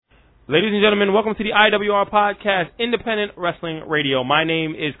Ladies and gentlemen, welcome to the IWR Podcast, Independent Wrestling Radio. My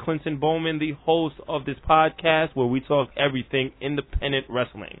name is Clinton Bowman, the host of this podcast where we talk everything independent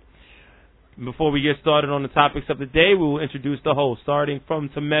wrestling. Before we get started on the topics of the day, we will introduce the host, starting from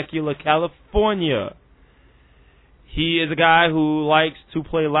Temecula, California. He is a guy who likes to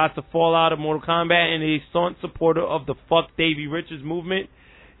play lots of Fallout and Mortal Kombat, and he's a staunch supporter of the Fuck Davey Richards movement.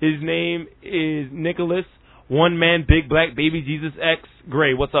 His name is Nicholas, One Man Big Black Baby Jesus X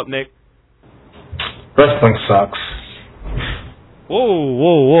Gray. What's up, Nick? Wrestling sucks.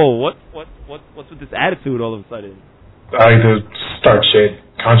 Whoa! What's with this attitude all of a sudden? I like to start shit.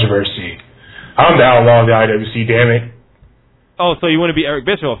 Controversy. I'm the outlaw of the IWC, damn it. Oh, so you want to be Eric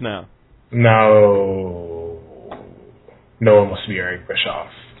Bischoff now? No. No one wants to be Eric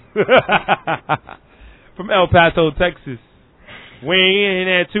Bischoff. From El Paso, Texas. Weighing in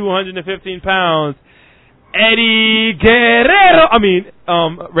at 215 pounds, Eddie Guerrero.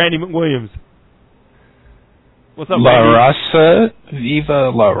 Randy McWilliams. What's up, La Randy? Raza,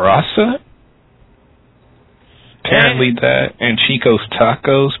 Viva La Raza. Apparently that and Chico's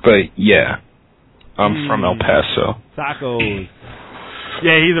Tacos, but yeah, I'm from El Paso. Tacos.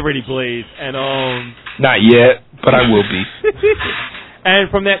 Yeah, he's already blazed, and not yet, but I will be. And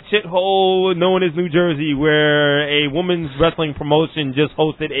from that shithole known as New Jersey, where a women's wrestling promotion just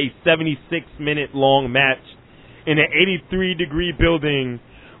hosted a 76-minute long match in an 83-degree building,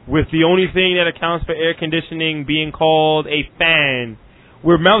 with the only thing that accounts for air conditioning being called a fan,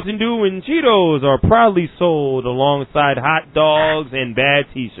 where Mountain Dew and Cheetos are proudly sold alongside hot dogs and bad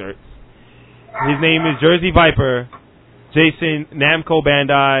T-shirts. His name is Jersey Viper, Jason Namco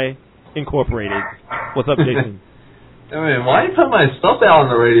Bandai Incorporated. What's up, Jason? I mean, why you put my stuff out on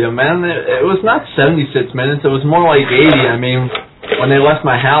the radio, man? It was not 76 minutes. It was more like 80. I mean, when they left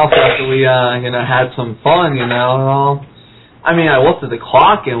my house after we, had some fun, I looked at the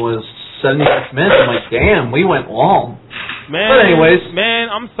clock and it was 76 minutes. I'm like, damn, we went long. Man, but anyways. Man,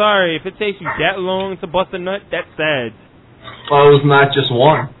 I'm sorry. If it takes you that long to bust a nut, that's sad. Well, it was not just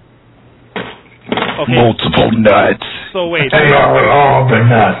one. Okay. Multiple nuts. So wait. They are all the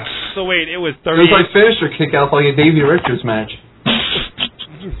nuts. So wait, it was 30. It was like finisher kick out like a Davey Richards match.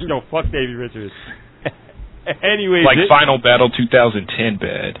 Yo, fuck Davey Richards. Anyways, like Final Battle 2010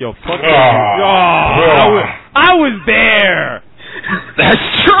 bad. Yo, fuck I was there. That's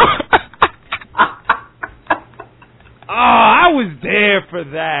true. I was there for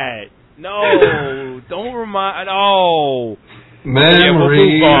that. No, don't remind. Oh,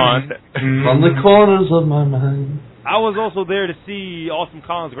 memories from the corners of my mind. I was also there to see Awesome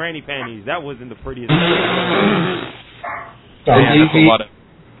Collins' granny panties. That wasn't the prettiest.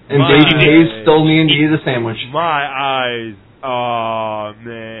 And Davey Hayes stole me and ate a sandwich. My eyes. Oh,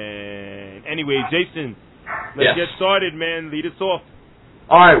 man. Anyway, Jason, let's get started, man. Lead us off.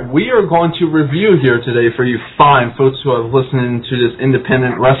 All right, we are going to review here today for you fine folks who have listened to this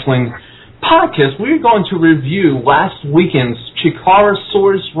independent wrestling podcast. We're going to review last weekend's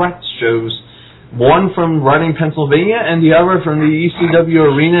Chikarasaurus Rex shows. One from Reading, Pennsylvania, and the other from the ECW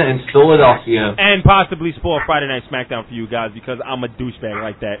Arena in Philadelphia. And possibly spoil Friday Night SmackDown for you guys because I'm a douchebag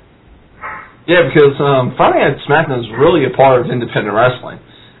like that. Yeah, because Friday Night SmackDown is really a part of independent wrestling.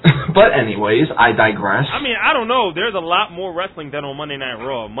 But anyways, I digress. I mean, I don't know. There's a lot more wrestling done on Monday Night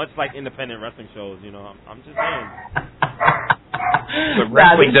Raw, much like independent wrestling shows, I'm just saying. But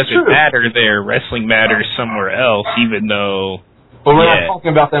wrestling doesn't matter there. Wrestling matters somewhere else, even though... But we're not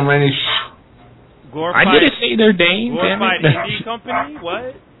talking about them, Randy. I didn't say their name. Glorified Indie Company?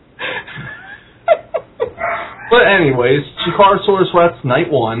 What? But anyways, Chikarasaurus Rex Night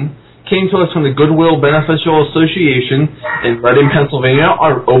 1 came to us from the Goodwill Beneficial Association in Reading, Pennsylvania.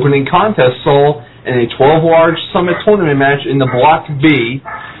 Our opening contest saw in a 12-large Summit Tournament match in the Block B,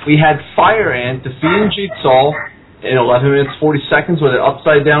 we had Fire Ant defeating Jigsaw in 11 minutes 40 seconds with an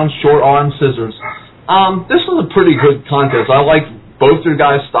upside-down short arm scissors. This was a pretty good contest. I liked both their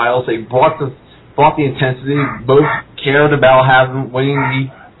guys' styles. They brought the intensity. Both cared about winning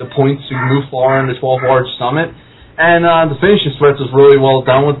the points to move forward in the 12-large Summit. And the finishing stretch was really well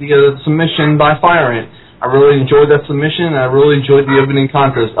done with the submission by Fire Ant. I really enjoyed that submission, and I really enjoyed the opening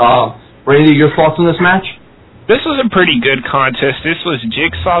contest. Randy, your thoughts on this match? This was a pretty good contest. This was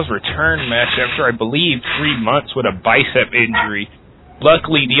Jigsaw's return match after, I believe, 3 months with a bicep injury.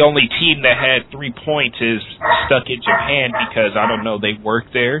 Luckily, the only team that had 3 points is stuck in Japan because, I don't know, they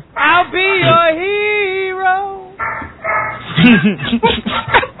work there. I'll be your hero.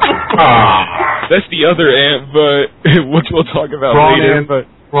 That's the other Ant, but which we'll talk about later.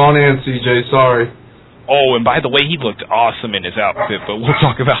 Wrong Ant, CJ, sorry. Oh, and by the way, he looked awesome in his outfit, but we'll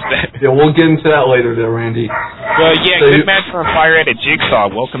talk about that. Yeah, we'll get into that later there, Randy. But yeah, so good match from Fire Ant and Jigsaw.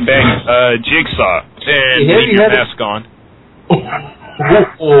 Welcome back, Jigsaw. And leave your mask on.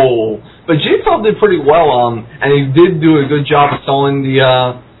 Oh, but Jigsaw did pretty well, and he did do a good job of selling the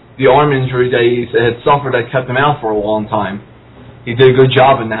arm injury that he had suffered that kept him out for a long time. He did a good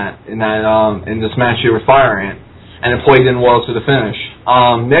job in this match here with Fire Ant, and it played in well to the finish.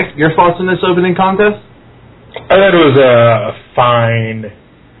 Nick, your thoughts on this opening contest? I thought it was a fine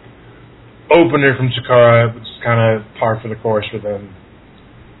opener from Chikara, which is kind of par for the course for them.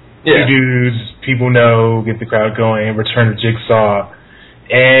 Yeah. Two dudes, people know, get the crowd going, return to Jigsaw,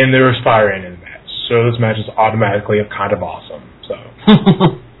 and there was Fire Ant in the match. So this match is automatically kind of awesome. So.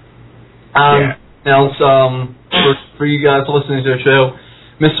 Yeah. Now, for you guys listening to the show,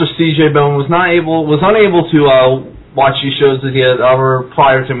 Mr. CJ Bone was unable to watch these shows that he had other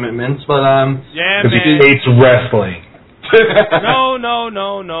prior commitments, but yeah, because he hates wrestling. No.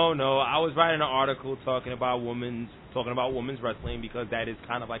 I was writing an article talking about women's wrestling because that is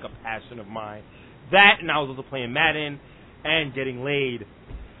kind of like a passion of mine. That, and I was also playing Madden and getting laid.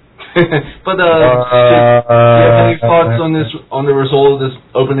 But do you have any thoughts on the result of this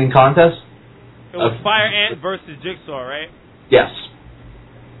opening contest? It was Fire Ant versus Jigsaw, right? Yes.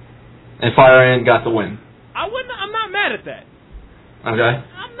 And Fire Ant got the win. I'm not mad at that. Okay.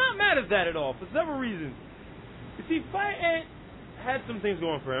 I'm not mad at that at all for several reasons. You see, Fire Ant had some things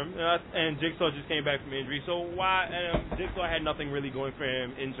going for him, and Jigsaw just came back from injury. So why? Jigsaw had nothing really going for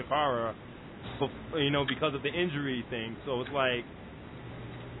him in Chikara, because of the injury thing. So it's like,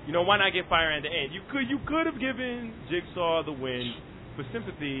 why not get Fire Ant at the end? You could have given Jigsaw the win for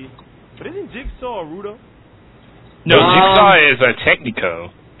sympathy, but isn't Jigsaw a Rudo? No, Jigsaw is a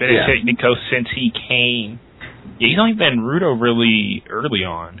Technico. Been a Technico since he came. Yeah, he's only been Rudo really early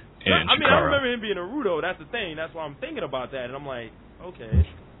on in Chikara. I remember him being a Rudo. That's the thing. That's why I'm thinking about that, and I'm like, okay.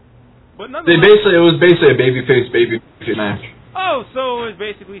 But it was basically a babyface match. Oh, so it's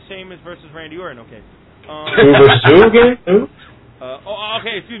basically Sheamus versus Randy Orton. Okay. Who versus who again? Who?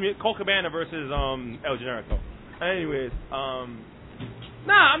 Okay. Excuse me. Colt Cabana versus El Generico. Anyways,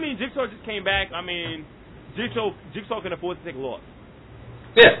 Jigsaw just came back. Jigsaw can afford to take a loss.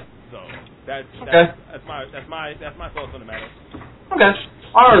 Yeah. So that's my thoughts on the matter. Okay.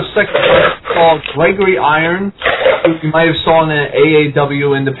 Our second player called Gregory Iron, who you might have saw in an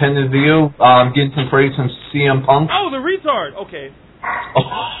AAW independent video, getting some praise from CM Punk. Oh, the retard. Okay.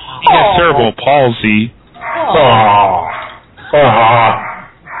 He has cerebral palsy.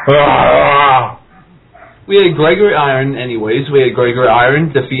 We had Gregory Iron, anyways. We had Gregory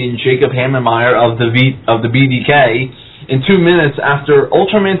Iron defeating Jacob Hammermeyer of the BDK in 2 minutes after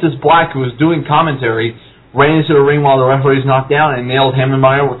Ultramantis Black, who was doing commentary, ran into the ring while the referees knocked down and nailed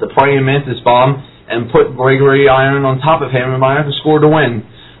Hammermeyer with the Praying Mantis bomb and put Gregory Iron on top of Hammermeyer to score the win.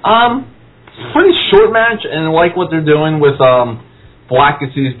 Pretty short match, and I like what they're doing with Black, as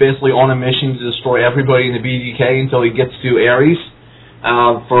he's basically on a mission to destroy everybody in the BDK until he gets to Aries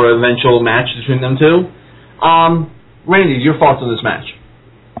for an eventual match between them two. Randy, your thoughts on this match?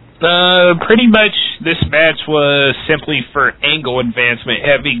 Pretty much this match was simply for angle advancement,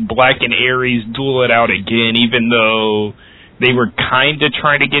 having Black and Aries duel it out again, even though they were kind of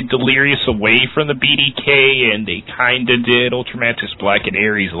trying to get Delirious away from the BDK, and they kind of did Ultramantis Black and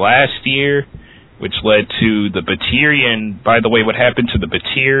Aries last year, which led to the Batiri, and by the way, what happened to the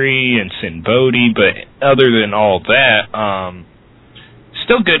Batiri and Sin Bodhi, but other than all that,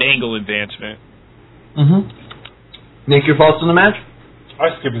 still good angle advancement. Mm-hmm. Nick, your thoughts on the match?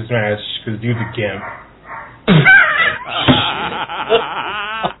 I skipped this match because dude's a gimp.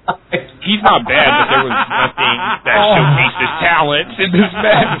 He's not bad, but there was nothing that showcased his talents in this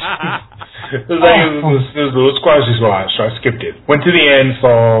match. It was squashy squash, so I skipped it. Went to the end,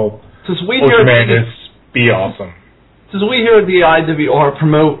 saw Ultramantis be awesome. Since we here at the IWR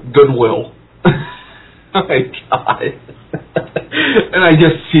promote goodwill. Oh my God. And I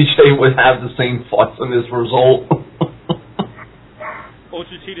guess CJ would have the same thoughts on this result.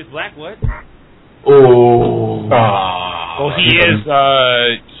 Ultra Cheat is Black, what? Oh. Well, he is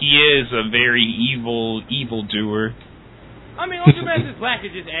a very evil doer. Ultramantis Black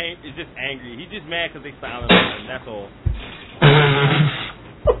is just angry. He's just mad because they silent him. That's all.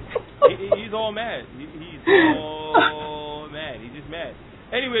 He's all mad. He's all mad. He's just mad.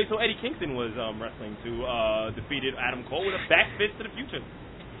 Anyway, so Eddie Kingston was wrestling to defeated Adam Cole with a back fist to the future.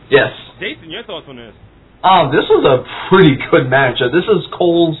 Yes. Jason, your thoughts on this? This was a pretty good match. This is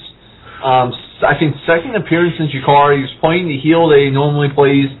Cole's, I think, second appearance in Chikara. He's playing the heel that he normally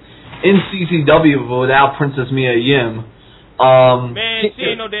plays in CCW, but without Princess Mia Yim. Man, she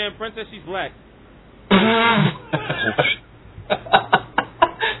ain't no damn princess. She's black.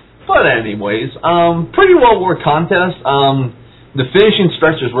 But anyways, pretty well worked contest. The finishing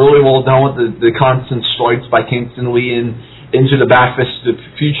stretch is really well done with the constant strikes by Kingston Lee into the back fist of the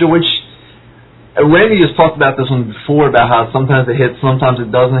future, which Randy has talked about this one before, about how sometimes it hits, sometimes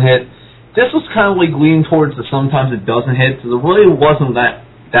it doesn't hit. This was kind of like leaning towards the sometimes it doesn't hit, so there really wasn't that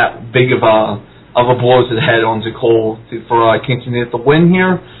big of a blow to the head onto Cole for Kingston to get the win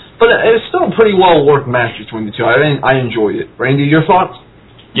here. But it's still a pretty well worked match between the two. I enjoyed it. Randy, your thoughts?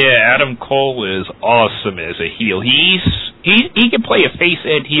 Yeah, Adam Cole is awesome as a heel. He can play a face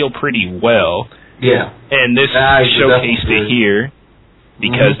and heel pretty well. Yeah. And this showcased it here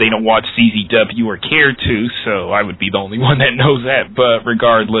because they don't watch CZW or care to, so I would be the only one that knows that. But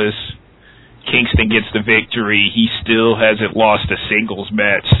regardless, Kingston gets the victory. He still hasn't lost a singles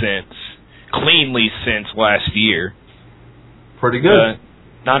match cleanly since last year. Pretty good.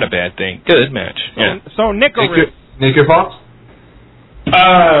 Not a bad thing. Good match. Yeah. So Nicholas. Nick, your thoughts?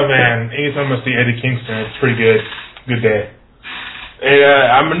 Oh, man. Anytime I see Eddie Kingston, it's pretty good. Good day.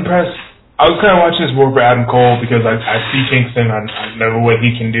 And I'm impressed. I was kind of watching this more for Adam Cole because I see Kingston. I know what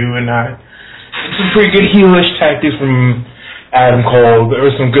he can do, and it's some pretty good heelish tactics from Adam Cole. There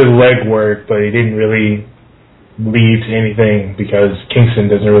was some good leg work, but he didn't really lead to anything because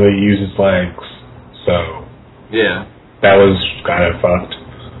Kingston doesn't really use his legs. So yeah, that was kind of fucked.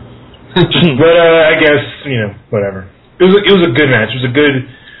 But I guess, whatever. It was a good match. It was a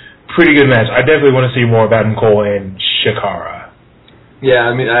pretty good match. I definitely want to see more of Adam Cole and Shikara. Yeah,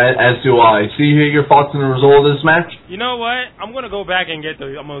 I mean, as do I. See your thoughts on the result of this match? You know what? I'm gonna go back and get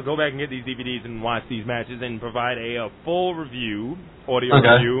these DVDs and watch these matches and provide a full review, audio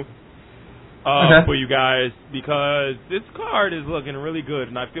review, for you guys, because this card is looking really good,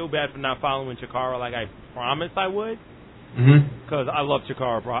 and I feel bad for not following Chikara like I promised I would. Because I love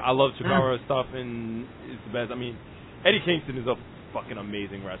Chikara, bro. I love Chikara stuff, and it's the best. I mean, Eddie Kingston is a fucking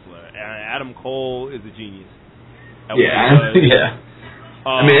amazing wrestler. Adam Cole is a genius. Yeah.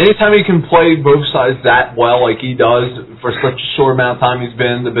 I mean, anytime he can play both sides that well like he does for such a short amount of time he's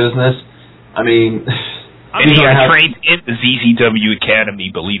been in the business, I mean... And he got trained in the ZZW Academy,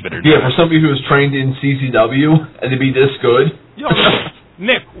 believe it or not. Yeah, for somebody who was trained in CZW and to be this good. Yo,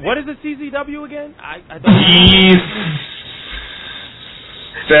 Nick, what is the CZW again? I don't know.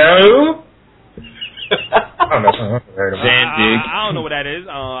 So... I don't know. I don't know what that is.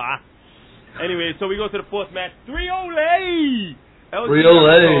 Anyway, so we go to the fourth match. Three-Ole!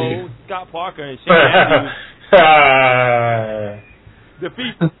 Scott Parker and Shane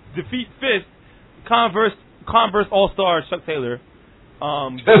Andrews defeat Fist, Converse All-Star Chuck Taylor,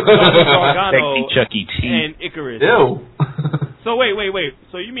 Gargano, Chucky T, and Icarus. Ew. So wait.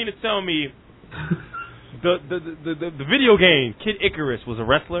 So you mean to tell me the video game Kid Icarus was a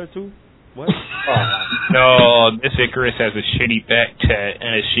wrestler too? What? No, this Icarus has a shitty back tat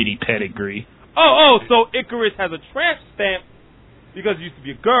and a shitty pedigree. So Icarus has a tramp stamp because he used to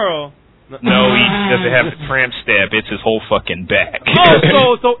be a girl. No, he doesn't have the tramp stamp. It's his whole fucking back.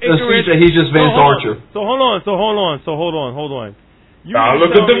 So Icarus. He's just Vince Archer. So hold on. Look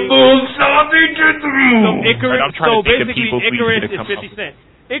at the moves. So Icarus. So basically, Icarus is 50 Cent.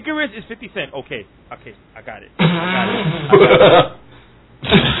 Icarus is 50 Cent. Okay, I got it.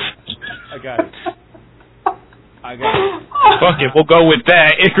 I got it. Fuck it, we'll go with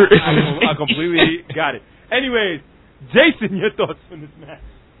that. Icarus. I completely got it. Anyways, Jason, your thoughts on this match?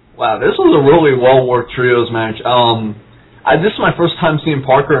 Wow, this was a really well-worked trios match. This is my first time seeing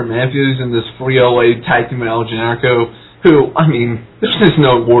Parker and Matthews in this Free-OA tag team with El Generico, who, I mean, there's just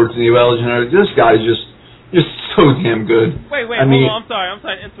no words in the El Generico. This guy's just so damn good. Wait, hold on. I'm sorry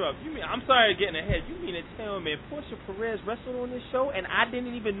to interrupt. I'm sorry getting ahead. You mean to tell me Portia Perez wrestled on this show and I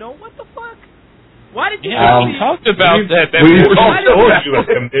didn't even know? What the fuck? Why did you we talked about that? We told you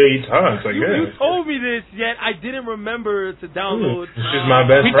like a million times. You told me this, yet I didn't remember to download. She's my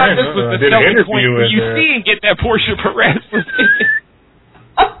best friend. This was the did an interview with you her. See and get that Portia Perez.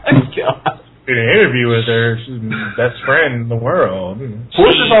 Oh my God. Did an interview with her. She's my best friend in the world.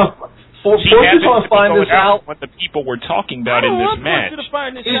 Portia's on Find This Out. What the people were talking about in this match.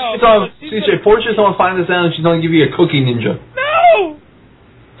 Portia's on Find This Out, and she's going to give you a cookie ninja. No.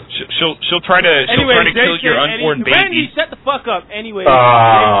 She'll try to kill your unborn baby. Randy, shut the fuck up. Anyway.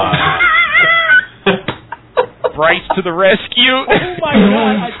 Bryce to the rescue. Oh my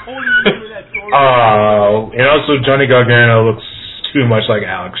God, I totally remember that story. And also Johnny Gargano looks too much like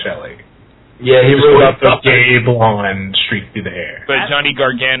Alex Shelley. Yeah, he really got the gay blonde streak through the hair. But Johnny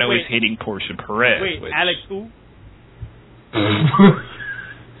Gargano is hitting Portia Perez. Wait, Alex who?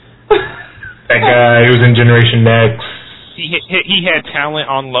 That guy who was in Generation X. He had talent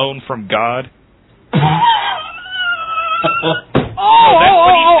on loan from God.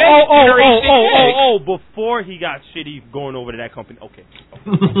 Before he got shitty going over to that company. Okay.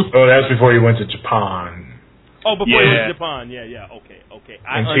 Oh, that was before he went to Japan. Oh, before he went to Japan. Yeah. Okay.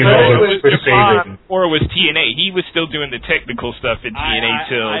 And it was Japan, or it was TNA. He was still doing the technical stuff in TNA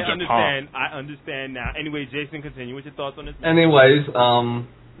till Japan. I understand now. Anyway, Jason, continue. What's your thoughts on this? Anyways,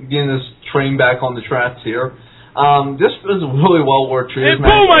 getting this train back on the tracks here. This was a really well worked trios match.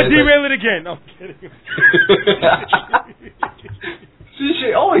 And boom, I derail it again. No, I'm kidding.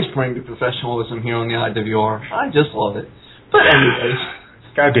 She always brings the professionalism here on the IWR. I just love it. But anyways.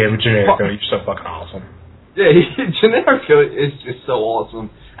 God damn it, Generico, you're so fucking awesome. Yeah, Generico is just so awesome.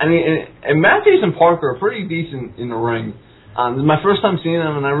 I mean, and Matthews and Parker are pretty decent in the ring. This is my first time seeing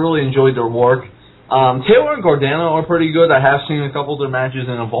them, and I really enjoyed their work. Taylor and Gargano are pretty good. I have seen a couple of their matches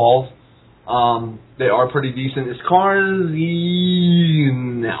in Evolve. They are pretty decent. As far as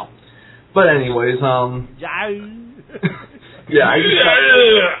no. But anyways, yeah,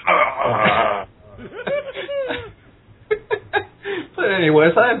 but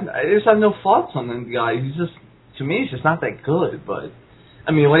anyways, I just have no thoughts on the guy. He's just, to me, he's just not that good. But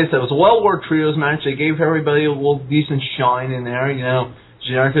I mean, like I said, it was a well-worked trios match. They gave everybody a little decent shine in there. You know,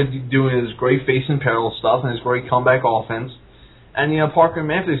 Generico doing his great face and peril stuff and his great comeback offense, and Parker and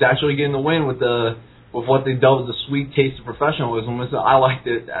Matthews actually getting the win with what they dubbed the sweet taste of professionalism. I liked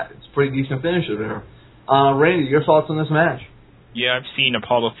it. It's a pretty decent finisher there. Randy, your thoughts on this match? Yeah, I've seen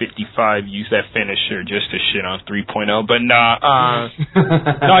Apollo 55 use that finisher just to shit on 3.0, but nah,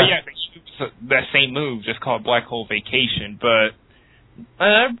 no, yeah, they use that same move, just called Black Hole Vacation, but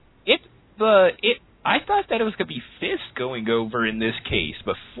I thought that it was going to be Fist going over in this case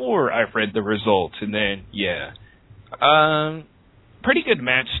before I read the results, and then, yeah. Pretty good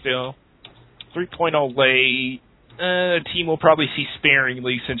match still. 3.0 late. The team will probably see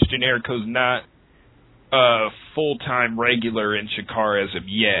sparingly since Generico's not full-time regular in Chikara as of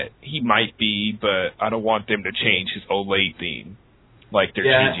yet. He might be, but I don't want them to change his Olay theme like they're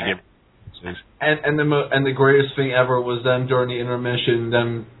changing it. And the greatest thing ever was them during the intermission,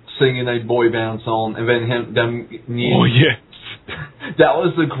 them singing a boy band song, and then them kneeling. Oh yeah, that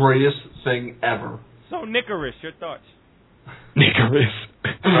was the greatest thing ever. So Nicorous, your thoughts? Nicorous.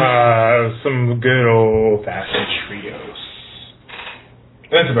 Some good old-fashioned trios.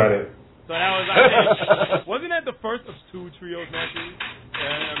 That's about it. So that was, wasn't that the first of 2 trios matches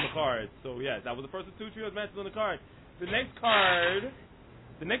on the card? So yeah, that was the first of 2 trios matches on the card. The next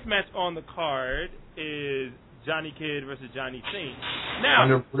match on the card is Johnny Kidd versus Johnny Saint. Now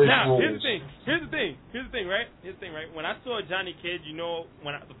here's the thing, right? When I saw Johnny Kidd,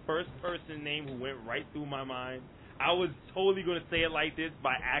 the first person name who went right through my mind, I was totally going to say it like this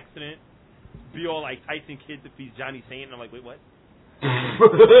by accident, be all like Tyson Kidd defeats Johnny Saint, and I'm like, wait, what?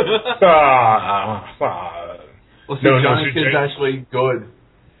 Johnny Kidd's actually good.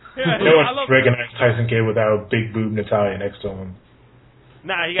 Yeah, no one's recognized Tyson Kidd without big boob Natalia next to him.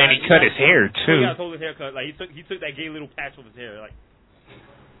 Nah, he cut his hair too. He got his haircut. Like he took that gay little patch off his hair. Like,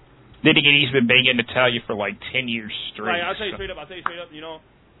 then again, he's been banging Natalia for like 10 years straight. Like, I'll tell you straight up.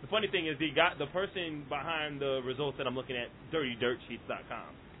 The funny thing is, the person behind the results that I'm looking at,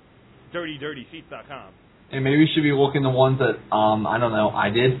 DirtyDirtSheets.com. DirtyDirtySheets.com. And maybe we should be looking the ones that, I don't know, I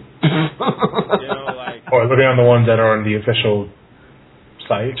did. Or looking on the ones that are on the official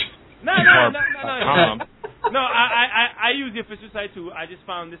site. No. No, I use the official site too. I just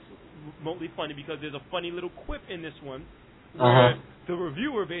found this remotely funny because there's a funny little quip in this one. The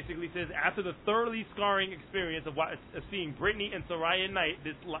reviewer basically says, after the thoroughly scarring experience of seeing Brittany and Soraya Knight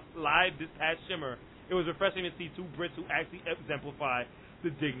live this past Shimmer, it was refreshing to see 2 Brits who actually exemplify the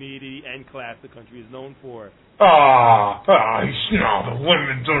dignity and class the country is known for. You smell the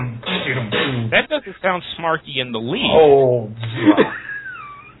women don't see them. That doesn't sound smarky in the least. Oh,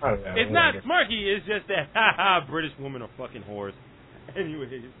 it's not smarky, it's just that, British women are fucking whores.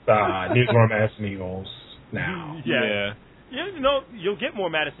 Anyways. Need more Madison Eagles now. Yeah. You'll get more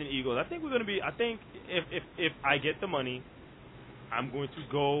Madison Eagles. I think if I get the money, I'm going to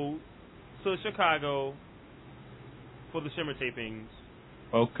go to Chicago for the Shimmer tapings.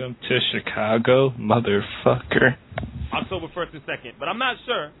 Welcome to Chicago, motherfucker. October 1st and 2nd. But I'm not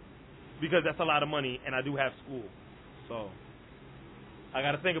sure because that's a lot of money and I do have school. So I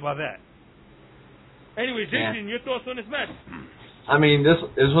got to think about that. Anyway, Jason, your thoughts on this match? I mean, this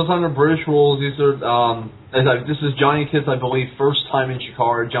was under British rules. These are this is Johnny Kidd's, I believe, first time in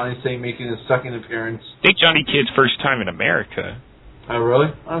Chikara. Johnny Saint making his second appearance. I think Johnny Kidd's first time in America. Oh, really?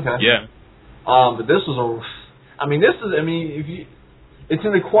 Okay. Yeah. But this was it's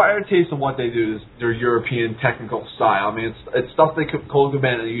an acquired taste of what they do. Their European technical style. I mean, it's stuff that Colt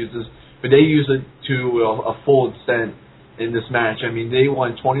Cabana uses but they use it to a full extent in this match. I mean, they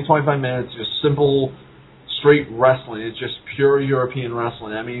won 20-25 minutes, just simple, straight wrestling. It's just pure European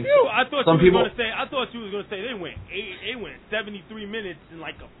wrestling. I mean, I thought you were going to say they went 73 minutes in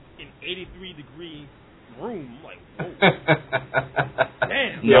like an 83-degree room. Like, whoa.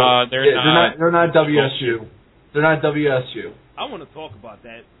 Damn. No, they're not. They're not WSU. They're not WSU. I want to talk about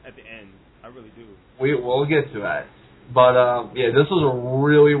that at the end. I really do. We'll get to that. But, this was a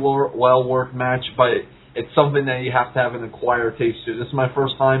really well-worked match, but it's something that you have to have an acquired taste to. This is my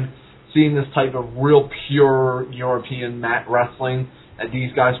first time seeing this type of real pure European mat wrestling that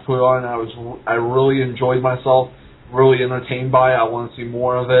these guys put on. I really enjoyed myself, really entertained by it. I want to see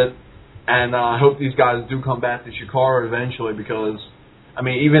more of it. And I hope these guys do come back to Chikara eventually because, I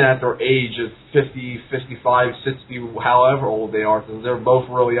mean, even at their age of 50, 55, 60, however old they are, because they're both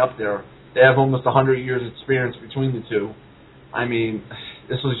really up there. They have almost 100 years experience between the two. I mean,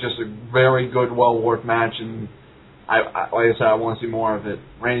 this was just a very good, well-worked match, and like I said, I want to see more of it.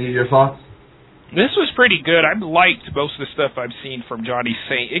 Randy, your thoughts? This was pretty good. I liked most of the stuff I've seen from Johnny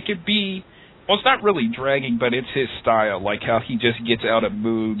Saint. It could be, well, it's not really dragging, but it's his style, like how he just gets out of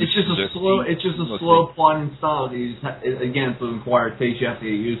moves. It's just a slow plotting style. Again, it's an acquired taste you have to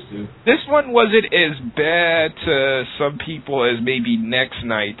get used to. This one wasn't as bad to some people as maybe next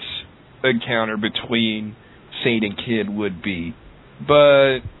night's encounter between Saint and Kid would be,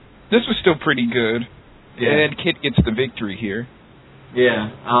 but this was still pretty good. Yeah. And Kid gets the victory here.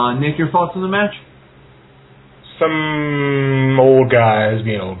 Yeah. Nick, your thoughts on the match? Some old guys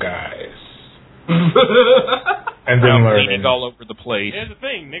being old guys. And then learning. All over the place. Here's the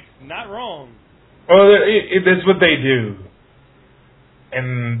thing, Nick's not wrong. Well, that's what they do.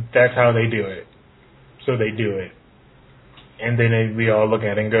 And that's how they do it. So they do it. And then we all look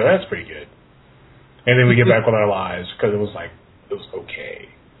at it and go, that's pretty good. And then we get back with our lives because it was okay.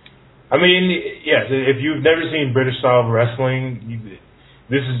 I mean, yes, if you've never seen British style wrestling,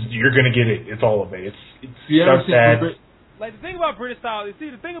 you're gonna get it. It's all of it. It's stuff that. Like the thing about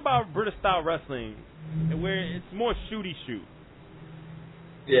British style wrestling, where it's more shooty shoot.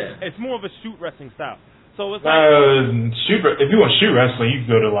 Yeah. It's more of a shoot wrestling style. So it's if you want shoot wrestling, you can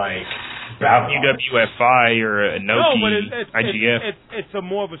go to like UWFI or Inoki, but IGF. it's a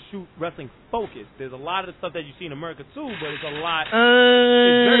more of a shoot wrestling focus. There's a lot of the stuff that you see in America too, but it's a lot. It's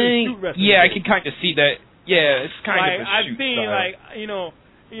very shoot wrestling. Yeah, I can kind of see that. Yeah, it's kind of a shoot I've seen style.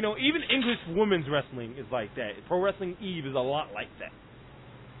 even English women's wrestling is like that. Pro Wrestling Eve is a lot like that.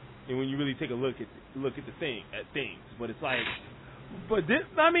 And when you really take a look at things, but it's like, but this,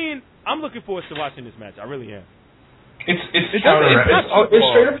 I mean, I'm looking forward to watching this match. I really am. It's counter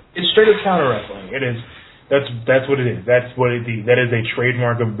wrestling. It's straight up counter wrestling. It is. That's what it is. That is a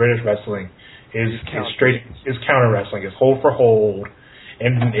trademark of British wrestling. Is counter wrestling. It's hold for hold.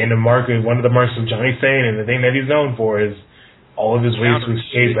 And the market, one of the marks of Johnny Saint, and the thing that he's known for is all of his ways to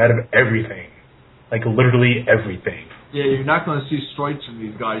escape out of everything, like literally everything. Yeah, you're not going to see strikes from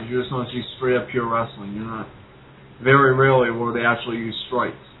these guys. You're just going to see straight up pure wrestling. You're not. Very rarely will they actually use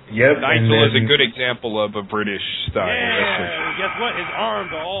strikes. Yep, Nigel is a good example of a British style. Yeah, guess what? His arms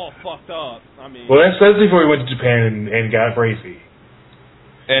are all fucked up. I mean, well, that's before he went to Japan and got bracy.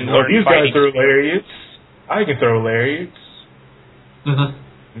 And these guys throw lariats. I can throw lariats.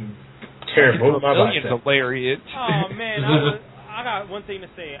 Terrible. Millions of lariats. Oh man, I got one thing to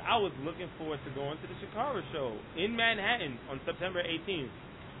say. I was looking forward to going to the Chikara show in Manhattan on September 18th.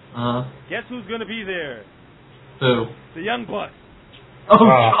 Guess who's gonna be there? Who? The Young Bucks. Oh,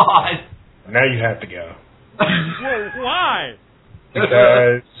 God. Now you have to go. Well, why?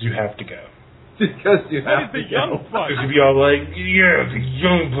 Because you have to go. Because you have to go. What is the Young Bucks? Because you'd be all like, yeah, the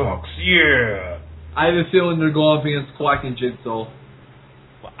Young Bucks, yeah. I have a feeling they're going up against Quack and Jigsaw.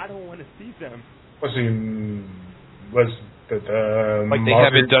 Well, I don't want to see them. Like they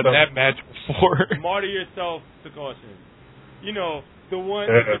haven't done that match before. Martyr yourself to caution. You know, the one,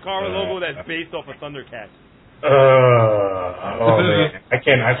 the Chikara logo that's based off of Thundercats. Oh man, I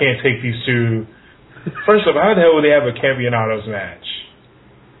can't take these two. First of all, how the hell would they have a Campeonatos match?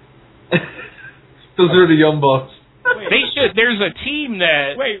 Those are the Young Bucks. They should. There's a team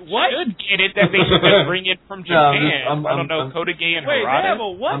that should get it that they should just bring it from Japan. I don't know, Kotoge and Harada. They have a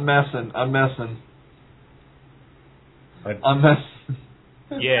what? I'm messing.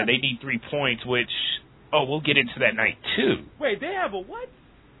 Yeah, they need 3 points, which we'll get into that night too. Wait, they have a what?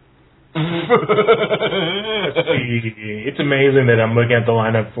 It's amazing that I'm looking at the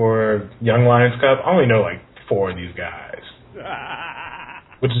lineup for Young Lions Cup. I only know like 4 of these guys,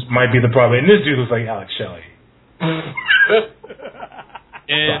 which might be the problem. And this dude looks like Alex Shelley.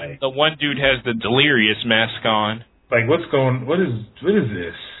 And the one dude has the Delirious mask on. Like, what is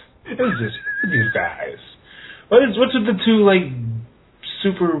this? It's just these guys. What's with the two like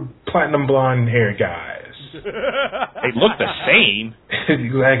super platinum blonde hair guys? They look the same.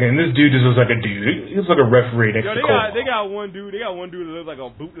 Exactly. And this dude just looks like a dude. He looks like a referee next to Cole. They got one dude that looks like a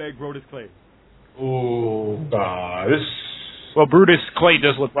bootleg Brodus Clay. Ooh. This. Well, Brutus Clay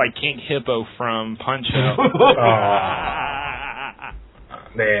does look like King Hippo from Punch-Out.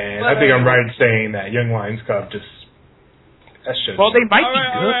 Man, I think I'm right in saying that Young Lions Club just. That should. Well, they might be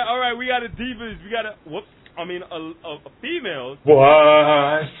good. All right. We got a divas. We got a females.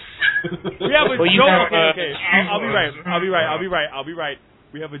 What? We have a well, okay. I'll be right.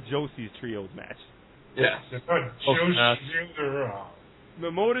 We have a Josie's trios match. Yes.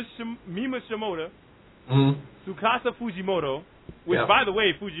 Mima Shimoda, Mm-hmm. Tsukasa Fujimoto, which by the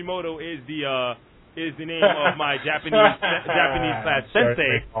way, Fujimoto is the name of my Japanese class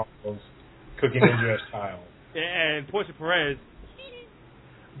sensei. Cooking Ninja style. And Portia Perez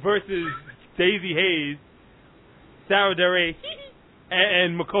versus Daisy Hayes, Sarah Dere,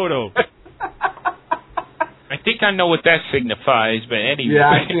 and Makoto. I think I know what that signifies, but anyway. Yeah,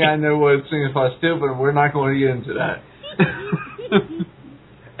 I think I know what it signifies too, but we're not going to get into that.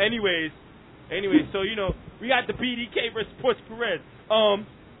 Anyways, so we got the PDK versus Portia Perez.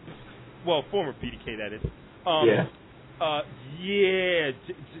 Well, former PDK that is.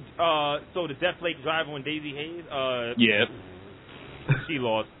 So the Death Lake driver and Daisy Hayes. She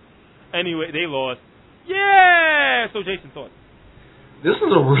lost. Anyway, they lost. Yeah. So Jason, thoughts? This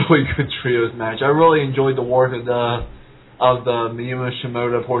was a really good trios match. I really enjoyed the work of the Miyuma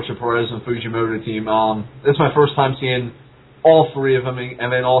Shimoda, Portia Perez, and Fujimoto team. This is my first time seeing all three of them,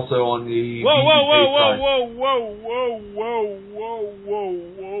 and then also on the whoa.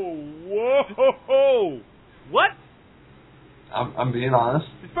 What? I'm being honest.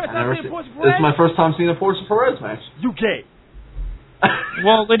 This is my first time seeing a Portia Perez match. You gay.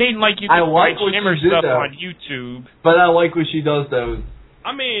 Well, it ain't like you can like find Shimmer stuff on YouTube. But I like what she does, though.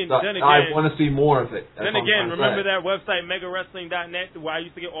 I mean, so then again, I want to see more of it. Then again, remember that website, megawrestling.net, where I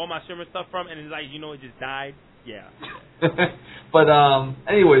used to get all my Shimmer stuff from, and it's like, it just died? Yeah. But,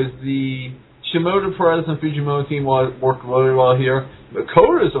 anyways, the Shimoda, Perez, and Fujimoto team worked really well here.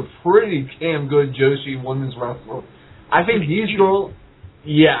 Makoto is a pretty damn good Joshi women's wrestler. I think these girls...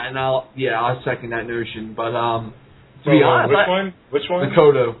 Yeah, and I'll second that notion, but, to be honest... Which one?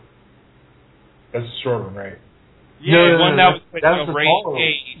 Makoto. That's the short one, right? Yeah, that's the follow.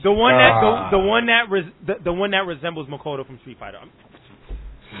 The one that resembles Makoto from Street Fighter.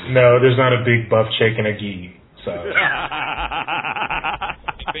 No, there's not a big buff chick and a gi. So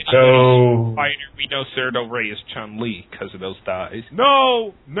fighter, we know Sarah Del Rey is Chun-Li because of those thighs.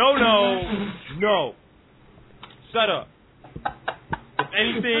 No. Shut up. If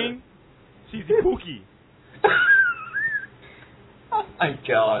anything, she's Ibuki. Oh my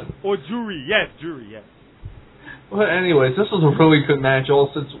god. Or Juri, yes. Well, anyways, this was a really good match.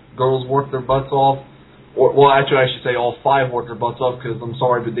 All 6 girls worked their butts off. Well, actually, I should say all 5 worked their butts off because I'm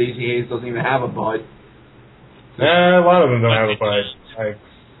sorry, but Daisy Hayes doesn't even have a butt. A lot of them don't have a butt.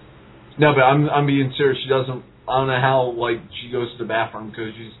 No, but I'm being serious. She doesn't. I don't know how she goes to the bathroom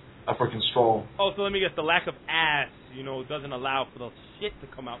because she's a freaking straw. Oh, so let me guess. The lack of ass, doesn't allow for the shit to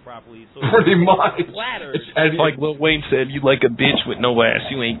come out properly. So pretty much. It's like Lil Wayne said, you like a bitch with no ass,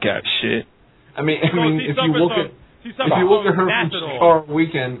 you ain't got shit. I mean, if you look at her from Chicago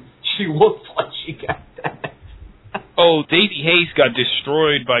Weekend, she looks like she got that. Oh, Daisy Hayes got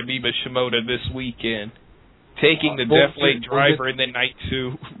destroyed by Mima Shimoda this weekend, taking the Death Lake driver in the night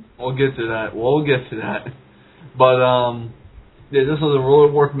 2. We'll get to that. But this was a really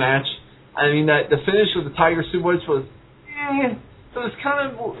work match. I mean, the finish of the Tiger Suplex was, it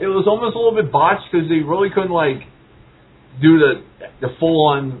was almost a little bit botched because they really couldn't do the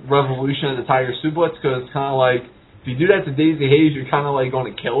full-on revolution of the Tiger Suplex because it's kind of like, if you do that to Daisy Hayes, you're kind of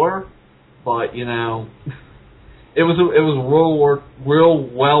going to kill her. But, it was a real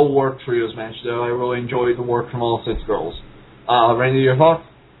well-worked trios match, though. I really enjoyed the work from all 6 girls. Randy, your thoughts?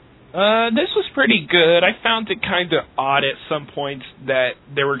 This was pretty good. I found it kind of odd at some points that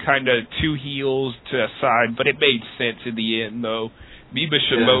there were kind of 2 heels to a side, but it made sense in the end, though. Mima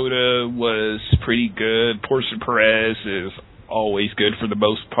Shimoda was pretty good. Portia Perez is always good for the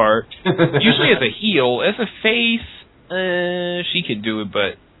most part. Usually as a heel. As a face, she can do it,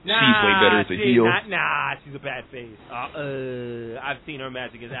 but she's way better as a heel. She's a bad face. I've seen her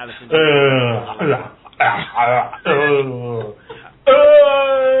match against Allison.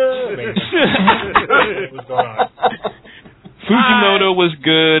 What's going on? Fujimoto was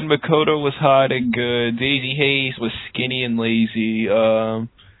good. Makoto was hot and good. Daisy Hayes was skinny and lazy.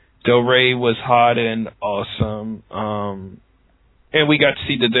 Del Rey was hot and awesome. And we got to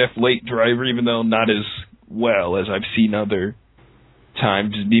see the Deflate driver, even though not as well as I've seen other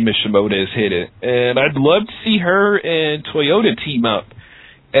times. Mima Shimoda has hit it. And I'd love to see her and Toyota team up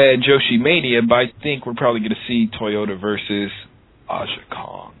at Joshi Mania, but I think we're probably going to see Toyota versus Aja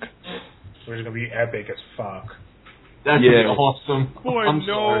Kong. Which is going to be epic as fuck. That's going to be awesome. For I'm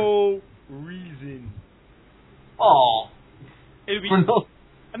no reason. Oh. It'll be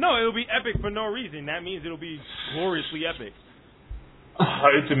No, it'll be epic for no reason. That means it'll be gloriously epic.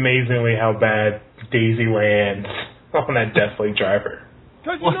 It's amazingly how bad Daisy lands on that Deflate driver.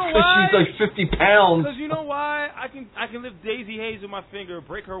 Because you know why? She's like 50 pounds. Because you know why? I can lift Daisy Hayes with my finger,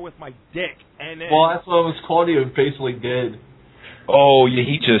 break her with my dick, and then... Well, that's what Claudio basically did. Oh, yeah,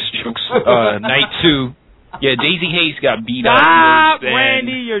 he just chokes Night 2. Yeah, Daisy Hayes got beat up. Stop,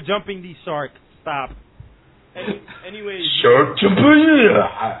 Randy! You're jumping the shark. Stop. Anyways... Shark jumping!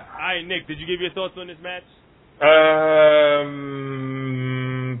 Alright, Nick, did you give your thoughts on this match?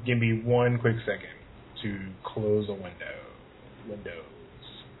 Give me 1 quick second to close a window. Windows.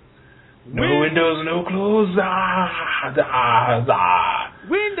 No windows, no close.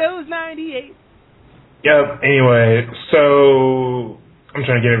 Windows 98. Yep. Anyway, so I'm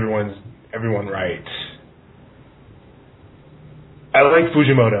trying to get everyone right. I like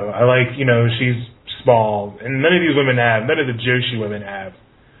Fujimoto. I like, she's small, and none of the Joshi women have a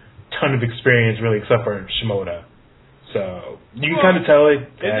ton of experience really, except for Shimoda. So you can kind of tell it.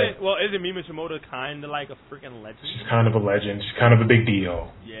 Isn't Mima Shimoda kind of like a freaking legend? She's kind of a legend. She's kind of a big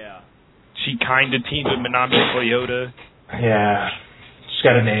deal. Yeah. She kind of teamed with Minami Toyota. Yeah. She's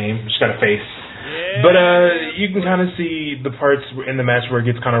got a name. She's got a face. Yeah. But you can kind of see the parts in the match where it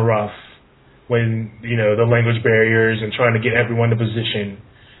gets kind of rough when, the language barriers and trying to get everyone to position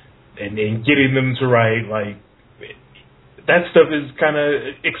and getting them to write, like, that stuff is kind of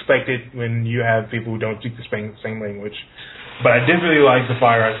expected when you have people who don't speak the same language. But I did really like the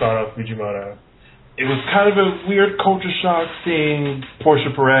fire I saw of Fujimoto. It was kind of a weird culture shock seeing Portia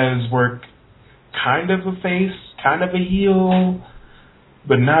Perez work kind of a face, kind of a heel,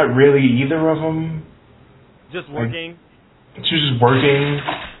 but not really either of them. Just working? She was just working.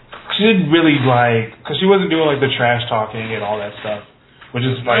 She didn't really because she wasn't doing like the trash talking and all that stuff, which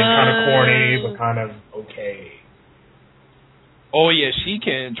is like kind of corny, but kind of okay. Oh, yeah, she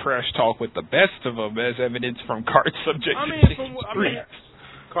can trash talk with the best of them, as evidence from Card Subject to Change.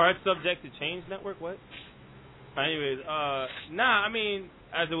 Card Subject to Change Network, what? Anyways,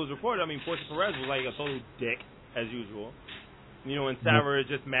 as it was reported, Portia Perez was like a total dick, as usual. And Sarah is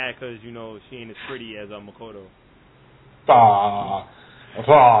just mad because, she ain't as pretty as Makoto. I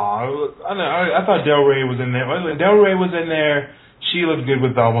thought Del Rey was in there. When Del Rey was in there, she looked good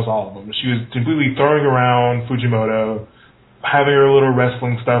with almost all of them. She was completely throwing around Fujimoto, having her little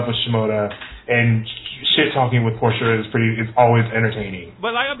wrestling stuff with Shimoda, and shit talking with Portia is always entertaining.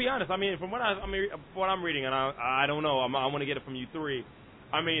 But I'll be honest. From what I'm reading, and I don't know. I want to get it from you three.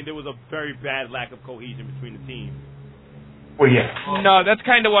 There was a very bad lack of cohesion between the teams. Well, yeah. No, that's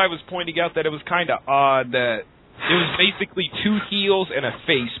kind of why I was pointing out that it was kind of odd that it was basically 2 heels and a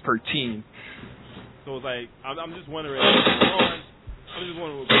face per team. So it's like I'm just wondering what's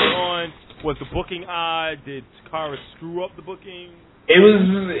going on. Was the booking odd? Did Kara screw up the booking? It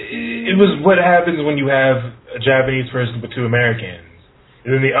was what happens when you have a Japanese person with 2 Americans.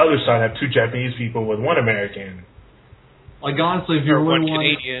 And then the other side have 2 Japanese people with 1 American. Like, honestly, if you really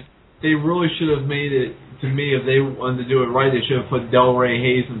Canadian. They really should have made it, to me, if they wanted to do it right, they should have put Del Rey,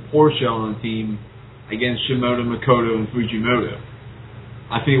 Hayes, and Portia on the team against Shimoda, Makoto, and Fujimoto.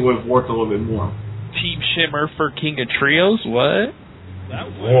 I think it would have worked a little bit more. Team Shimmer for King of Trios? What?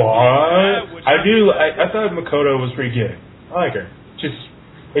 What? I thought Makoto was pretty good. I like her.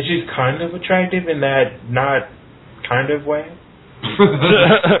 She's kind of attractive in that not kind of way.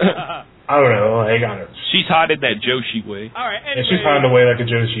 I don't know. I don't know. She's hot in that Joshi way. All right. Anyway, and she's hot in the way like a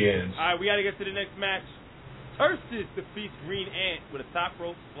Joshi is. All right, we got to get to the next match. Tursis defeats Green Ant with a top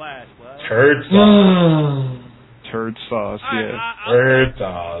rope splash. What? Turd sauce. Turd sauce, yeah. Turd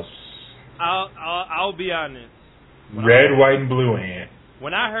sauce. I'll be honest. Red, white, and blue ant.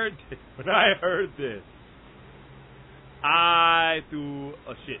 When I heard this, I threw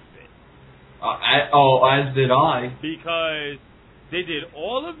a shit fit. As did I. Because they did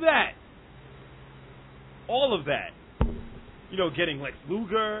all of that. Getting Lex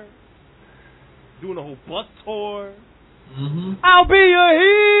Luger, doing a whole bus tour. Mm-hmm. I'll be a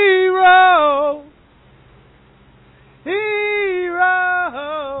hero.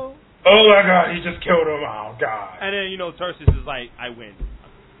 Oh my God, he just killed him. Oh God. And then, Tursis is like, I win.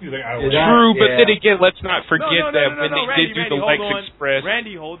 He's like, I win. True, but then again, let's not forget that when they Randy, did do the Lex Express.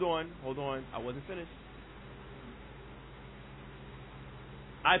 Randy, hold on. I wasn't finished.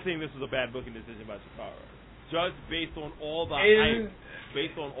 I think this was a bad booking decision by Chikara. Just based on all the hype.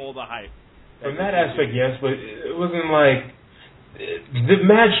 Based on all the hype. From that aspect, yes, but it wasn't like the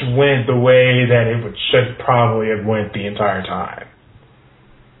match went the way that it should probably have went the entire time.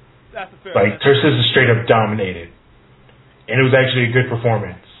 That's a fair. Like Tursis is straight up dominated, and it was actually a good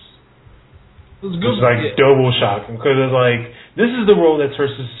performance. It was good. It was like double shock because it's like this is the role that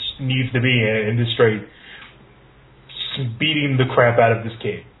Tursis needs to be in, just straight beating the crap out of this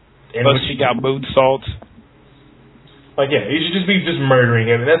kid. And plus, she got mood salts. Like, yeah, he should just be murdering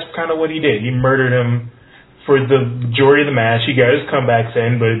him. And that's kind of what he did. He murdered him for the majority of the match. He got his comebacks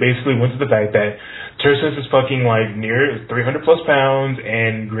in, but it basically went to the fact that Tursis is fucking, like, near 300 plus pounds,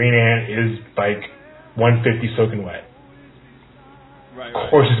 and Green Ant is, like, 150 soaking wet. Right.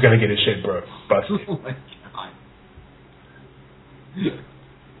 Of course he's going to get his shit busted. Oh, my God.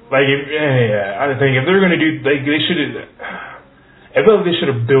 Like, I think if they're going to do, like, they should have, I feel like they should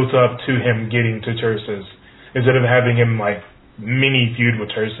have built up to him getting to Tursis instead of having him, like, mini feud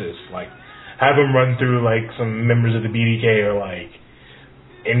with Tursis. Like, have him run through, like, some members of the BDK or, like,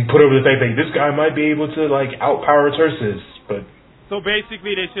 and put over the fact that this guy might be able to, like, outpower Tursis, but. So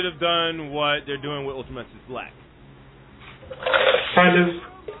basically they should have done what they're doing with Ultramantis Black. Kind of.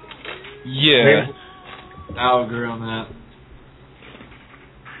 Yeah. I'll agree on that.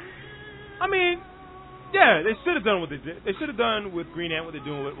 I mean, yeah, they should have done what they did. They should have done with Green Ant what they're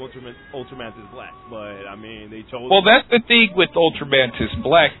doing with Ultramantis Black. But, I mean, they chose... Well, that's the thing with Ultramantis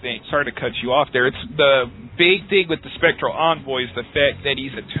Black thing. Sorry to cut you off there. It's the big thing with the Spectral Envoy is the fact that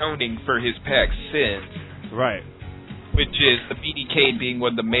he's atoning for his past sins. Right. Which is the BDK being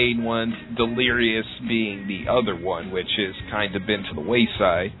one of the main ones, Delirious being the other one, which has kind of been to the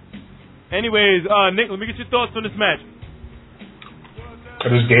wayside. Anyways, Nick, let me get your thoughts on this match. I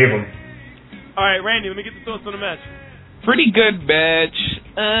just gave him. All right, Randy, let me get your thoughts on the match. Pretty good match.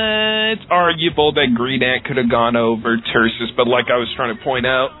 It's arguable that Green Ant could have gone over Tursis, but like I was trying to point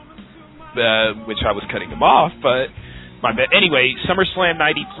out, which I was cutting him off, but my bad. Anyway, SummerSlam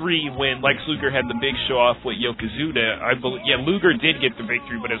 93 when Lex Luger had the big show off with Yokozuna, Luger did get the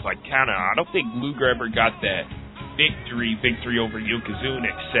victory, but it's like kinda, I don't think Luger ever got that victory over Yokozuna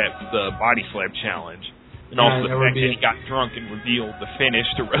except the Body Slam challenge. And also the fact that he got drunk and revealed the finish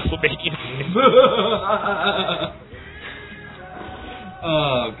to WrestleMania.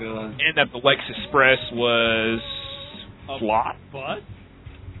 Oh, God. And that the Lex Express was a flop. What?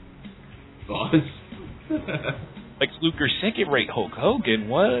 Lex Luger's second-rate Hulk Hogan,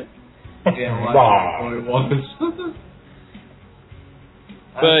 what? Yeah, well, it was.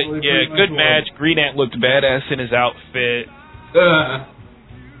 But, yeah, good match. Green Ant looked badass in his outfit.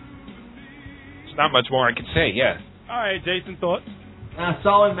 Not much more I can say, yeah. All right, Jason, thoughts?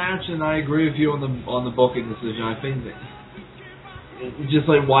 Solid match, and I agree with you on the booking decision. I think that just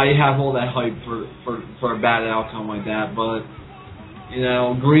like why have all that hype for a bad outcome like that, but you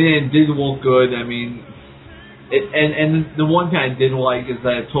know, Green Ant did look good. I mean, and the one thing I did like is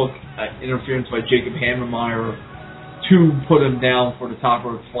that it took interference by Jacob Hammermeyer to put him down for the top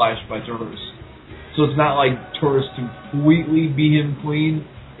rope flash by Turris. So it's not like Turris completely beat him clean.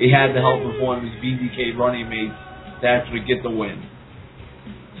 He had the help of one of his BDK running mates to actually get the win.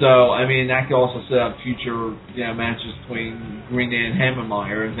 So, I mean, that could also set up future matches between Green Ant and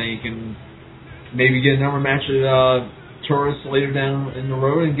Hammermeyer, and then you can maybe get another match at Turris later down in the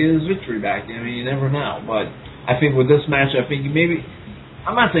road and get his victory back. I mean, you never know. But I think with this match, I think maybe,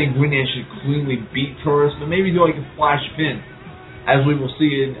 I'm not saying Green Ant should cleanly beat Turris, but maybe do like a flash pin, as we will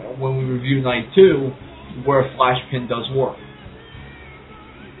see it when we review Night 2, where a flash pin does work.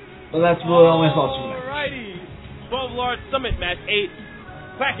 So that's really all my thoughts on that. Alrighty. 12 Large Summit Match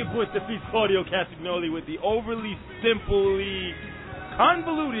 8. Quackenbush defeats Claudio Castagnoli with the overly simply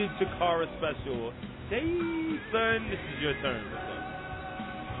convoluted Chikara special. Jason, this is your turn.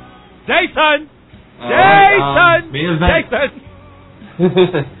 Jason!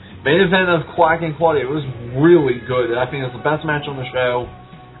 Main event of Quack and Claudio. It was really good. I think it's the best match on the show.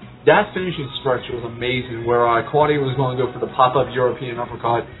 That finishing structure was amazing, where Claudio was going to go for the pop-up European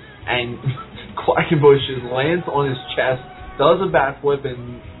uppercut, and Quackenbush just lands on his chest, does a backflip,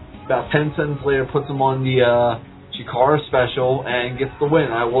 and about 10 seconds later puts him on the Chikara special and gets the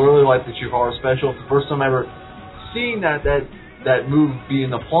win. I really like the Chikara special. It's the first time ever seeing that move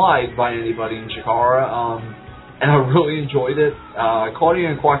being applied by anybody in Chikara, and I really enjoyed it.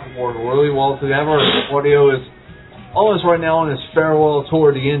 Claudio and Quack work really well together. Claudio is almost right now on his farewell tour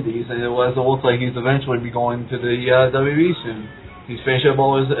of the Indies, and it looks like he's eventually be going to the WWE soon. He's finished up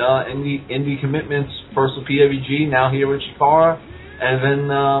all his indie commitments, first with PWG, now here with Chikara, and then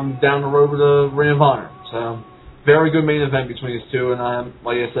down the road with the Ring of Honor. So very good main event between these two, and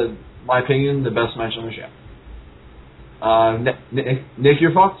like I said, my opinion, the best match on the show. Nick,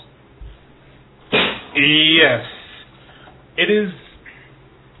 your thoughts? Yes. It is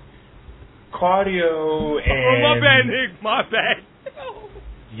Claudio and... my bad, Nick. My bad.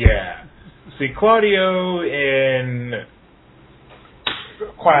 Yeah. See, Claudio and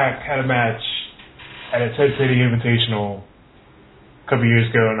Quack had a match at a Ted Petty Invitational a couple years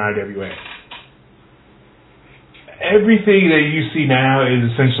ago in IWA. Everything that you see now is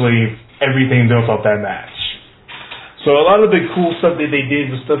essentially everything built off that match. So a lot of the cool stuff that they did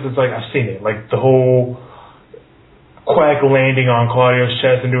was stuff that's like, I've seen it. Like the whole Quack landing on Claudio's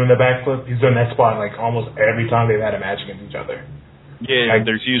chest and doing the backflip. He's done that spot like almost every time they've had a match against each other. Yeah, like,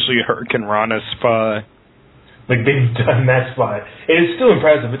 there's usually a Hurricane Rana spot. Like they've done that spot. And it's still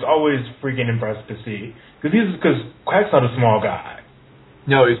impressive. It's always freaking impressive to see. Because Quack's not a small guy.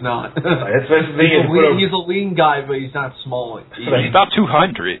 No, he's not. That's the thing. He's a lean guy, but he's not small. He's about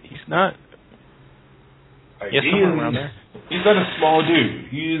 200. He's not. He's not a small dude.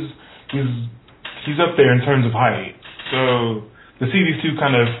 He's up there in terms of height. So to see these two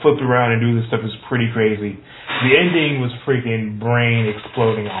kind of flip around and do this stuff is pretty crazy. The ending was freaking brain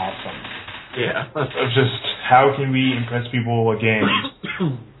exploding awesome. Yeah. It's just how can we impress people again?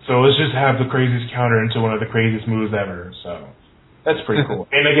 So let's just have the craziest counter into one of the craziest moves ever. So that's pretty cool.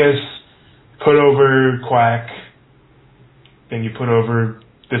 And I guess put over Quack, then you put over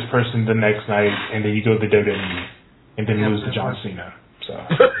this person the next night, and then you go to the WWE, and then lose to John Cena. So.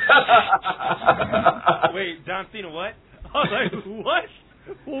 Wait, John Cena what? I was like, what?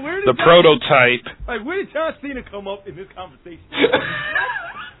 Well, where did the prototype. Like, where did John Cena come up in this conversation?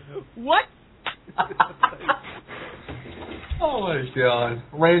 What? Oh my God,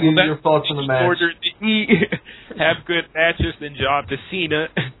 Randy, your thoughts on the match? Order to have good matches than John Cena.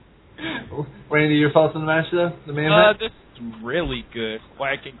 Randy, your thoughts on the match, though? The main event? This is really good.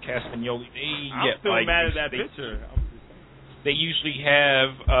 Quack and Castagnoli. I'm still mad at that picture. They usually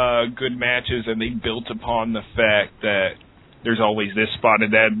have good matches, and they built upon the fact that there's always this spot,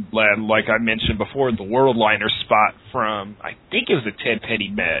 and then, like I mentioned before, the World Liner spot from, I think it was a Ted Petty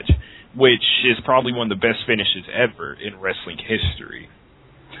match, which is probably one of the best finishes ever in wrestling history.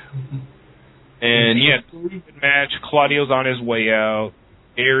 And, yeah, good match. Claudio's on his way out.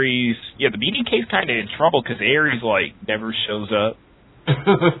 Aries, the BDK's kind of in trouble because Aries, like, never shows up.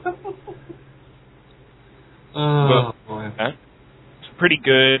 It's pretty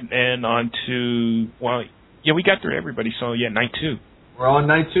good. And on to, we got through everybody, so, night 2. We're on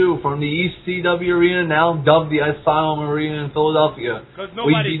night 2 from the ECW Arena, now dubbed the Asylum Arena in Philadelphia. Because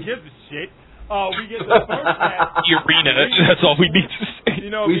nobody gives a shit. We get the first half. The arena, that's all we need to say. You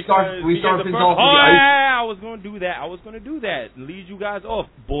know, we start things off with the ice. Yeah, I was going to do that. Lead you guys off,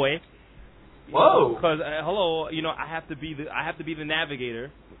 boy. Whoa. Because hello, I have to be the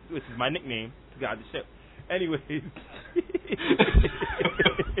navigator, which is my nickname to guide the ship. Anyways.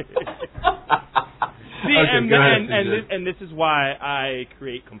 See, and this is why I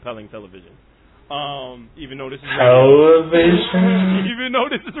create compelling television. Even though this is radio. Television? Even though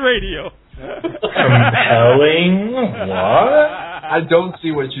this is radio. Compelling? What? I don't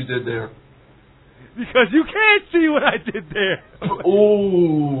see what you did there. Because you can't see what I did there.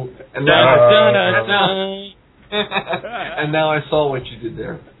 Ooh. And now I saw what you did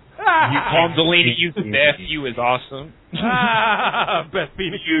there. You called Delaney using the FU is awesome. Beth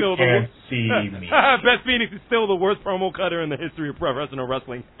Phoenix you is still can't the see me. Beth Phoenix is still the worst promo cutter in the history of professional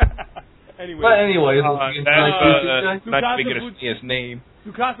wrestling. Anyways, that's not big enough to see his name.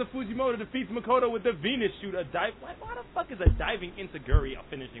 Tsukasa Fujimoto defeats Makoto with the Venus shoot. Why the fuck is a diving Enziguri a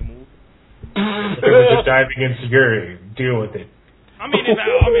finishing move? It was a diving Enziguri. Deal with it. I mean,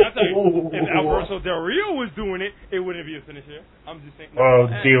 I tell you, if Alberto Del Rio was doing it, it wouldn't be a finisher. I'm just saying. No,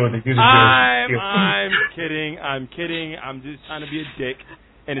 deal with it. I'm kidding. I'm just trying to be a dick,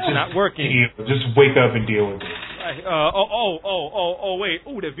 and it's not working. Just wake up and deal with it. Wait.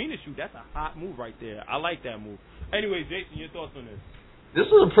 The Venus shoot. That's a hot move right there. I like that move. Anyway, Jason, your thoughts on this? This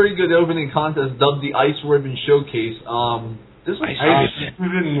was a pretty good opening contest, dubbed the Ice Ribbon Showcase. This was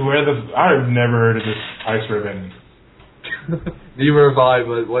I've never heard of this Ice Ribbon. Neither have I,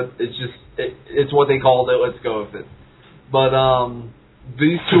 but it's what they called it. Let's go with it. But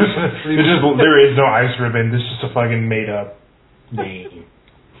these two, there is no Ice Ribbon. This is just a fucking made up name.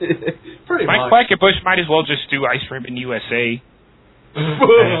 Pretty Mike much. Quack and Bush might as well just do Ice Ribbon USA.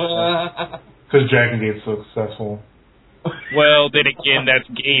 Because Dragon Gate's so successful. Well, then again, that's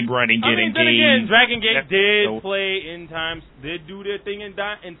Gabe running it, and then again, Gabe. Dragon Gate did play in Times, did do their thing in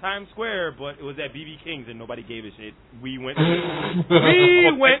Times Square, but it was at BB King's and nobody gave a shit. We went for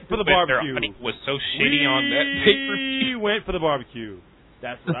the barbecue. Their was so shitty on that paper. We went for the barbecue.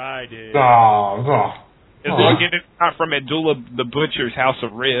 That's what I did. It's like it's not from Abdullah the Butcher's House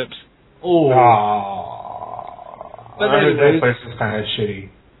of Ribs. Oh. But I heard that place was kind of shitty.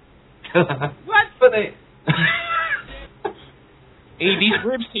 What? But they... Hey, these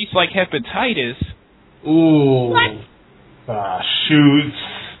ribs taste like hepatitis. Ooh. What? Shoots.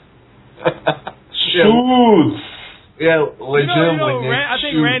 Shoots. Yeah, legitimately. I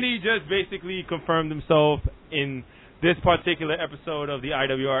think Randy just basically confirmed himself in this particular episode of the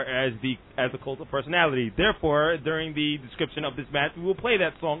IWR as the cult of personality. Therefore, during the description of this match, we will play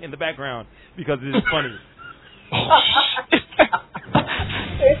that song in the background because it is funny.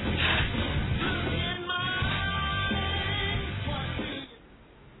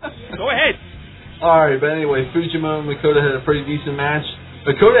 Go ahead. Alright, but anyway, Fujimoto and Makoto had a pretty decent match.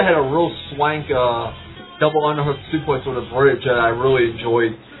 Makoto had a real swank double underhook suplex with a bridge that I really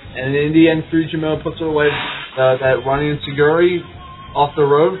enjoyed. And in the end, Fujimoto puts away that running Siguri off the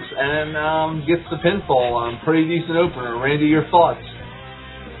ropes and gets the pinfall. Pretty decent opener. Randy, your thoughts?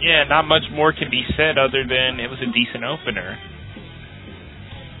 Yeah, not much more can be said other than it was a decent opener.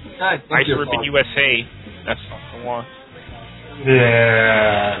 Ice Ribbon USA. That's the one.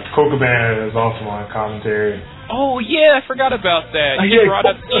 Yeah, Colt Cabana is also on commentary. Oh yeah, I forgot about that. You brought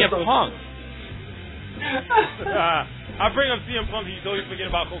up CM Punk. I bring up CM Punk, you totally forget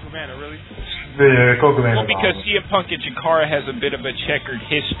about Colt Cabana, really? Yeah, Colt Cabana. Well, because CM Punk and Chikara has a bit of a checkered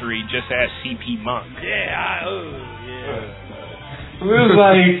history, just as CP Monk. Yeah, It was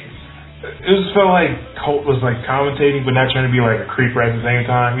like, it just felt like Colt was like commentating, but not trying to be like a creeper at the same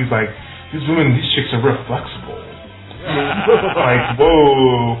time. He's like, these chicks are real flexible. Like,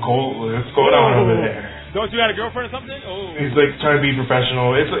 whoa, Colt, what's going on over there? Don't you got a girlfriend or something? Oh. He's like trying to be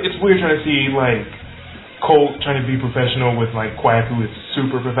professional. It's weird trying to see like Colt trying to be professional with like Quack, who is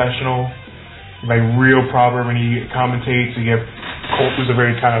super professional, like real proper when he commentates. You have Colt, who's a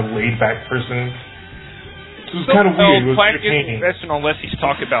very kind of laid back person. It was kind of weird. It was Quack entertaining. isn't professional unless he's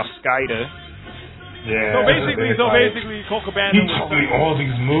talking about Skida. Yeah. So basically, Colt Cabana. He taught me all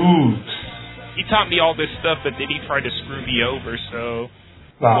these moves. He taught me all this stuff, but then he tried to screw me over, so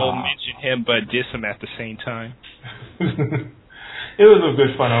we'll mention him but diss him at the same time. It was a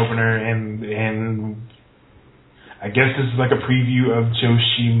good fun opener, and I guess this is like a preview of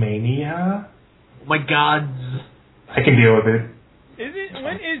Joshi Mania. Oh my God. I can deal with it.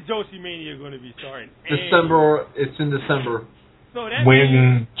 When is Joshi Mania going to be starting? December. It's in December. So that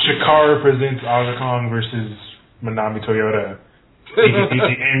when Chikara presents Aga Kong versus Manami Toyota. It's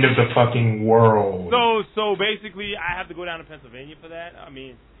the end of the fucking world. So basically, I have to go down to Pennsylvania for that. I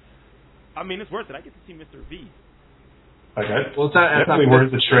mean, it's worth it. I get to see Mr. V. Okay. Well, it's definitely worth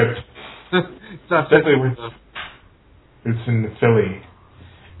the trip. It's not definitely worth. It's in Philly,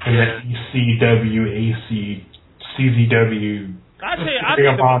 in the ECW, AC, CZW, Ring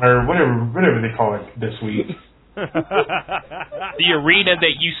of Honor, whatever they call it this week. The arena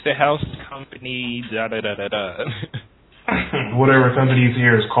that used to house the company. Whatever company is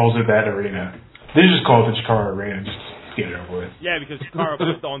here calls it that arena. They just call it the Chikara Arena. Just get it over with. Yeah, because Chikara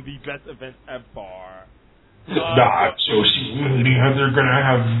puts on the best event ever. Joshi Mania, they're gonna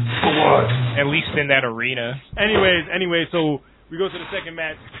have blood. At least in that arena. Anyways, so we go to the second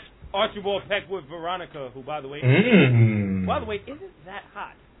match. Archibald Peck with Veronica, who by the way isn't that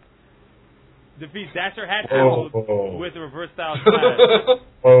hot. Defeats Dasher Hatfield with a reverse style splash.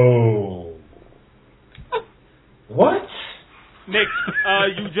 Oh. What? Nick,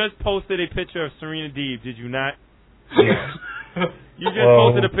 you just posted a picture of Serena Deeb, did you not? Yes. You just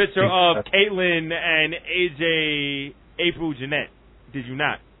posted a picture of Caitlyn and AJ April Jeanette, did you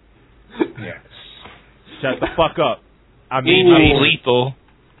not? Yes. Shut the fuck up. I made lethal.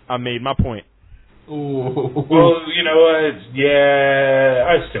 I made my point. Ooh. Well, you know what? Yeah,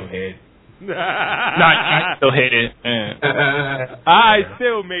 I still hit. I still hit it. I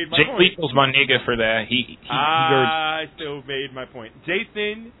still made my Jake point. Lethal's my nigga for that. I still made my point.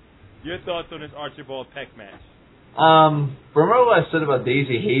 Jason, your thoughts on this Archibald Peck match? Remember what I said about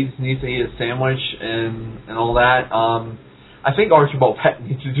Daisy Hayes needs to eat a sandwich and all that? I think Archibald Peck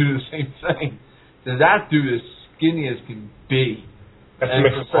needs to do the same thing. That dude is skinny as can be. That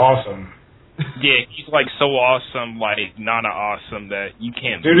makes him awesome. Yeah, he's like so awesome, like not awesome that you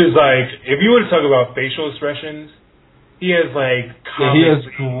can't. Dude is like, if you were to talk about facial expressions, he has like he has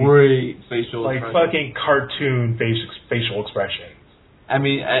great facial like expressions. fucking cartoon facial expressions. I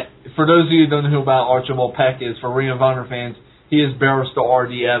mean, for those of you who don't know who about Archibald Peck is, for Ring of Honor fans, he is Barrister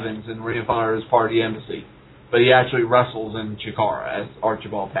R.D. Evans, and Ring of Honor is part of the Embassy. But he actually wrestles in Chikara as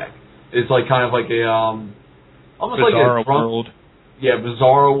Archibald Peck. It's like kind of like a almost Bizarro like a drum, World. Yeah,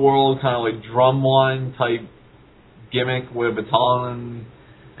 Bizarro World, kind of like drumline type gimmick with a baton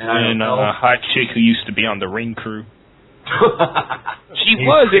and a hot chick who used to be on the Ring Crew. She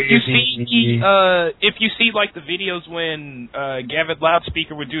was. If you see like the videos when Gavin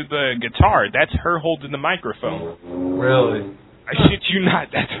Loudspeaker would do the guitar, that's her holding the microphone. Really? I shit you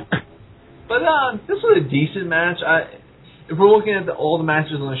not. That's her. But this was a decent match. If we're looking at all the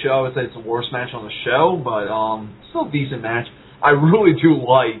matches on the show, I would say it's the worst match on the show, but still a decent match. I really do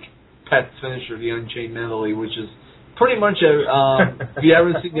like Pet's finisher, the Unchained Medley, which is pretty much if you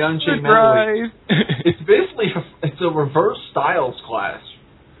haven't seen the Unchained Medley, it's basically a reverse Styles Clash.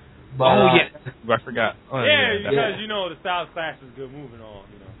 But, I forgot. Because you know the Styles Clash is good. Moving on,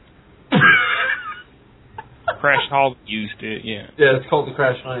 you know. Crash Hall used it. Yeah, it's called the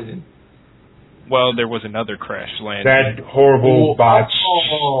Crash Landing. Well, there was another Crash Landing. That horrible botch.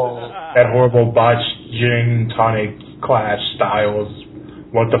 That horrible botch gin tonic Clash Styles.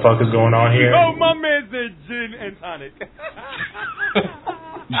 What the fuck is going on here? Oh, my man said gin and tonic.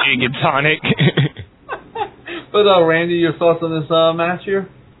 Gin and tonic. But Randy, your thoughts on this match here?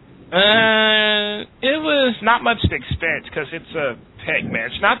 It was not much to expect because it's a peg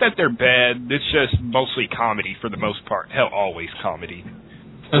match. Not that they're bad. It's just mostly comedy for the most part. Hell, always comedy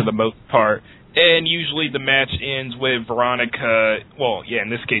for the most part. And usually the match ends with Veronica, in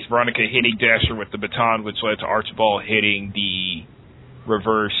this case, Veronica hitting Dasher with the baton, which led to Archibald hitting the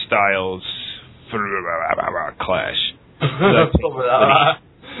reverse Styles Clash.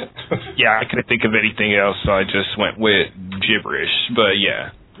 Yeah, I couldn't think of anything else, so I just went with gibberish. But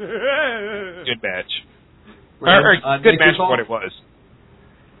yeah, good match. Good match for what it was.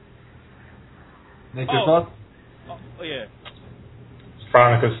 Nick, your thoughts? Oh yeah.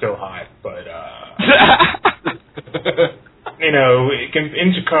 Veronica's still hot, but you know,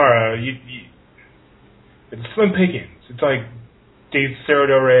 in Chikara, it's slim pickings. It's like Dave Cerro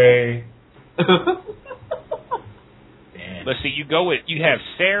Del Rey. Let's see. You have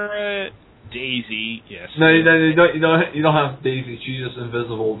Sarah, Daisy. Yes. No, you don't have Daisy. She's just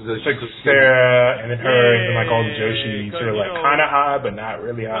invisible because it's like Sarah and then her and then like all the Joshis who are like kind of hot but not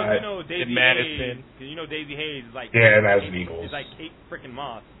really hot. You know Daisy Madison. Hayes, you know Daisy Hayes is like Madison Eagles. It's like Kate freaking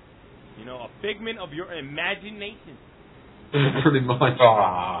Moss. You know, a figment of your imagination. Pretty much.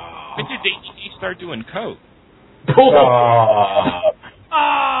 When did Daisy Hayes start doing coke?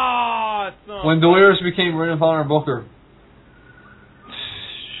 Awesome. When Delirious became Ring of Honor Booker.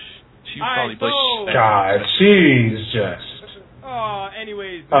 She probably God, she's just.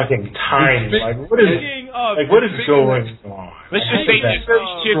 Anyways. Fucking tiny. What is going on? Let's just say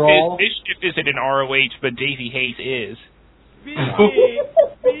this ship isn't an ROH, but Daisy Hayes is.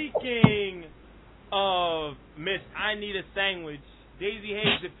 Speaking of Miss I Need a Sandwich, Daisy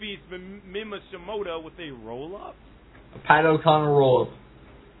Hayes defeats Mima Shimoda with a roll-up. A Pat O'Connor roll-up.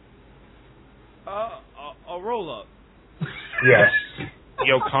 A roll-up. Yes.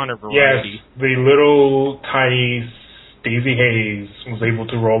 The O'Connor variety. Yes, the little tiny Daisy Hayes was able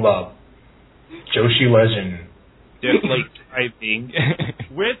to roll up. Joshi legend. Just like typing.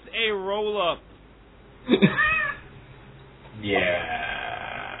 With a roll-up. Yeah.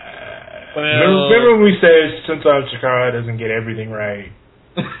 Well, remember when we said sometimes Chikara doesn't get everything right?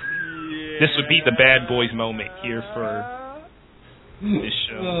 This would be the bad boys moment here for this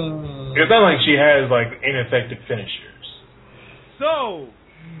show. It's not like she has like ineffective finishers. So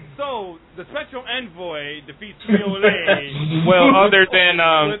the Spectral Envoy defeats Trio Lane. Well, other than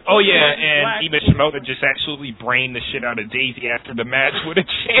and Mima Shimoda just absolutely brained the shit out of Daisy after the match with a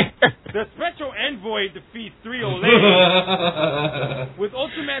chair. The Spectral Envoy defeats Trio Lane with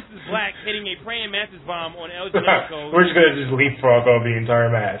Ultramantis Black hitting a praying mantis bomb on El Generico. We're just gonna leapfrog over the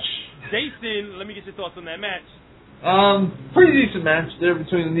entire match. Jason, let me get your thoughts on that match. Pretty decent match there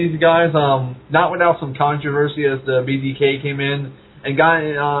between these guys. Not without some controversy as the BDK came in and got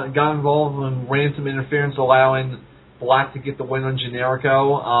involved in ransom interference, allowing Black to get the win on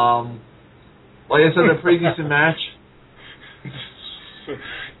Generico. Like I said, a pretty decent match.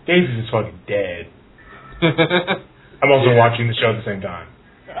 Daisy's is fucking dead. I'm also watching the show at the same time.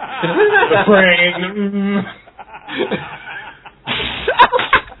 The brain.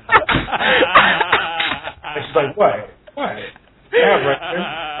 And she's like, what? Yeah,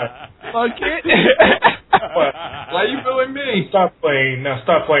 right. Fuck it. What? Why are you booing me? Stop playing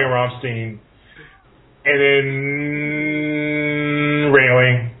Rammstein. And then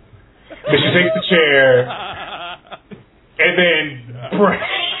railing. Then she takes the chair. And then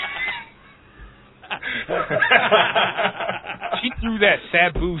She threw that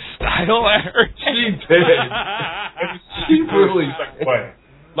Sabu style at her. She did. She really. What?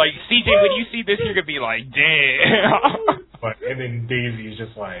 Like, CJ, when you see this, you're going to be like, damn. But and then Daisy is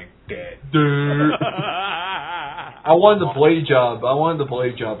just like dead. I wanted the blade job.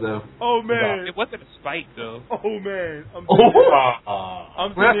 Though. Oh man. It wasn't a spike, though. Oh man. I'm Oh.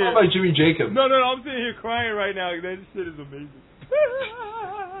 sitting We're not talking here. about Jimmy Jacobs. No, I'm sitting here crying right now. That shit is amazing.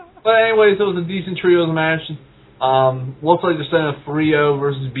 But anyways, it was a decent trios match. Looks like they're sending a Frio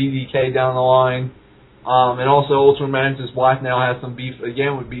versus BDK down the line. And also Ultimate Mantis Black now has some beef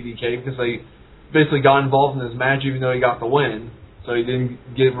again with BDK because they basically got involved in this match even though he got the win. So he didn't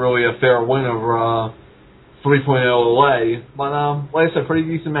get really a fair win over 3.0 LA. But like I said, pretty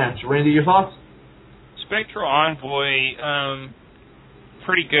decent match. Randy, your thoughts? Spectral Envoy,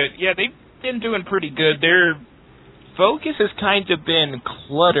 pretty good. Yeah, they've been doing pretty good. Their focus has kind of been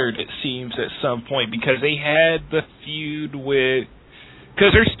cluttered, it seems, at some point because they had the feud with...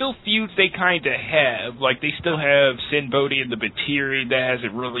 Because there's still feuds they kind of have. Like, they still have Sin Bodhi and the Batiri that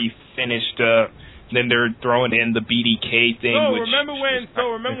hasn't really finished up. Then they're throwing in the BDK thing. Remember when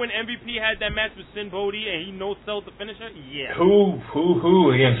MVP had that match with Sin Bodhi and he no-sold the finisher? Yeah. Who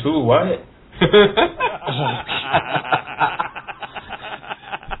against who? What?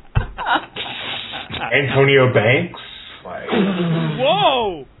 Antonio Banks? Like.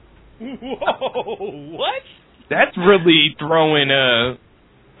 Whoa! What? That's really throwing a...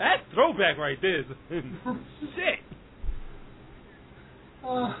 That's throwback right there. Shit.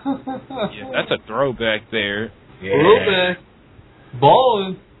 Yeah, that's a throwback there. Yeah. Throwback.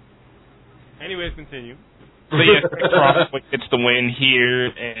 Ballin'. Anyways, continue. So yeah, Spectral gets the win here,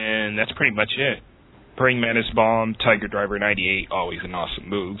 and that's pretty much it. Praying Mantis Bomb, Tiger Driver 98, always an awesome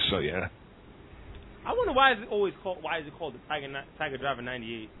move, so yeah. I wonder why is it called the Tiger Driver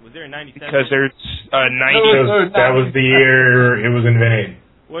 98? Was there a 97? Because there's a 90. That was the year it was invented.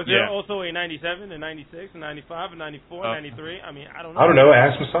 Was there also a 97, a 96, a 95, a 94, a 93? I mean, I don't know. I don't know.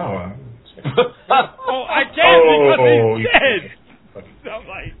 Ask Masawa. Oh, I can't because he's dead. You I'm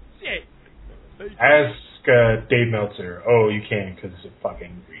like, shit. ask Dave Meltzer. Oh, you can't because he's a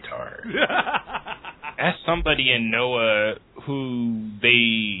fucking retard. Ask somebody in Noah who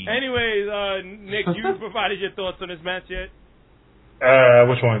they... Anyways, Nick, you provided your thoughts on this match yet?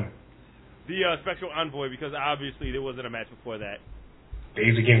 Which one? The Spectral Envoy, because obviously there wasn't a match before that.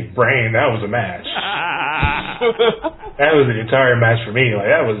 Daisy King's Brain, that was a match. That was an entire match for me.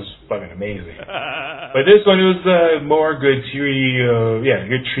 Like, that was fucking amazing. But this one, it was more good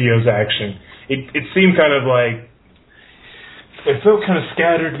good trios action. It seemed kind of like, it felt kind of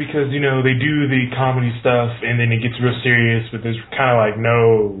scattered because, you know, they do the comedy stuff and then it gets real serious, but there's kind of like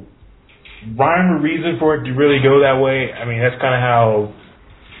no rhyme or reason for it to really go that way. I mean, that's kind of how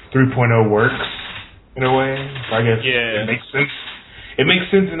 3.0 works, in a way. So I guess it makes sense. It makes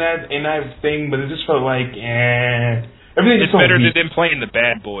sense in that thing, but it just felt like, everything. It's better than them playing the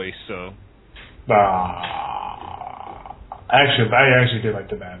bad boys, so. I actually did like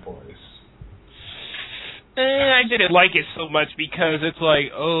the Bad Boys. I didn't like it so much because it's like,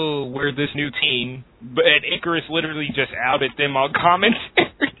 oh, we're this new team, but Icarus literally just outed them on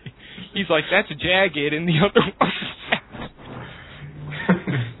commentary. He's like, that's Jagged, and the other one.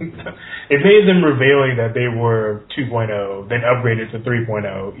 It made them revealing that they were 2.0, then upgraded to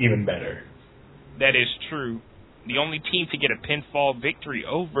 3.0, even better. That is true. The only team to get a pinfall victory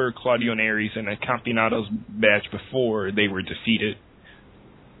over Claudio and Aries in a Campeonatos match before they were defeated.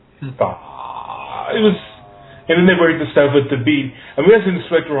 It was, and then they worked the stuff with the beat. I'm guessing the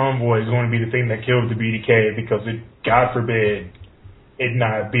Spectral Envoy is going to be the thing that kills the BDK because it, God forbid, it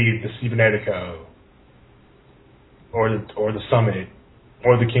not be the Cybernetico or the Summit.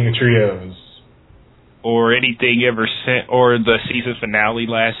 Or the King of Trios. Or anything ever sent, or the season finale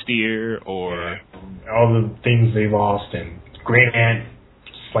last year, or... Yeah. All the things they lost, and Green Ant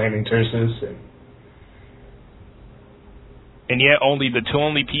slamming Tursus. And yet the two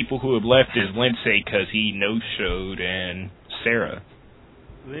only people who have left is Lindsay, because he no-showed, and Sarah.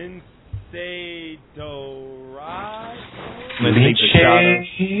 Lindsay Dorado?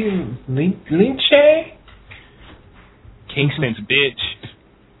 Lindsay? Kingston's bitch.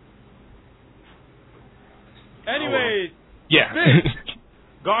 Anyways, yeah.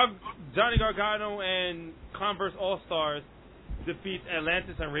 Johnny Gargano and Converse All-Stars defeats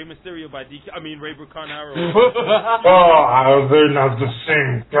Atlantis and Rey Mysterio by Ray Bucanaro. Oh, they're not the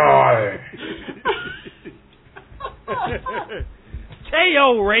same guy.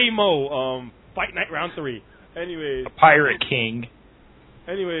 KO Ramo, Fight Night Round 3. Anyways. A Pirate King.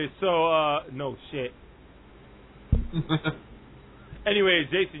 Anyways, so, no shit. Anyways,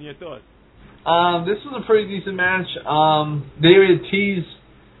 Jason, your thoughts? This was a pretty decent match. They had teased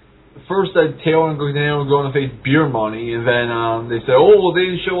first that Taylor and Gargano were going to face Beer Money, and then they said, oh, well, they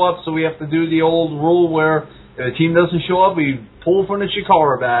didn't show up, so we have to do the old rule where if a team doesn't show up, we pull from the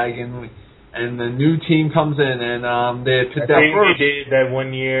Chikara bag, and the new team comes in, and they picked out first. They did that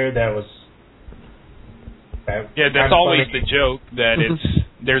one year. That was. That's always the joke, that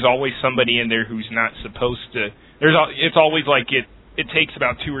there's always somebody in there who's not supposed to. It's always like it takes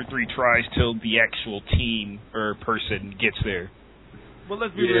about 2 or 3 tries till the actual team or person gets there. Well,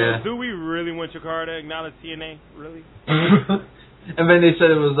 let's be real. Do we really want Chikara to acknowledge TNA? Really? And then they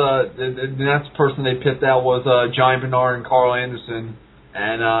said it was the next person they picked out was Giant Bernard and Carl Anderson,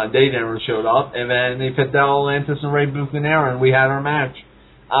 and they never showed up. And then they picked out Atlantis and Ray Bucanero, and we had our match.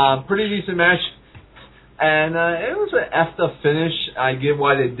 Pretty decent match. And it was an effed up finish. I get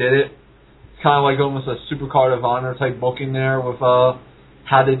why they did it. Kind of like almost a Supercard of Honor type booking there with how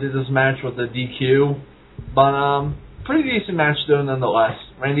they did this match with the DQ. But pretty decent match though nonetheless.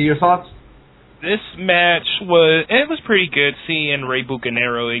 Randy, your thoughts? This match was pretty good. Seeing Ray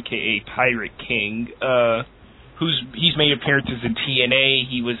Bucanero, aka Pirate King, he's made appearances in TNA.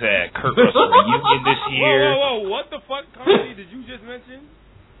 He was at Kurt Russell reunion this year. Whoa! What the fuck company did you just mention?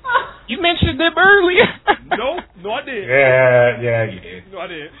 You mentioned them earlier. No, I didn't. Yeah, you did. No, I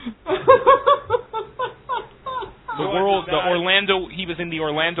didn't. He was in the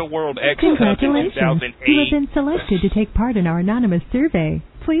Orlando World X Cup in Congratulations. 2008. You have been selected to take part in our anonymous survey.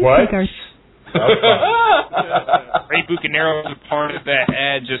 Please What? take our... Ray Bucanero is a part of that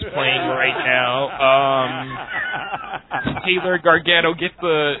ad just playing right now. Taylor Gargano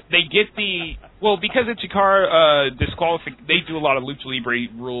because it's Chikara they do a lot of Lucha Libre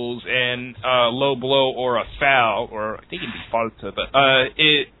rules, and low blow or a foul, or I think it'd be falta, but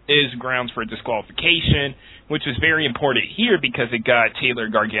it is grounds for disqualification, which is very important here because it got Taylor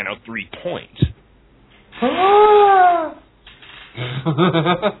Gargano 3 points.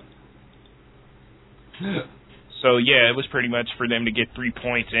 So yeah, it was pretty much for them to get 3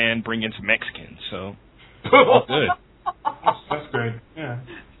 points and bring in some Mexicans. So all good. That's great. Yeah.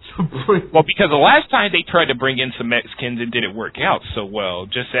 Well, because the last time they tried to bring in some Mexicans, it didn't work out so well.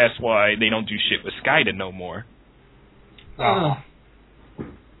 Just that's why they don't do shit with Skida no more. He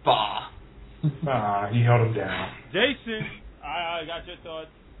held him down. Jason, I got your thoughts.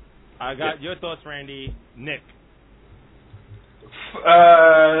 I got your thoughts, Randy. Nick.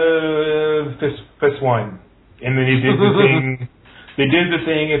 This one. And then he did the thing. They did the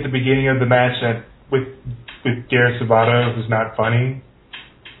thing at the beginning of the match that with Garrett Sabato, who's not funny.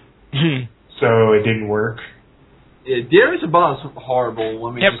 So it didn't work. Yeah, Darius Sabato's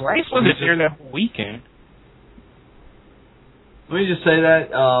horrible. Bryce wasn't there that whole weekend. Let me just say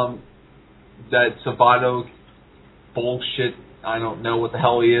that Sabato bullshit. I don't know what the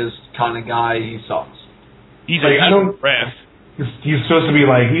hell he is. Kind of guy. He sucks. He's a ref. He's supposed to be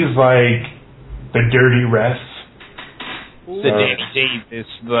he's like the dirty ref. The Danny Davis,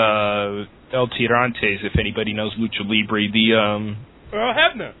 the El Tirantes, if anybody knows Lucha Libre, the Earl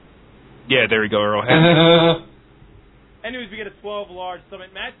Hebner. Yeah, there we go, Earl Hebner. Anyways, we get a 12 large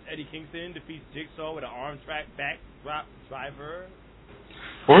summit match. Eddie Kingston defeats Jigsaw with an arm track back drop driver.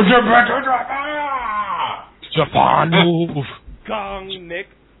 Japan move. Gong, Nick.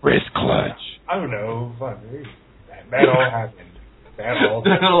 Wrist clutch. I don't know. Fuck, that all happened. That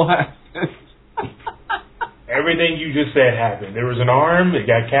all happened. Everything you just said happened. There was an arm, it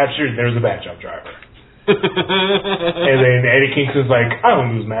got captured, there was a backdrop driver. And then Eddie Kingston's like, I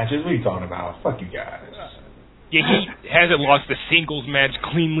don't lose matches, what are you talking about? Fuck you guys. Yeah, he hasn't lost a singles match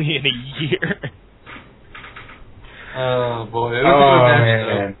cleanly in a year. Oh, boy. It was a good match,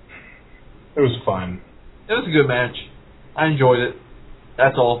 man. It was fun. It was a good match. I enjoyed it.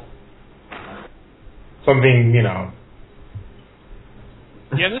 That's all. Something, Yeah,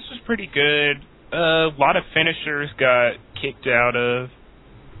 this was pretty good. A lot of finishers got kicked out of.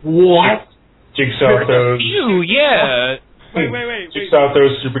 What? Jigsaw throws. Ew, yeah. Wait. Jigsaw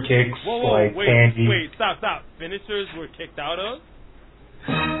throws super kicks candy. Wait, stop. Finishers were kicked out of?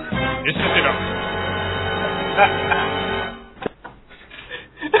 This is it.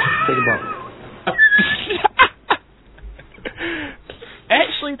 Take a bump.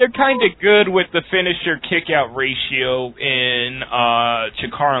 Actually, they're kind of good with the finisher kick-out ratio in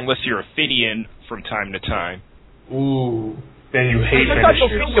Chikara, unless you're a Fidian from time to time. Ooh. Then you hate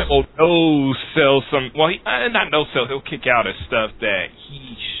finishers. No-sell some... Well, not no-sell. He'll kick out of stuff that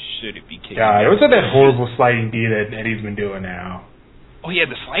he shouldn't be kicking out. God, what's that horrible sliding D that Eddie's been doing now? Oh, yeah,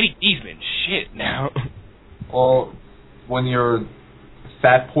 the sliding D's been shit now. Well, when you're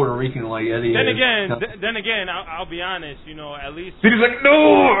fat Puerto Rican like Eddie Then is. again, I'll be honest. At least He's like,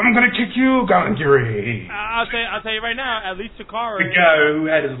 no, I'm gonna kick you, Gangiri. I'll tell you right now. At least Chikara. The guy who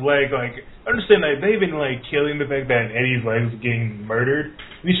had his leg, understand that they've been killing the fact that Eddie's legs are getting murdered.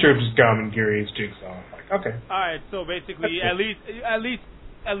 He straight up just Gangiri's Jigsaw. Okay. All right, so basically, at least,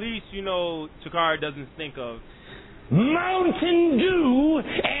 Chikara doesn't think of Mountain Dew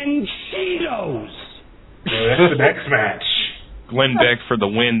and Cheetos. That's the next match. Glenn Beck for the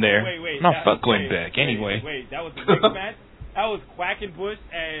win there. Wait. Fuck Glenn Beck. Anyway. Wait, that was the next match? That was Quackenbush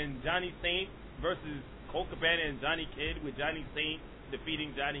and Johnny Saint versus Colt Cabana and Johnny Kidd, with Johnny Saint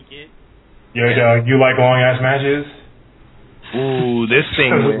defeating Johnny Kidd. Yo, dog, you like long-ass matches? Ooh, this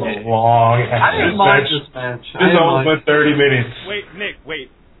thing was a long-ass I didn't mind this match. This almost went 30 minutes. Wait, Nick,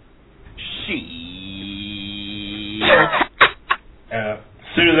 wait. As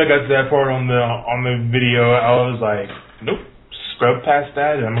soon as I got to that part on the video, I was like, nope, scrub past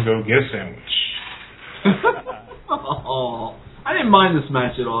that, and I'm gonna go get a sandwich. Oh, I didn't mind this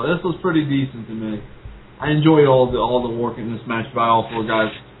match at all. This was pretty decent to me. I enjoyed all the work in this match by all four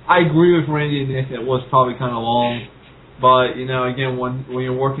guys. I agree with Randy and Nick. It was probably kind of long, but again, when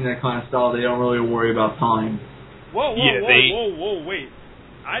you're working that kind of style, they don't really worry about time. Whoa, wait.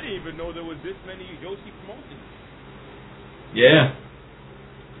 I didn't even know there was this many Yoshi promotions. Yeah.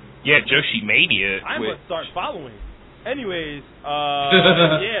 Yeah, Joshi Mania. I must start following. Anyways,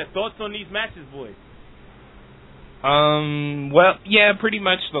 yeah, thoughts on these matches, boys? Well, yeah, pretty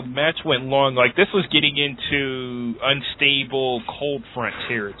much the match went long. This was getting into unstable cold front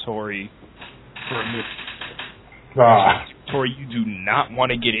territory for a minute. Territory you do not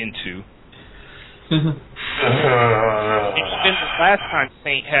want to get into. Even the last time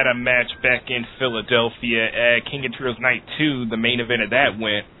Saint had a match back in Philadelphia at King of Trios Night 2, the main event of that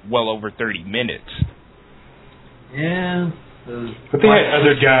went well over 30 minutes. Yeah. But they had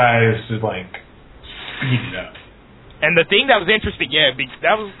other guys to speed it up. And the thing that was interesting,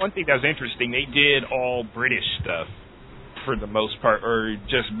 that was one thing that was interesting. They did all British stuff for the most part, or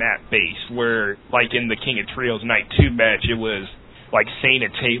just map-based, where, in the King of Trios Night 2 match, it was Saint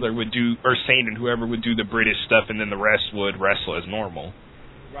and Taylor would do, or Saint and whoever would do the British stuff, and then the rest would wrestle as normal.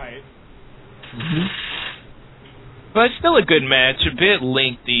 Right. Mm-hmm. But it's still a good match, a bit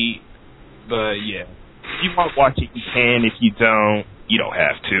lengthy, but yeah. If you want to watch it, you can. If you don't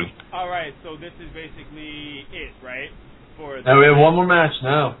have to. Alright, so this is basically it, right? No, we have one more match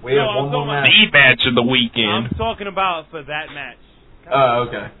now. We have one more match. The match of the weekend. I'm talking about for that match. Oh,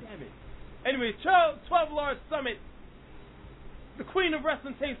 okay. Damn it. Anyways, 12 Large Summit. The Queen of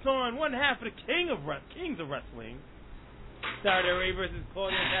Wrestling takes on one half of the Kings of Wrestling. Sarah Del Rey versus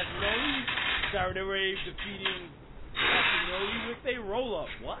Claudia Castagnoli. Sarah Del Rey defeating Castagnoli with a roll-up.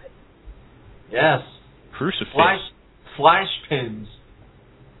 What? Yes. Crucifix. Flash pins.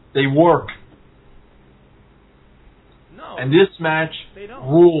 They work. No. And this match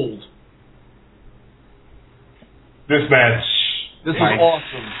ruled. This match. This is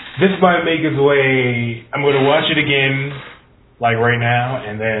awesome. This might make its way. I'm going to watch it again, right now,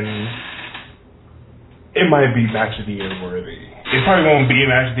 and then it might be Match of the Year worthy. It probably won't be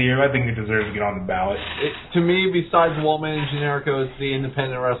Match of the Year. I think it deserves to get on the ballot. To me, besides Wallman and Generico, it's the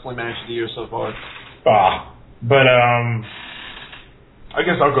independent wrestling Match of the Year so far. But I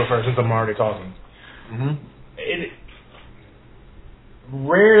guess I'll go first since I'm already talking. Mm-hmm.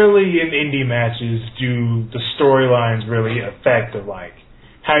 Rarely in indie matches do the storylines really affect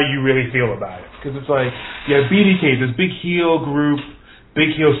how you really feel about it. Because it's BDK, this big heel group,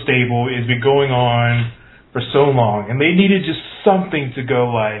 big heel stable, has been going on for so long, and they needed just something to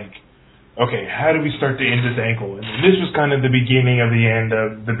go okay, how do we start to end this ankle? And this was kind of the beginning of the end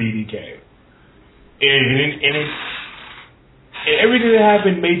of the BDK. And everything that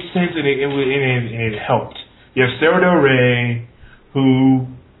happened made sense, and it helped. You have Sarah Del Rey, who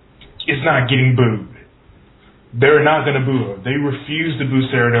is not getting booed. They're not going to boo her. They refused to boo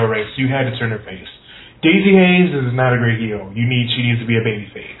Sarah Del Rey, so you had to turn her face. Daisy Hayes is not a great heel. She needs to be a baby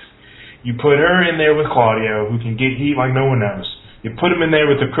face. You put her in there with Claudio, who can get heat like no one else. You put him in there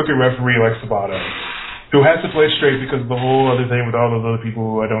with a crooked referee like Sabato, who has to play straight because of the whole other thing with all those other people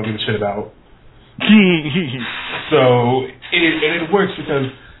who I don't give a shit about. So it works because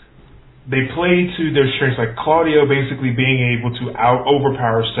they play to their strengths, Claudio basically being able to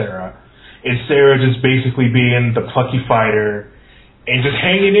overpower Sarah, and Sarah just basically being the plucky fighter and just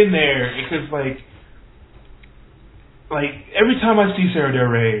hanging in there. Because every time I see Sarah Del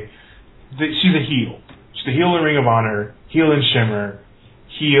Rey, she's a heel. She's a heel in Ring of Honor, heel in Shimmer,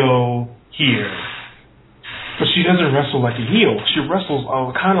 heel here. But she doesn't wrestle like a heel. She wrestles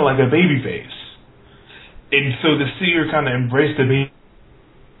kind of like a babyface. And so to see her kind of embrace the baby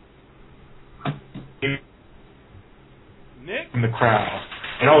Nick? From the crowd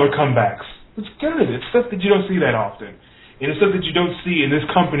and all their comebacks. It's good. It's stuff that you don't see that often. And it's stuff that you don't see in this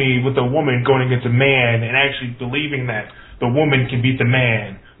company with a woman going against a man and actually believing that the woman can beat the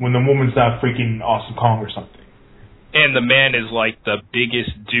man when the woman's not freaking Awesome Kong or something. And the man is like the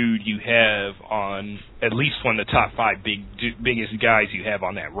biggest dude you have on, at least one of the top 5 biggest guys you have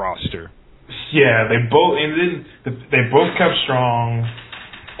on that roster. Yeah, they both kept strong.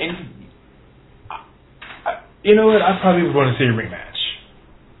 And you know what? I probably would want to see a rematch.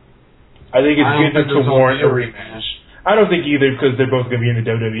 I think it's good to warrant a rematch. I don't think either because they're both going to be in the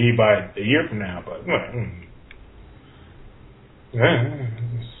WWE by a year from now. But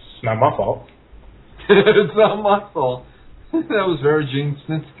it's not my fault. It's not my fault. That was very Gene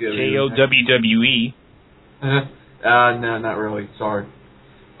Snitsky. J-O-WWE. No, not really. Sorry.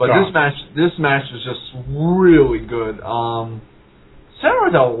 But this match was just really good.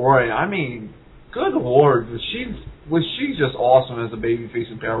 Sarah Del Rey, I mean, good lord, was she just awesome as a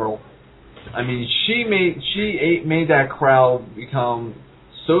babyface in Peril. I mean, she made that crowd become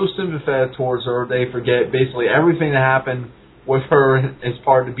so sympathetic towards her, they forget basically everything that happened with her as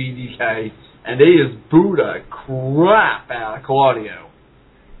part of the BDK, and they just booed the crap out of Claudio.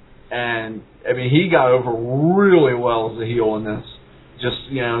 And, I mean, he got over really well as a heel in this. Just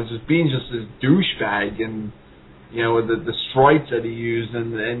being just this douchebag and, with the stripes that he used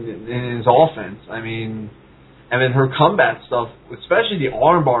in his offense. I mean, and then her combat stuff, especially the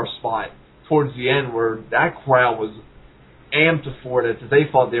armbar spot towards the end where that crowd was amped for it, that they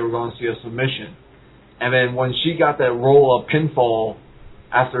thought they were going to see a submission. And then when she got that roll-up pinfall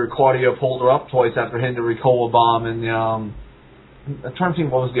after Claudio pulled her up twice after hitting the Ricola bomb, and I'm trying to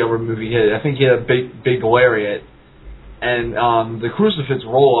think what was the other move he hit. I think he had a big lariat. And the crucifix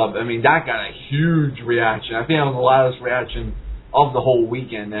roll-up, I mean, that got a huge reaction. I think that was the loudest reaction of the whole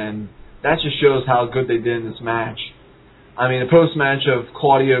weekend, and that just shows how good they did in this match. I mean, the post-match of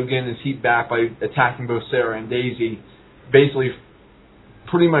Claudio getting his heat back by attacking both Sarah and Daisy basically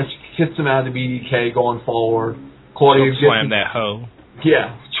pretty much kicks him out of the BDK going forward. Claudio slam that hoe.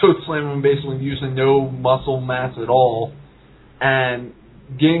 Yeah, choke slam him basically using no muscle mass at all. And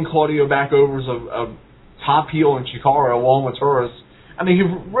getting Claudio back over as a top heel in Chikara along with Taurus. I mean, he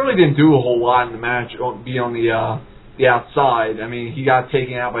really didn't do a whole lot in the match, be on the outside. I mean, he got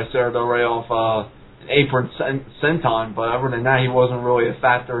taken out by Sarah Del Rey off an apron senton, but other than that, he wasn't really a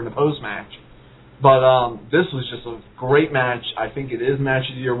factor in the post-match. But this was just a great match. I think it is Match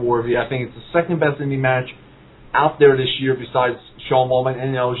of the Year worthy. I think it's the second best indie match out there this year besides Shawn Michaels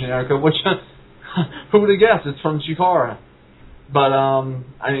and El Generico, which, who would have guessed? It's from Chikara. But,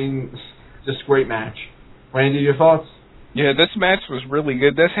 I mean, just great match. Randy, your thoughts? Yeah, this match was really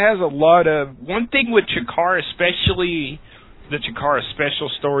good. This has a lot of... One thing with Chikara, especially the Chikara special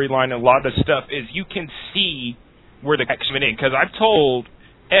storyline, a lot of stuff, is you can see where the X went in. Because I've told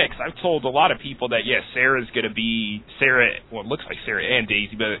a lot of people that, yes, Sarah's going to be... Well, it looks like Sarah and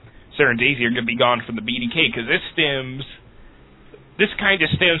Daisy, but Sarah and Daisy are going to be gone from the BDK, because this kind of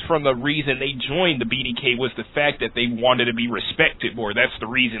stems from the reason they joined the BDK was the fact that they wanted to be respected more. That's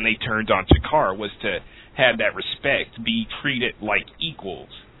the reason they turned on Chikara, was to have that respect, be treated like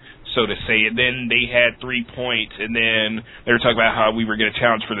equals, so to say. And then they had 3 points, and then they were talking about how we were going to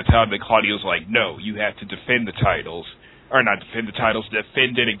challenge for the title, but Claudio's like, no, you have to defend the titles. Or not defend the titles,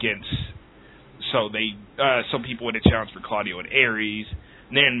 defend it against... So some people would have challenged for Claudio and Aries.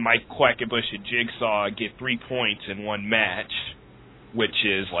 And then Mike Quackenbush and Jigsaw get 3 points in one match, which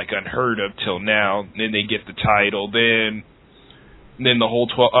is like unheard of till now. Then they get the title. Then the whole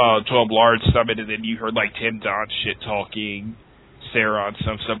 12 Large Summit, and then you heard like Tim Donst shit-talking Sarah on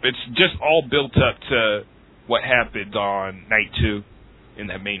some stuff. It's just all built up to what happened on night 2 in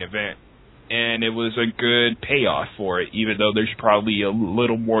that main event. And it was a good payoff for it, even though there's probably a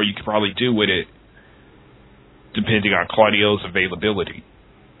little more you could probably do with it, depending on Claudio's availability.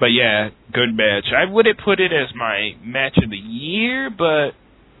 But yeah, good match. I wouldn't put it as my match of the year, but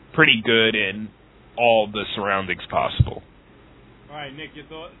pretty good in all the surroundings possible. All right, Nick, your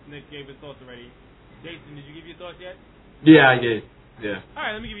thoughts? Nick gave his thoughts already. Jason, did you give your thoughts yet? Yeah, I did. Yeah. All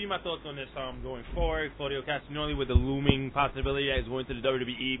right, let me give you my thoughts on this going forward. Claudio Castagnoli with the looming possibility that he's going to the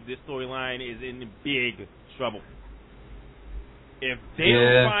WWE. This storyline is in big trouble. If they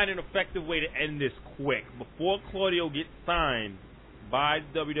don't find an effective way to end this quick, before Claudio gets signed by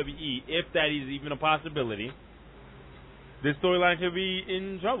WWE, if that is even a possibility, this storyline could be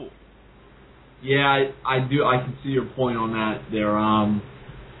in trouble. Yeah, I do. I can see your point on that there.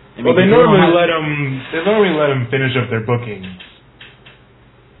 Well, they normally let them finish up their booking.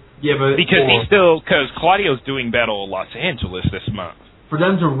 Yeah, but because Claudio's doing Battle of Los Angeles this month. for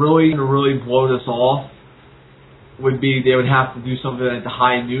them to really blow this off would be they would have to do something at the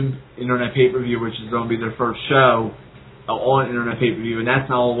high noon internet pay-per-view, which is going to be their first show on internet pay-per-view, and that's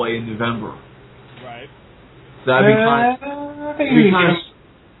not all the way in November. Right. So that'd be kind of,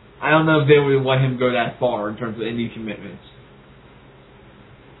 I don't know if they would let him go that far in terms of indie commitments.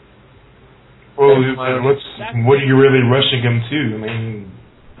 Well, what are you really rushing him to? I mean,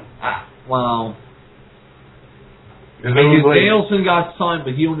 well, Danielson got signed,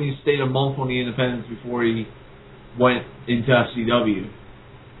 but he only stayed a month on the independents before he went into FCW.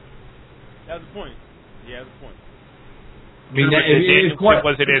 That's the point. Yeah, that's the point. I mean, Danielson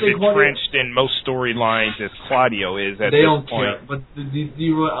wasn't as entrenched in most storylines as Claudio is at they this don't point. care. But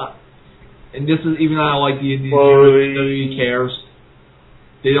and this is even though I like the Indies, WWE cares.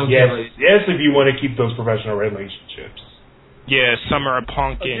 They don't care. Yes, if you want to keep those professional relationships. Yeah, Summer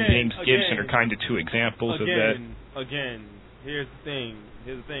Punk and James Gibson are kind of two examples of that. Again, here's the thing.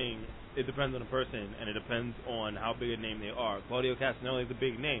 It depends on the person, and it depends on how big a name they are. Claudio Castagnoli is a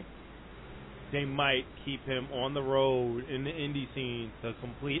big name. They might keep him on the road in the indie scene to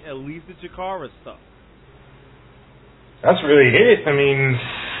complete at least the Chikara stuff. That's really it. I mean,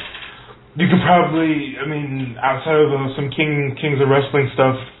 you could probably, outside of some Kings of Wrestling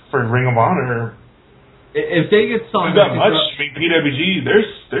stuff for Ring of Honor, if they get signed, not much. PWG,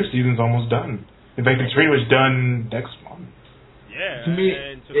 their season's almost done. In fact, it's pretty much done next month. Yeah, to me,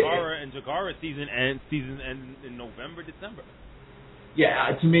 and Chikara season ends in November, December.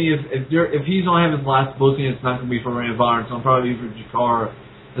 Yeah, to me, if he's gonna have his last booking, it's not gonna be for Ring of Honor. It's gonna probably be for Chikara.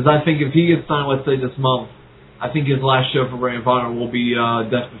 Because I think if he gets signed, let's say this month, I think his last show for Ring of Honor will be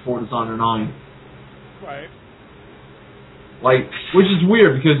Death Before Dishonor 9. Right. Like, which is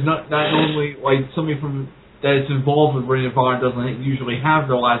weird because not normally like somebody from that is involved with Ring of Honor doesn't usually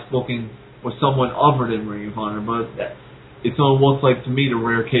have their last booking with someone other than Ring of Honor, but it's almost like to me the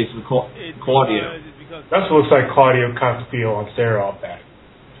rare case of Claudio. That's what looks like Claudio Constantino on steroid back.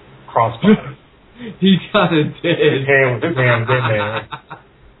 Crossbody. He kind of did. His hand was in there.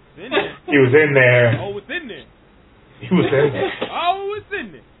 He was in there. Oh, it's in there. He was in there. Oh, it's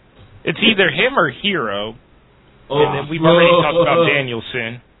in there. It's either him or Hero. And then we've already talked about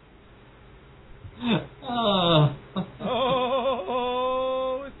Danielson. Oh,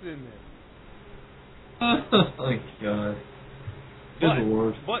 it's in there. Oh my God.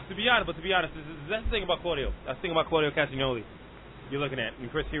 But to be honest, that's the thing about Claudio. That's the thing about Claudio Castagnoli. You're looking at,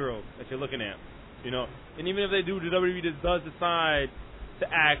 and Chris Hero that you're looking at, And even if they do, the WWE does decide to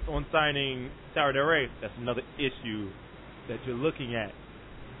act on signing Sarah Del Rey. That's another issue that you're looking at.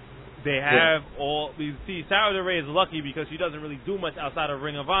 They have Sarah Del Rey is lucky because she doesn't really do much outside of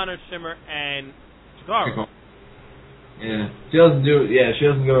Ring of Honor, Shimmer, and Chikara. Yeah, she doesn't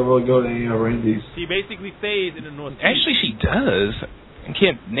really go to any other indies. She basically stays in the North. Actually, she does. I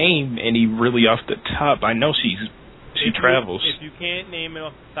can't name any really off the top. I know she travels. If you can't name it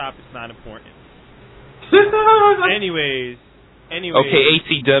off the top, it's not important. Anyways. Okay,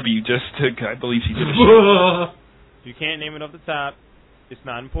 ACW. I believe she did a show. If you can't name it off the top, it's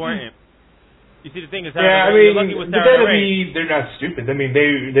not important. You see, the thing is, you're lucky with Sarah Ray. They're not stupid. I mean,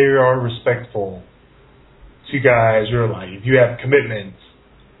 they are respectful. You guys are like, if you have commitments,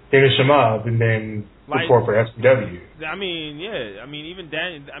 finish them up and then report for FCW.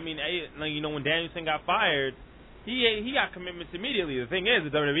 Even when Danielson got fired, he got commitments immediately. The thing is,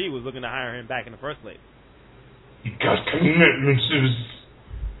 the WWE was looking to hire him back in the first place. He got commitments.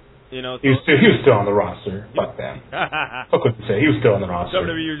 He was still on the roster. Fuck them. Fuck what they say. He was still on the roster.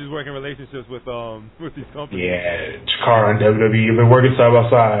 WWE was just working relationships with these companies. Yeah, Chikara and WWE have been working side by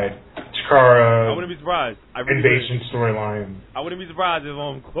side. Chikara. I wouldn't be surprised. Invasion storyline. I wouldn't be surprised if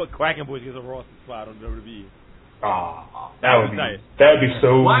Quackenbush gets a roster spot on WWE. That would be nice. That would be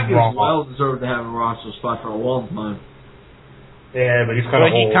so wrong. Well deserved to have a roster spot for a long time. Yeah, but he's kind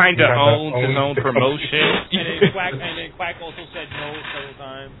of he kind of owns his own promotion. And then Quack also said no several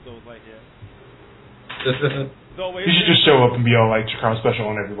times, so it's like, yeah. You should just show up and be all like Chikara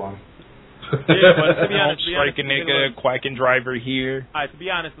special on everyone. Yeah, but to be honest, strike a nigga, Quacking driver here. All right, to be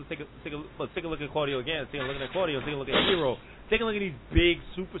honest, let's take a look at Claudio again. Take a look at Claudio. Take a look at Hero. Take a look at these big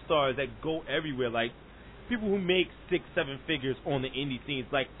superstars that go everywhere, like people who make 6-7 figures on the indie scenes,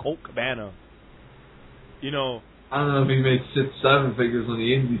 like Colt Cabana. I don't know if he made 6-7 figures on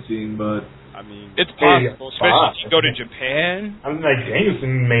the indie scene, but it's possible, especially if you go to Japan.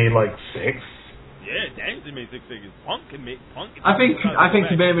 Danielson made like 6. Yeah, Danielson made 6 figures. Punk can make. I think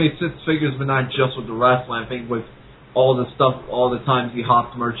Cabana made 6 figures, but not just with the wrestling. I think with all the stuff, all the times he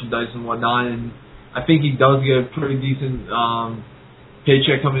hopped merchandise and whatnot, and I think he does get a pretty decent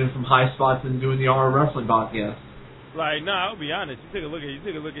paycheck coming in from high spots and doing the R Wrestling podcast. Like, nah, I'll be honest. You take a look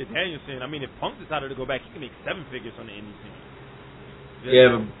at Danielson. I mean, if Punk decided to go back, he can make 7 figures on the indie scene.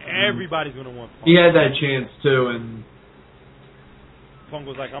 Yeah, but everybody's gonna want Punk. he had that chance too, and Punk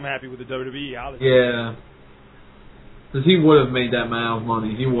was like, "I'm happy with the WWE." Yeah, because he would have made that amount of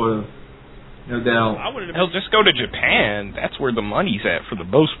money. He would have, no doubt. Hell, just go to Japan. That's where the money's at for the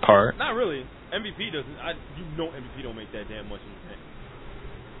most part. Not really. MVP doesn't. MVP don't make that damn much in Japan.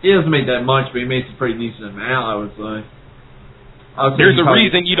 He doesn't make that much, but he makes a pretty decent amount, I would say. There's a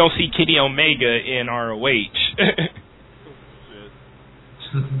reason you don't see Kenny Omega in ROH.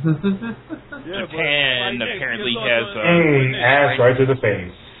 Japan apparently has ass right to the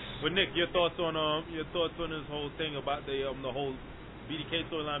face. But Nick, your thoughts on this whole thing about the whole BDK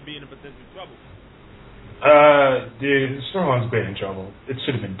storyline being in potential trouble? Dude, the storyline's been in trouble. It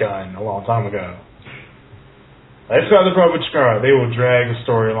should have been done a long time ago. That's not the problem with Chikara. They will drag a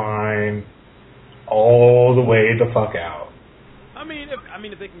storyline all the way the fuck out.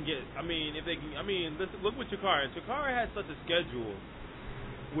 If they can get, look with Chikara. Chikara has such a schedule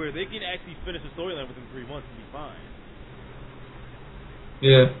where they can actually finish a storyline within 3 months and be fine.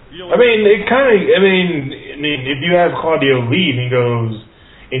 Yeah. If you have Claudio leave and he goes,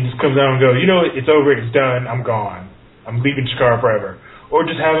 and just comes out and goes, it's over, it's done, I'm gone. I'm leaving Chikara forever. Or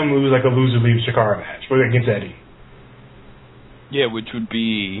just have him lose like a loser-leaves Chikara match against Eddie. Yeah, which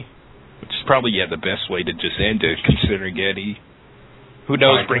is probably the best way to just end it, considering Eddie. Who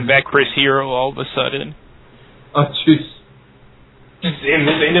knows, bring back Chris Hero all of a sudden. Oh, jeez. Just end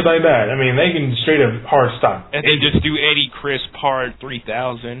it like that. They can straight up hard stop. And then just do Eddie Chris Part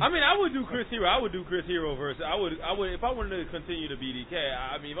 3000. I would do Chris Hero. I would do Chris Hero versus. I would if I wanted to continue to BDK.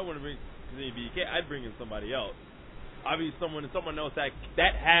 If I wanted to continue BDK, I'd bring in somebody else. Obviously, someone else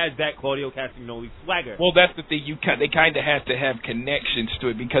that has that Claudio Castagnoli swagger. Well, that's the thing. They kind of have to have connections to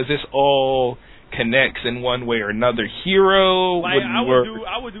it because this all connects in one way or another. Hero wouldn't work.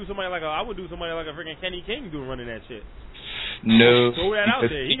 I would do somebody like a freaking Kenny King running that shit. No, throw that out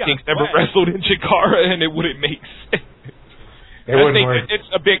there. King's never wrestled in Chikara, and it wouldn't make sense. I think it's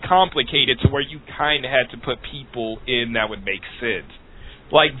a bit complicated to where you kind of had to put people in that would make sense.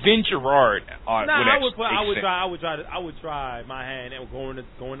 Like Vin Gerard I would try my hand and go in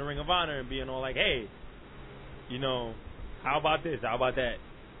the Ring of Honor and being all like, hey, how about this? How about that?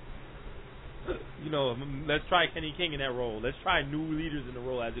 Let's try Kenny King in that role. Let's try new leaders in the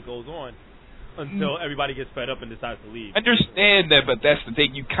role as it goes on until everybody gets fed up and decides to leave. I understand that, but that's the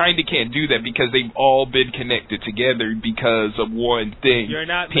thing. You kind of can't do that because they've all been connected together because of one thing. You're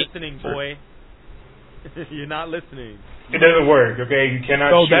not listening, boy. You're not listening. It doesn't work, okay? You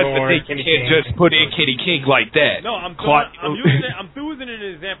cannot. No, that's the thing. You can't just put in Kenny King like that. No, I'm using an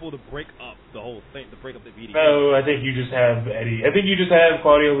example to break up the whole thing, to break up the BDK. No, I think you just have Eddie. I think you just have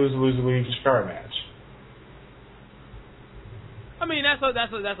Claudio lose Chikara match.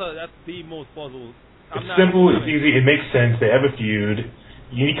 That's the most plausible. It's simple. It's easy. It makes sense. They have a feud.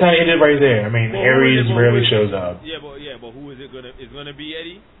 You kind of hit it right there. Aries rarely shows up. Yeah, but who is it gonna? Is gonna be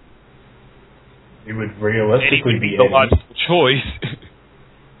Eddie? It would realistically be the logical choice.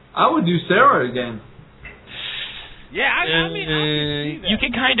 I would do Sarah again. Yeah, I can see that. You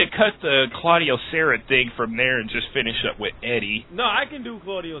can kind of cut the Claudio Sarah thing from there and just finish up with Eddie. No, I can do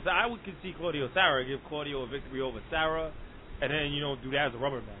Claudio. I could see Claudio Sarah, give Claudio a victory over Sarah, and then do that as a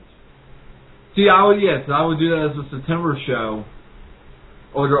rubber match. See, I would do that as a September show.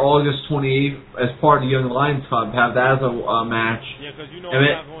 Or August 28th, as part of the Young Lions Club, have that as a match. Yeah, because I'm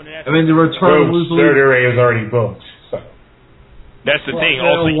not going to that. The return of Luz is already booked. So. That's the thing.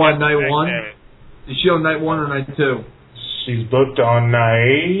 Also, night one. Is she on night 1 or night 2? She's booked on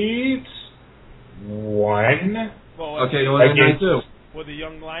night 1. Well, okay, night 2. For the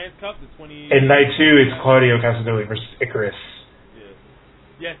Young Lions Cup, the 20. And night 2 is Claudio Castagnoli versus Icarus.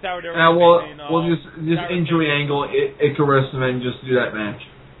 Yeah, Sarah. We'll just injury angle Icarus and then just do that match.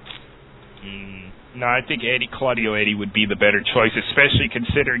 No, I think Claudio Eddie would be the better choice, especially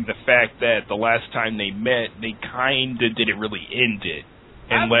considering the fact that the last time they met, they kind of didn't really end it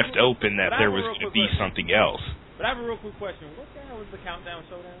and left open that there was going to be something else. But I have a real quick question. What the hell is the Countdown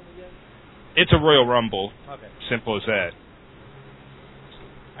Showdown again? It's a Royal Rumble. Okay. Simple as that.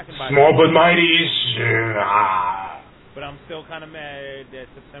 Small but mighty. But I'm still kind of mad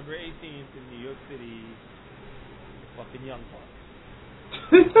that September 18th in New York City, fucking Young Bucks.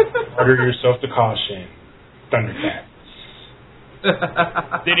 Order yourself to caution, Thundercats.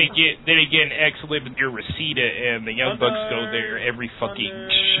 Then it get an excellent with your Reseda, and the Young Bucks go there every fucking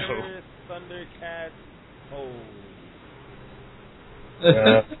show. Thundercats.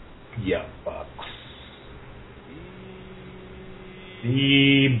 Young Bucks.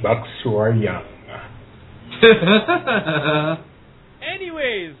 The Bucks who are young.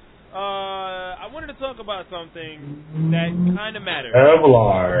 Anyways, I wanted to talk about something that kind of matters.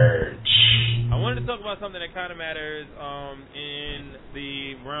 Large. I wanted to talk about something that kind of matters in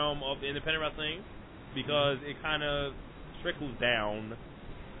the realm of independent wrestling because it kind of trickles down.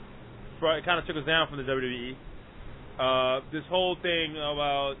 It kind of trickles down from the WWE. This whole thing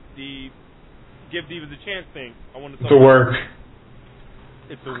about the give divas a chance thing. I want to talk It's a work.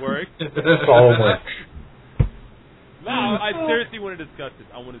 It's a work. It's all work. No, I seriously want to discuss this.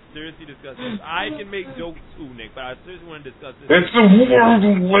 I want to seriously discuss this. I can make jokes too, Nick, but I seriously want to discuss this. It's the world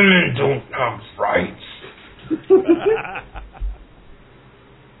of women don't have rights.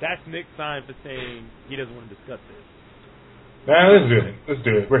 That's Nick's sign for saying he doesn't want to discuss this. Nah, let's do it. Let's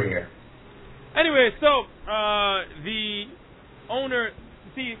do it. We're here. Anyway, so the owner,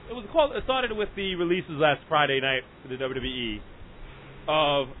 see, it started with the releases last Friday night for the WWE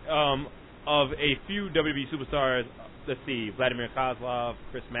of a few WWE superstars. Let's see, Vladimir Kozlov,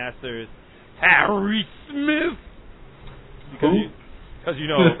 Chris Masters, Harry Smith. Because you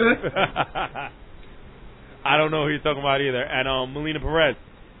know, I don't know who you're talking about either. And Melina Perez,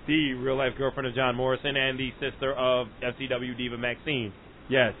 the real life girlfriend of John Morrison and the sister of FCW diva Maxine.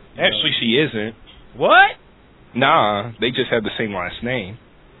 Yes. Actually, she isn't. What? Nah, they just have the same last name.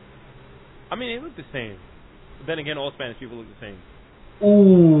 I mean, they look the same. But then again, all Spanish people look the same.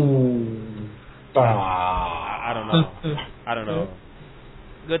 Ooh. I don't know.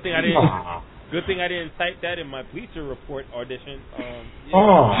 Good thing I didn't type that in my Bleacher Report audition.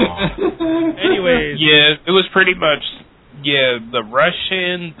 Anyways. Yeah, it was pretty much, the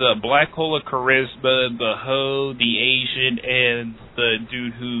Russian, the Black Hole of Charisma, the Ho, the Asian, and the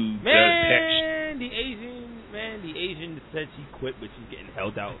dude who the Asian said she quit, but she's getting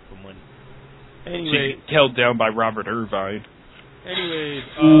held out for money. Anyway. She's held down by Robert Irvine. Anyways,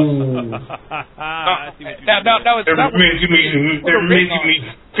 They're making me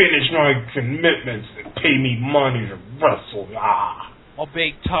finish my commitments and pay me money to wrestle. A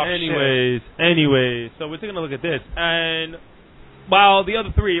big top Anyways, so we're taking a look at this, and while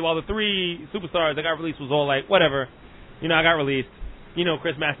the three superstars that got released was all like whatever, I got released.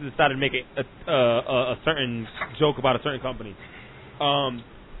 Chris Masters decided to make a certain joke about a certain company.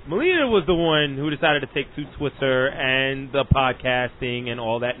 Melina was the one who decided to take to Twitter and the podcasting and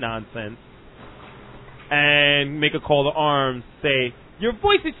all that nonsense and make a call to arms, say, your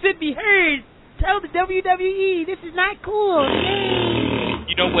voices should be heard. Tell the WWE this is not cool.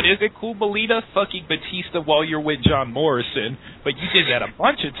 You know what isn't cool, Melina? Fucking Batista while you're with John Morrison. But you did that a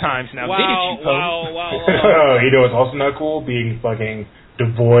bunch of times now, didn't you, Wow. You know what's also not cool? Being fucking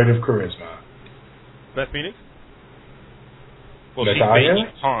devoid of charisma. Beth Phoenix? Well, she's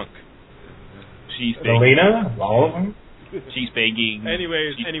begging Punk. She's begging Melina? All of them? She's begging.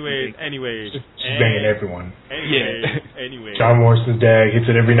 Anyways. She's banging everyone. Anyways. John Morrison's dad gets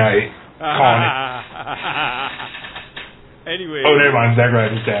it every night. Calling it. Anyways. Oh, never mind. Zack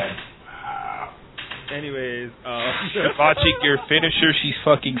Ryder's dad. Anyways. Watching your finisher, she's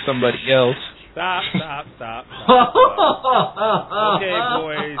fucking somebody else. Stop.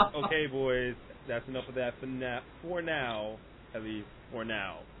 Okay, boys. That's enough of that for now. At least for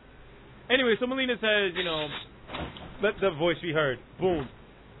now. Anyway, so Melina says, let the voice be heard. Boom.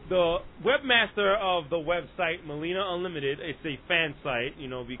 The webmaster of the website, Melina Unlimited, it's a fan site,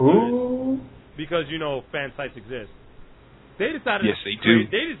 because fan sites exist. They decided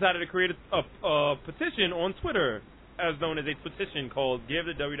to create a petition on Twitter, as known as a petition called Give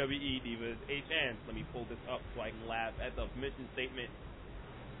the WWE Divas a Chance. Let me pull this up so I can laugh at the mission statement.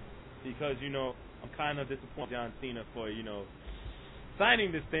 Because, I'm kind of disappointed John Cena for,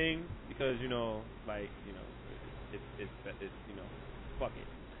 signing this thing because, fuck it.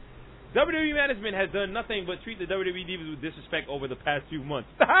 WWE management has done nothing but treat the WWE Divas with disrespect over the past few months.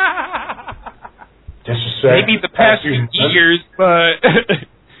 Disrespect? Maybe the past few years, but...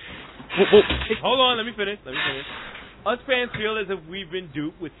 Hold on, let me finish. Us fans feel as if we've been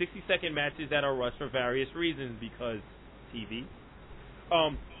duped with 60-second matches that are rushed for various reasons because TV.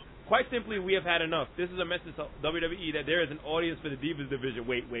 Quite simply, we have had enough. This is a message to WWE that there is an audience for the Divas division.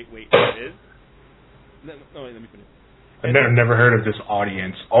 Wait. There is? No, wait, let me finish. I've never heard of this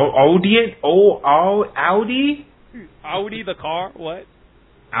audience. Audi? Audi the car? What?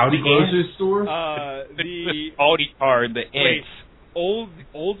 Audi grocery store? The Audi car, the Ents.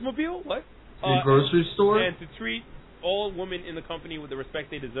 Oldsmobile? What? The grocery store? And to treat all women in the company with the respect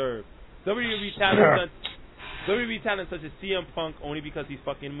they deserve. WWE talent such as CM Punk, only because he's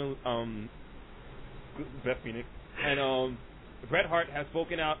fucking Beth Phoenix, and Bret Hart have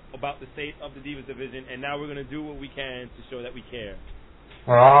spoken out about the state of the Divas division, and now we're going to do what we can to show that we care.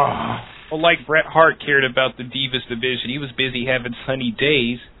 Well, like Bret Hart cared about the Divas division. He was busy having sunny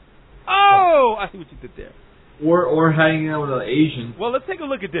days. Oh, I see what you did there. Or hanging out with an Asian. Well, let's take a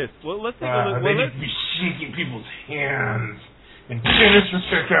look at this. Well, let's take a look. They need to be shaking people's hands and tennis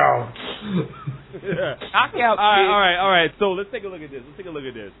respect out. Knock out. All right. So let's take a look at this.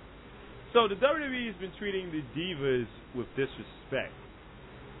 So the WWE has been treating the Divas with disrespect.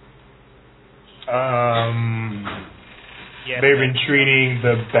 They've been treating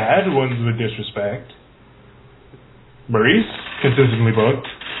the bad ones with disrespect. Maurice, consistently booked.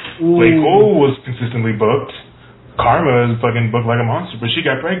 Blake Cole was consistently booked. Karma is fucking booked like a monster, but she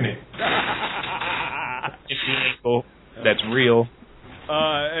got pregnant. That's real.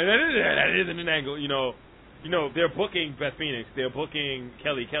 And that is an angle, you know, they're booking Beth Phoenix, they're booking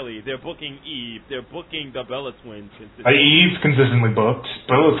Kelly, they're booking Eve, they're booking the Bella Twins. Eve's consistently booked.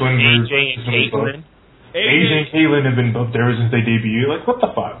 Bella Twins are consistently booked. AJ and Caitlyn have been booked ever since they debuted. Like, what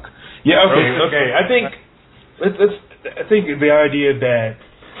the fuck? Yeah, okay. I think the idea that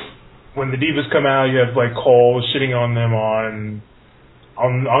when the Divas come out, you have like Cole shitting on them on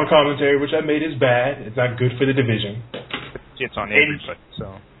commentary, which I made is bad. It's not good for the division. It's on everybody,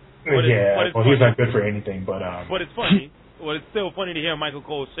 so. He's not good for anything, but it's funny. Well, it's still funny to hear Michael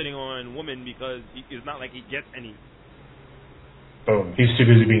Cole shitting on women because it's not like he gets any. Oh, he's too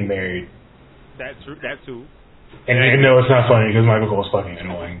busy being married. That's true. That too. And no, it's not funny because Michael Cole's fucking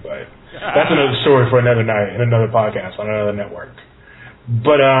annoying, but that's another story for another night in another podcast on another network.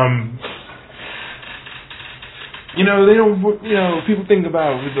 But they don't. People think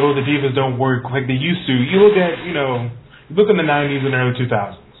about the Divas don't work like they used to. You look at you look in the '90s and early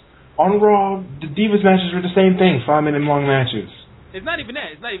 2000s. On Raw, the Divas matches were the same thing, 5-minute long matches. It's not even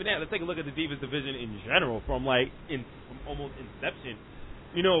that. Let's take a look at the Divas division in general from almost inception.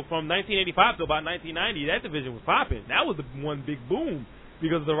 From 1985 to about 1990, that division was popping. That was the one big boom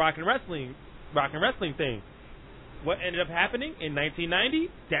because of the rock and wrestling thing. What ended up happening in 1990?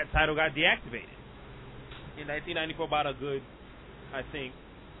 That title got deactivated. In 1990 for about a good, I think,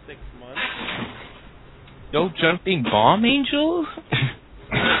 6 months. No jumping bomb angels?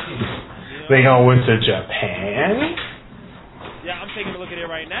 They all went to Japan? Yeah, I'm taking a look at it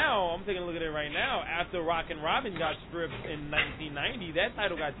right now. After Rock and Robin got stripped in 1990, that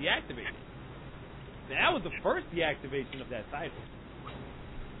title got deactivated. That was the first deactivation of that title.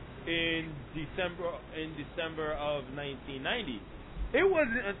 In December of 1990. It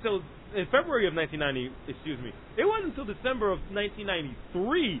wasn't until in February of 1990. It wasn't until December of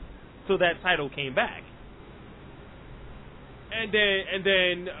 1993 till that title came back. And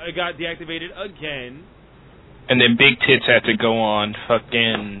then it got deactivated again. And then Big Tits had to go on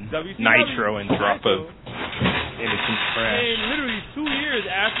fucking WCW Nitro and drop a innocent crash. And literally 2 years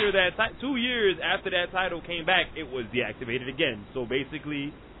after that title came back, it was deactivated again. So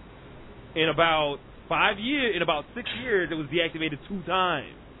basically, in about 6 years, it was deactivated 2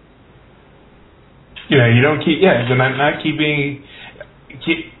 times. You don't keep. Yeah, they're not keeping.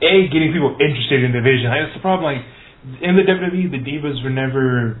 Getting people interested in the division. That's the problem. Like in the WWE, the Divas were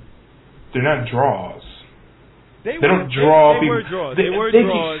never. They're not draws. They don't draw people. They were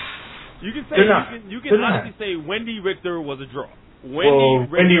draws. You can say you can honestly say Wendy Richter was a draw.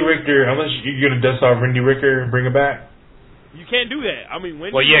 Wendy Richter, unless you're gonna dust off Wendy Richter and bring her back. You can't do that. I mean,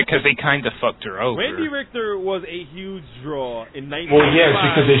 because they kind of fucked her over. Wendy Richter was a huge draw in 1985. Well, yes,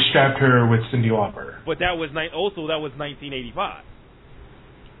 because they strapped her with Cyndi Lauper. But that was 1985.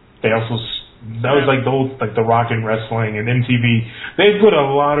 That was like the whole the Rock and Wrestling and MTV. They put a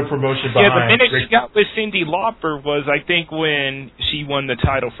lot of promotion behind. Yeah, the minute she got with Cyndi Lauper was, I think, when she won the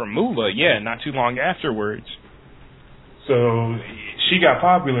title from Moolah. Yeah, not too long afterwards. So she got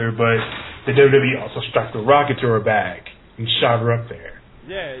popular, but the WWE also stuck the rocket to her back and shot her up there.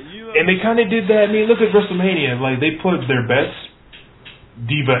 Yeah, and they kind of did that. I mean, look at WrestleMania. Like they put their best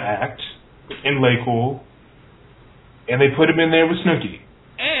diva act in Lay Cool, and they put him in there with Snooki.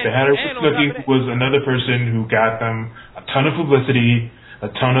 They had her with Snooki, who was another person who got them a ton of publicity, a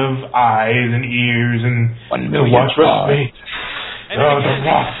ton of eyes and ears, and 1 million watch WrestleMania. The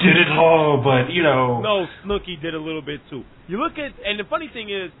Rock did it all, but No, Snooki did a little bit too. You look at, and the funny thing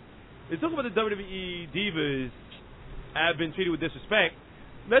is, they talk about the WWE divas have been treated with disrespect.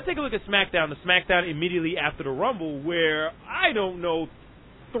 Let's take a look at SmackDown. The SmackDown immediately after the Rumble, where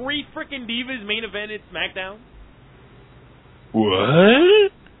 3 freaking divas main evented SmackDown.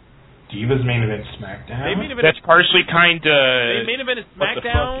 What? Divas main event SmackDown? That's partially kind of... They main evented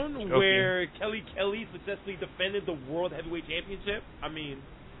SmackDown where Kelly successfully defended the World Heavyweight Championship. I mean...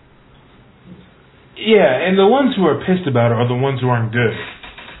 Yeah, and the ones who are pissed about it are the ones who aren't good.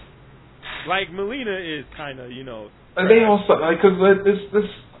 Like, Melina is kind of, They also because this.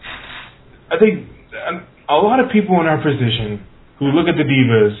 I think a lot of people in our position who look at the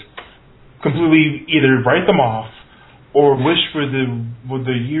Divas completely either write them off or wish for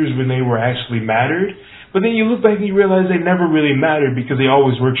the years when they were actually mattered. But then you look back and you realize they never really mattered because they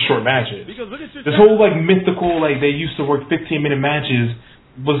always worked short matches. Because look at this whole mythical they used to work 15-minute matches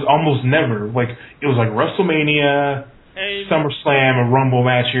was almost never it was like WrestleMania, SummerSlam, a Rumble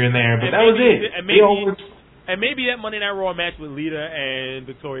match here and there, but that was it. And maybe that Monday Night Raw match with Lita and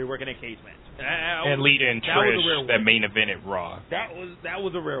Victoria working a cage match. And Lita and Trish, that main event at Raw. That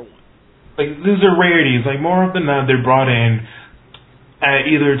was a rare one. These are rarities. More often than not, they're brought in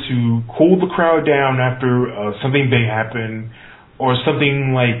either to cool the crowd down after something big happened, or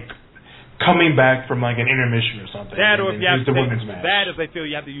something coming back from an intermission or something. That or if they feel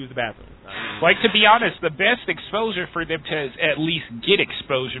you have to use the bathroom. To be honest, the best exposure for them to at least get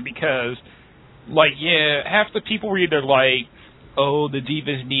exposure because, half the people were either oh, the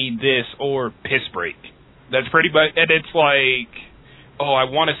Divas need this or piss break. That's pretty much, and it's oh, I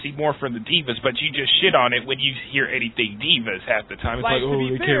want to see more from the Divas, but you just shit on it when you hear anything Divas half the time. It's oh,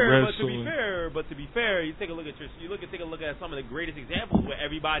 they can't wrestle. But to be fair, you take a look at some of the greatest examples where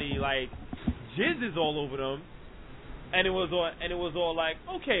everybody jizzes all over them, and it was all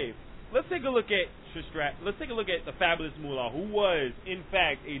okay, let's take a look at Trish Stratus. Let's take a look at the Fabulous Moolah, who was in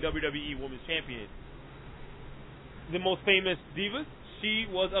fact a WWE Women's Champion. The most famous Divas, she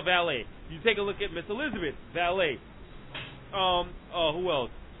was a valet. You take a look at Miss Elizabeth, valet. Who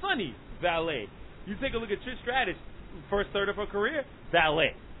else? Sunny, valet. You take a look at Trish Stratus, first third of her career,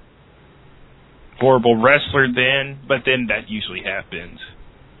 valet. Horrible wrestler then, but then that usually happens.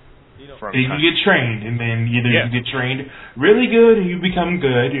 You get trained, and then either you get trained really good, and you become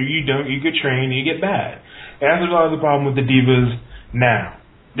good, or you don't. You get trained, and you get bad. And that's a lot of the problem with the Divas now.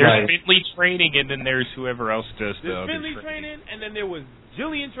 There's Finley training, and then there's whoever else does the other training. There's Finley training, and then there was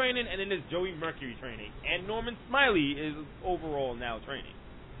Jillian training, and then there's Joey Mercury training. And Norman Smiley is overall now training.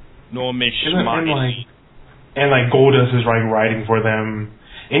 Norman Smiley. And Goldust is writing for them.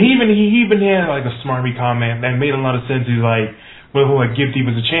 And he even had a smarmy comment that made a lot of sense. He's well, give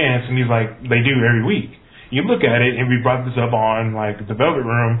Divas a chance, and he's they do every week. You look at it, and we brought this up on the Velvet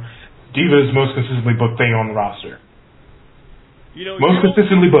Room. Divas most consistently booked thing on the roster.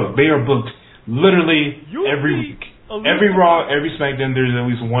 Consistently booked. They are booked literally every week. Every Raw, every SmackDown, there's at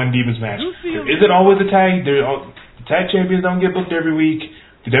least one Divas match. Is it always a tag? The tag champions don't get booked every week.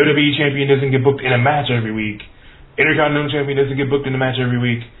 The WWE champion doesn't get booked in a match every week. Intercontinental champion doesn't get booked in a match every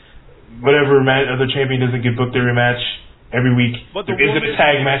week. Whatever other champion doesn't get booked every match every week. There isn't a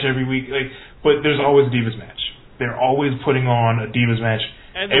tag match every week. But there's always a Divas match. They're always putting on a Divas match.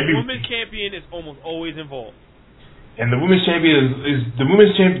 And the women's champion is almost always involved. And the women's champion the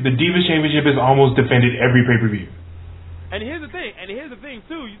Divas Championship is almost defended every pay-per-view. And here's the thing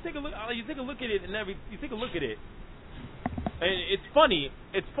too. You take a look at it, and it's funny.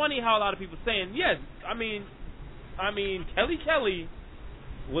 It's funny how a lot of people saying yes. I mean, Kelly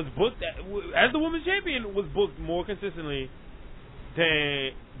was booked as the women's champion was booked more consistently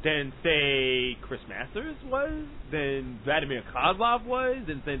than say Chris Masters was, than Vladimir Kozlov was,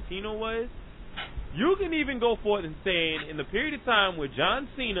 than Santino was. You can even go forth and saying in the period of time where John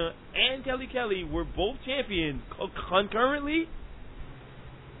Cena and Kelly were both champions concurrently,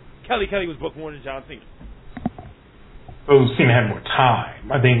 Kelly was booked more than John Cena. Oh, Cena had more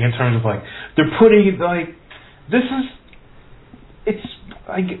time. I think in terms of they're putting this is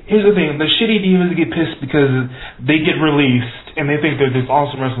here's the thing: the shitty Divas get pissed because they get released and they think they're this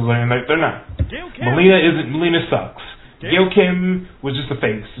awesome wrestlers and they're not. Melina sucks. Gail Kim was just a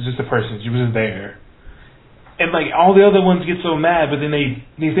face, just a person. She was just there. And all the other ones get so mad, but then they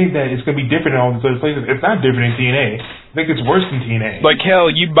think that it's going to be different in all these other places. It's not different in TNA. I think it's worse than TNA.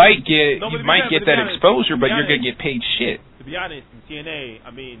 Hell, you might get that exposure, but you're going to get paid shit. To be honest, in TNA,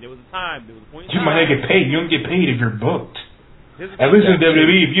 there was a point in time. You might not get paid. You don't get paid if you're booked. At least in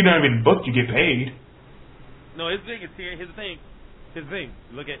WWE, if you're not even booked, you get paid. No, here's the thing.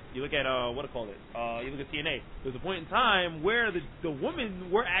 You look at you look at TNA. There's a point in time where the women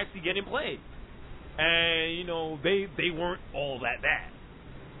were actually getting played, and they weren't all that bad.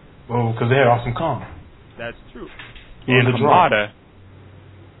 Well, because they had Awesome Kong. That's true. Yeah, the Kamada.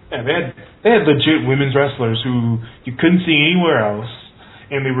 Yeah, they had legit women's wrestlers who you couldn't see anywhere else,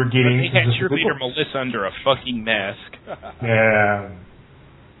 and they were getting. But they had cheerleader Melissa under a fucking mask. Yeah,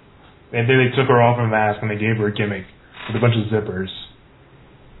 and then they took her off her mask and they gave her a gimmick with a bunch of zippers.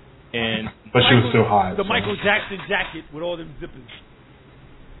 But she was still hot. The Michael Jackson jacket with all them zippers.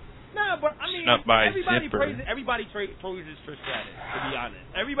 Nah, but everybody praises Trish Stratus, to be honest.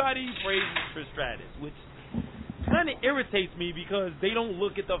 Everybody praises Trish Stratus, which kind of irritates me because they don't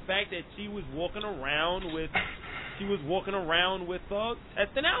look at the fact that she was walking around with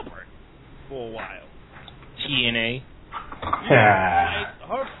Testin Albert for a while. TNA.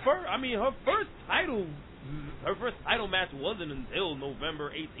 Her first title match wasn't until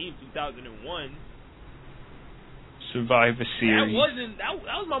November 18, 2001. Survivor Series. That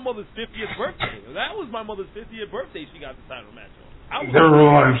was my mother's 50th birthday. That was my mother's 50th birthday. She got the title match on.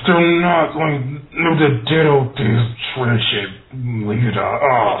 They're not going to ditto this shit. Lita.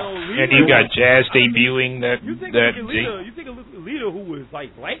 And you got Jazz debuting that. You think of Lita, who was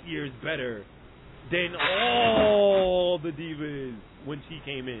like light years better than all the divas when she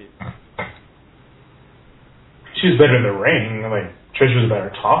came in. She's better in the ring. Like Trish was a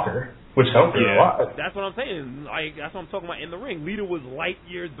better talker, which helped her a lot. That's what I'm saying. Like that's what I'm talking about in the ring. Lita was light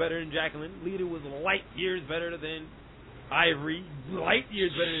years better than Jacqueline. Lita was light years better than Ivory. Light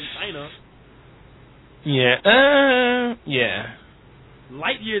years better than Chyna. Yeah.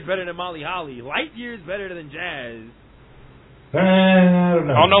 Light years better than Molly Holly. Light years better than Jazz. I don't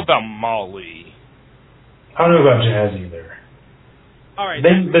know. I don't know about Molly. I don't know about Jazz either. All right.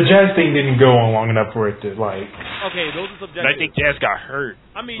 The Jazz thing didn't go on long enough for it to like. Okay, those are subjective. But I think Jazz got hurt.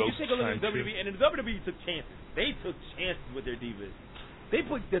 I mean, you take a look at the WWE, and the WWE took chances. They took chances with their divas. They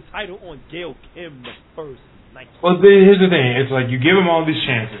put the title on Gail Kim the first night. Well, here's the thing. It's like you give them all these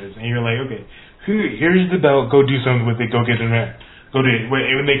chances, and you're like, okay, here's the belt. Go do something with it. Go get it. Go do it.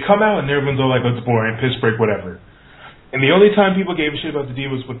 When they come out and everyone's all like, "It's boring, piss break, whatever." And the only time people gave a shit about the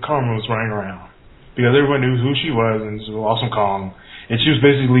divas with Karma was running around because everyone knew who she was and she was Awesome Kong, and she was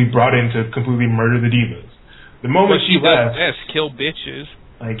basically brought in to completely murder the divas. The moment she left, yes, kill bitches.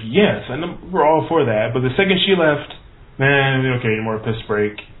 Like yes, and we're all for that. But the second she left, man, okay, more piss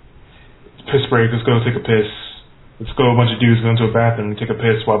break. Piss break. Let's go take a piss. Let's go. A bunch of dudes go into a bathroom and take a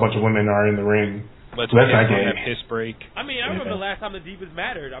piss while a bunch of women are in the ring. Let's that's not get a piss break. I mean, I remember the last time the divas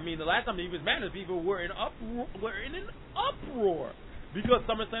mattered. I mean, the last time the divas mattered, people were in an uproar because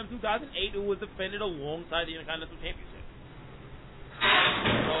SummerSlam 2008 it was defended alongside the Intercontinental Championship.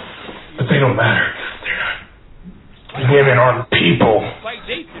 But they don't matter. Women aren't people. Like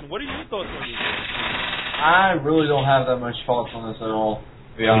Jason, what are your thoughts on this? I really don't have that much thoughts on this at all.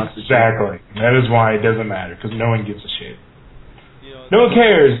 To be honest with you. Exactly. That is why it doesn't matter because no one gives a shit. No one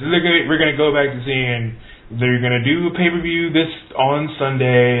cares. We're gonna go back to seeing they're gonna do a pay-per-view this on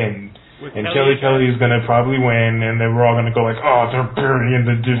Sunday, and Kelly is gonna probably win, and then we're all gonna go like, oh, they're buried in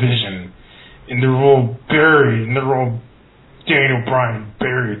the division, and they're all buried, and they're all Daniel Bryan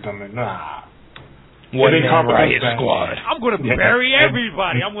buried them, and Riot Squad. I'm gonna bury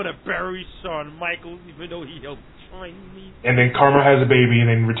everybody. I'm gonna bury Shawn Michaels, even though he helped train me. And then Karma has a baby, and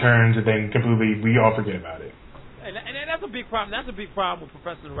then returns, and then completely we all forget about it. And that's a big problem. That's a big problem with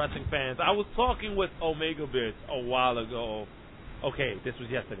professional wrestling fans. I was talking with Omega Bitch a while ago. Okay, this was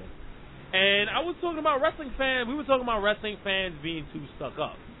yesterday. And I was talking about wrestling fans. We were talking about wrestling fans being too stuck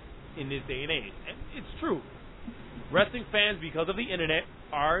up in this day and age. And it's true. Wrestling fans, because of the internet,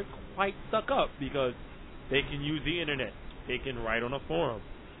 are quite stuck up because they can use the internet. They can write on a forum.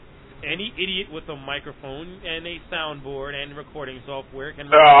 Any idiot with a microphone and a soundboard and recording software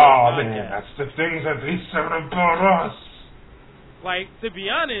can. Oh man, that's the things that they said about us. Like to be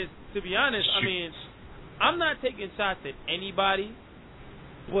honest, I mean, I'm not taking shots at anybody,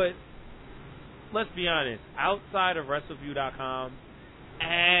 but let's be honest. Outside of WrestleView.com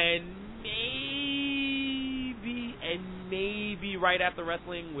and maybe right after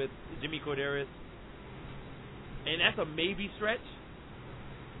wrestling with Jimmy Corderas, and that's a maybe stretch.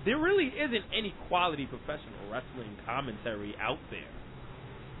 There really isn't any quality professional wrestling commentary out there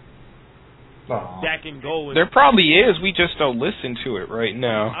that can go. There probably is. We just don't listen to it right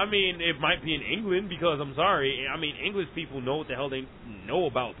now. I mean, it might be in England because I'm sorry. I mean, English people know what the hell they know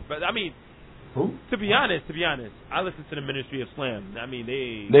about. But I mean, to be honest, I listen to the Ministry of Slam. I mean,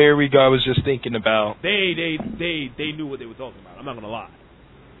 There we go. I was just thinking about. They knew what they were talking about. I'm not gonna lie.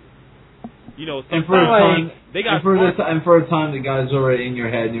 You know, and for a time, the guys already in your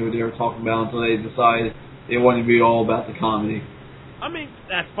head knew what they were talking about until they decided they wanted to be all about the comedy. I mean,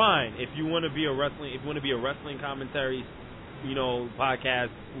 that's fine if you want to be a wrestling commentary, podcast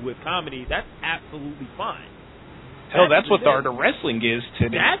with comedy. That's absolutely fine. Hell, that's what the art of wrestling is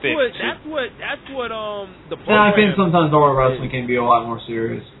today. That's what the program. And I think sometimes the art of wrestling can be a lot more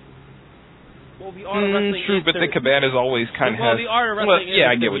serious. Well, the art of wrestling true, but the Cabana's always kind of has. The art of wrestling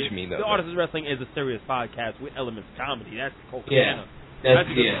I get what you mean, though. The art of wrestling is a serious podcast with elements of comedy. That's Colt Cabana. That's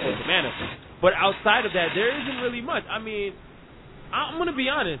Colt Cabana. But outside of that, there isn't really much. I mean, I'm gonna be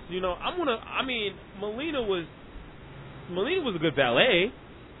honest. Melina was a good valet.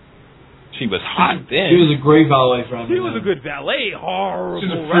 She was hot then. She was a great valet for him. She was a good valet. Horrible.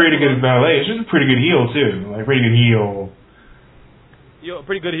 She's a pretty good valet. She's a pretty good heel too. Like pretty good heel.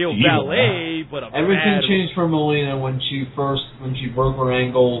 Pretty good heel valet, but everything changed for Melina when she broke her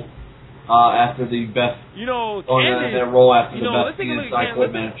ankle after the Beth. Candice, that roll after the Beth let's take a look I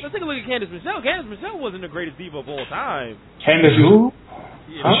Quit match. Let's take a look at Candice Michelle. Candice Michelle wasn't the greatest diva of all time. Candice who?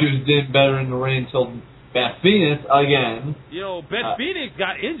 She was doing better in the ring until Beth Phoenix again. Beth Phoenix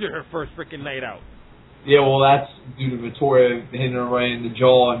got injured her first freaking night out. Yeah, well, that's due to Victoria hitting her right in the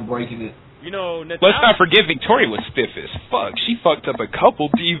jaw and breaking it. Natalia, let's not forget Victoria was stiff as fuck. She fucked up a couple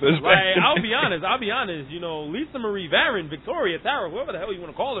divas. I'll be honest. Lisa Marie Varon, Victoria Tara, whoever the hell you want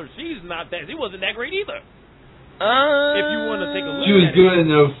to call her, she wasn't that great either. If you want to take a look, she was good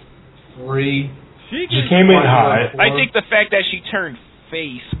in those 3. She came in hot. I think the fact that she turned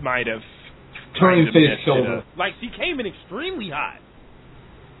face might have. Turning face killed her. Like, she came in extremely hot.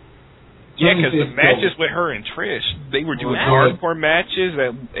 Yeah, because the matches with her and Trish, they were doing hardcore matches,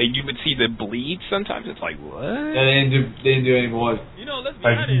 and you would see the bleed sometimes. It's like, what? Yeah, they didn't do any blood. Let's be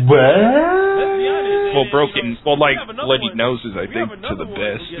honest. What? Let's be honest. Well, bloody noses, I think, to the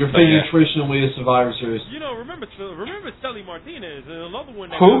best. You're thinking Trish and Lita Survivor Series. Remember Shelly Martinez, and another one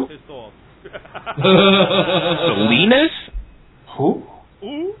that got pissed off. Selena's? Who?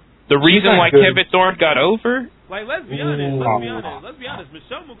 The reason why Kevin Thorne got over? Like, let's be honest.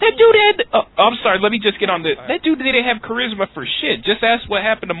 Michelle McCool. That dude had. I'm sorry. Let me just get on this. That dude didn't have charisma for shit. Just ask what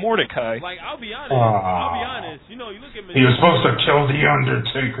happened to Mordecai. Like, I'll be honest. You look at Michelle. He was supposed to kill the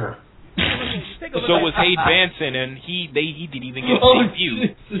Undertaker. So was Hayden Benson, and he didn't even get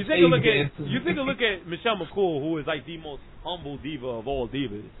debuted. You take a look at Michelle McCool, who is like the most humble diva of all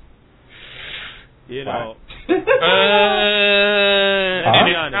divas. And it's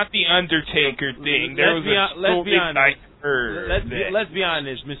not the Undertaker thing. Let's be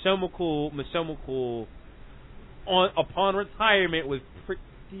honest. Michelle McCool, upon retirement, was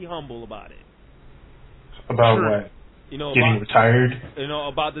pretty humble about it. About what? Getting retired.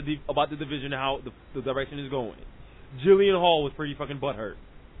 About the division, how the direction is going. Jillian Hall was pretty fucking butthurt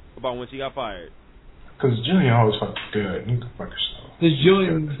about when she got fired. Because Jillian Hall was fucking good. You can fuck yourself.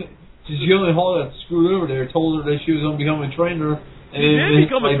 Jillian Hall got screwed over there, told her that she was going to become a trainer. And then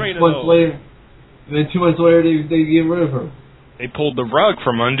become a trainer, though. Later, and then 2 months later, they get rid of her. They pulled the rug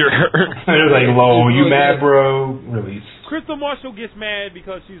from under her. They're like, "Lol, you mad, bro?" Release. Crystal Marshall gets mad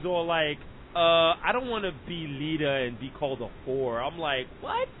because she's all like, I don't want to be Lita and be called a whore. I'm like,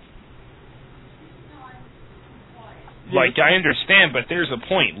 what? Like, I understand, but there's a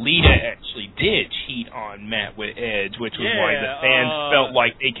point. Lita actually did cheat on Matt with Edge, which was why the fans felt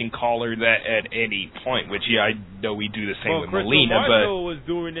like they can call her that at any point, which, I know we do the same with Melina, but... Crystal was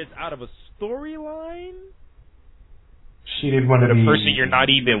doing this out of a storyline? She didn't want to be... The person you're not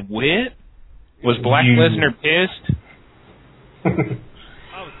even with? Was Black Lesnar pissed?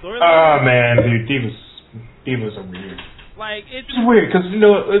 Oh, man, dude, divas are weird. Like, it's weird because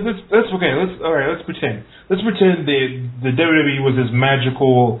let's pretend the WWE was this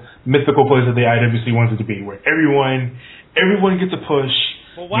magical, mythical place that the IWC wanted to be, where everyone gets a push.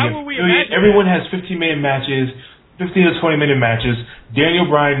 Well, why would we imagine everyone has 15-minute matches, 15 to 20-minute matches. Daniel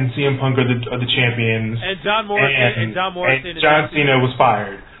Bryan and CM Punk are the champions, and John Morrison and John Cena was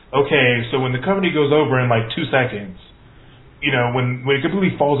fired. Okay, so when the company goes over in like 2 seconds, when it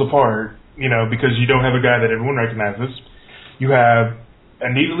completely falls apart, because you don't have a guy that everyone recognizes. You have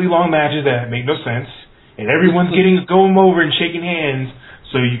needlessly long matches that make no sense, and everyone's going over and shaking hands,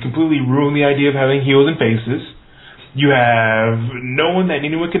 so you completely ruin the idea of having heels and faces. You have no one that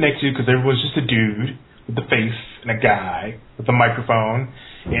anyone connects to because everyone's just a dude with a face and a guy with a microphone,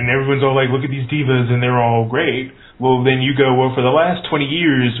 and everyone's all like, look at these divas, and they're all great. Well, then you go, well, for the last 20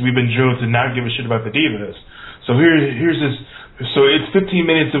 years, we've been drilled to not give a shit about the divas. So here's this, so it's 15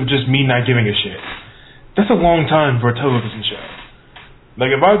 minutes of just me not giving a shit. That's a long time for a television show.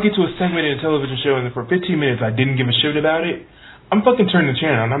 Like, if I get to a segment in a television show and for 15 minutes I didn't give a shit about it, I'm fucking turning the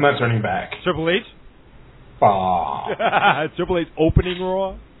channel and I'm not turning back. Triple H? Triple H opening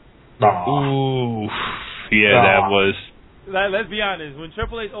Raw? Ooh. Yeah, that was... Let's be honest. When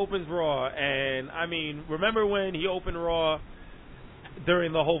Triple H opens Raw, and, remember when he opened Raw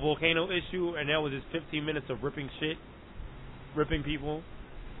during the whole volcano issue and there was just 15 minutes of ripping people?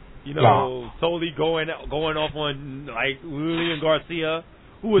 Totally going off on like Lillian Garcia,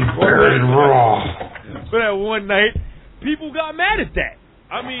 who was very raw. But that one night, people got mad at that.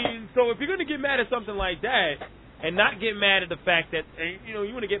 So if you're gonna get mad at something like that, and not get mad at the fact that you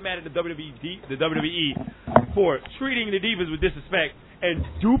want to get mad at the WWE for treating the divas with disrespect and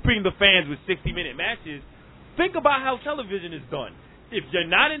duping the fans with 60-minute matches, think about how television is done. If you're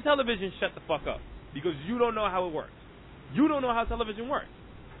not in television, shut the fuck up. Because you don't know how it works. You don't know how television works.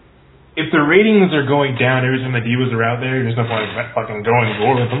 If the ratings are going down every time the Divas are out there, there's no point in fucking going to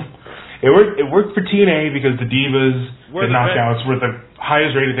war with them. It worked for TNA because the Divas, the Knockouts, were the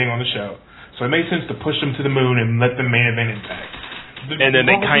highest rated thing on the show. So it made sense to push them to the moon and let them main event Impact. And then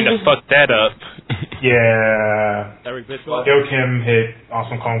they kind of fucked that up. Yeah. Eric Bischoff. Gail Kim hit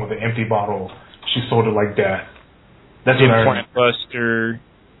Awesome Kong with an empty bottle. She sold it like that. That's what I heard. Implant Buster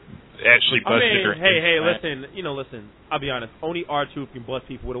actually busted her. Hey, listen. I'll be honest. Only R-Truth can bust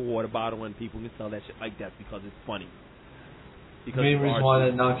people with a water bottle, and people can sell that shit like that because it's funny. Because the main reason why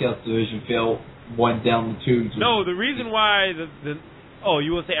the Knockouts division went down the tubes. No, the reason why Oh,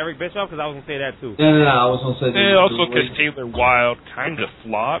 you will say Eric Bischoff? Because I was going to say that too. No, I was going to say that. And also because Taylor Wilde kind of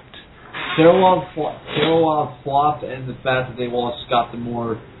flopped. Taylor Wilde flopped, and the fact that they lost Scott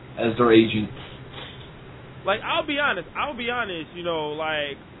D'Amore as their agent. Like, I'll be honest, you know,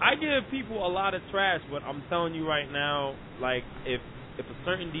 like, I give people a lot of trash, but I'm telling you right now, like, if a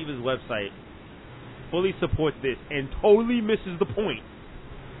certain Divas website fully supports this and totally misses the point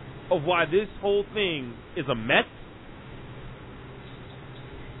of why this whole thing is a mess,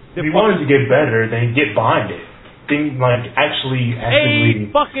 if you wanted to get better, then get behind it. Think, like, actively pay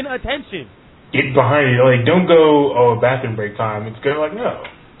fucking attention. Get behind it. Like, don't go, bathroom break time. It's good. Like, no.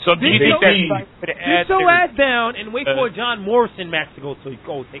 So do you think sit your ass down and wait for a John Morrison match to go take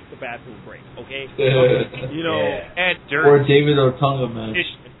the bathroom break, okay? You know, or David Otunga, man.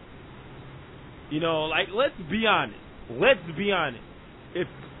 You know, like, let's be honest. If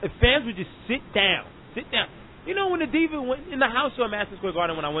fans would just sit down. You know, when the Divas went in the house show at Madison Square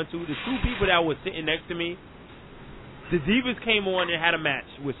Garden when I went to, the two people that were sitting next to me, the Divas came on and had a match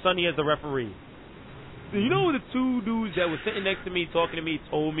with Sonny as the referee. You know the two dudes that were sitting next to me talking to me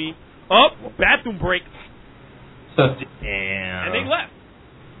told me, bathroom break. Damn. And they left.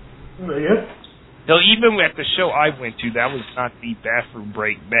 Yep. So even at the show I went to, that was not the bathroom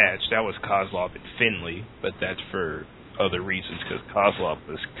break match. That was Kozlov and Finlay, but that's for other reasons because Kozlov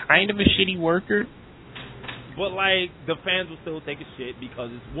was kind of a shitty worker. But like the fans will still take a shit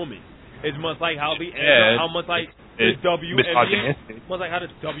because it's women. It's much like how the WNBA, much like how the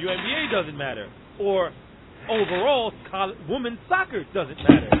WNBA doesn't matter, or overall women's soccer doesn't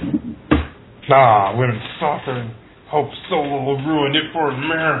matter. Nah, women's soccer. Hope Solo will ruin it for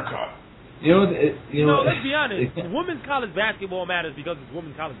America. Let's be honest. Women's college basketball matters because it's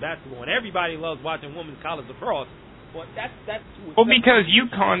women's college basketball, and everybody loves watching women's college lacrosse. But that's well, because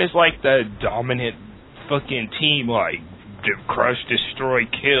UConn is like the dominant fucking team, like crush, destroy,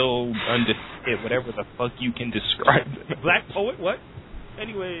 kill, undefeated, whatever the fuck you can describe them. Black poet, what?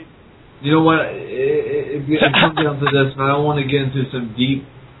 Anyway. You know what? It comes down to this, and I don't want to get into some deep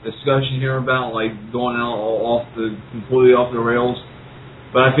discussion here about like going out completely off the rails.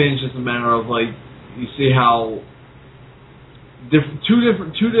 But I think it's just a matter of like you see how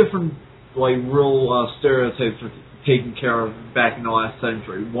two different like real stereotypes were taken care of back in the last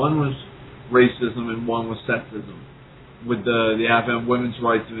century. One was racism and one was sexism, with the advent of women's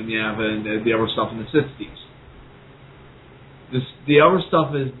rights and the advent of the other stuff in the 60s. The other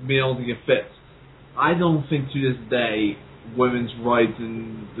stuff is being able to get fixed. I don't think to this day women's rights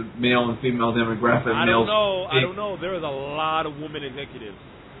and the male and female demographic. I don't know. There is a lot of women executives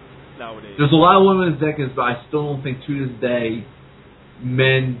nowadays. There's a lot of women executives, but I still don't think to this day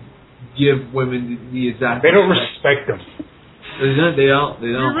men give women the exact. They don't respect them. They don't. We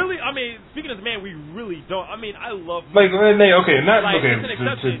really, I mean, speaking as a man, we really don't. I mean, I love to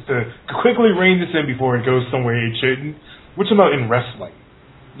quickly rein this in before it goes somewhere it shouldn't. Which about in wrestling?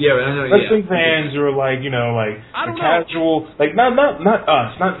 Yeah, I know. Wrestling fans are like, casual, like not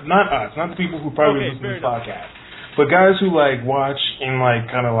us, not the people who probably listen to this podcast, but guys who like watch and like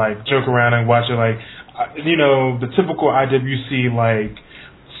kind of like joke around and watch it like, the typical IWC like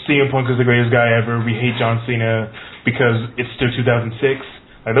CM Punk is the greatest guy ever. We hate John Cena because it's still 2006.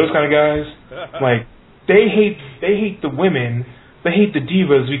 Like those kind of guys, like they hate the women, they hate the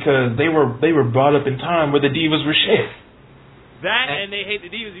divas because they were brought up in time where the divas were shit. That and they hate the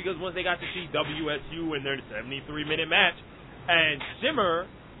divas because once they got to see WSU in their 73-minute match and Shimmer,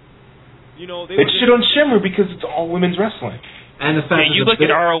 they shit on Shimmer because it's all women's wrestling. And the fact you look at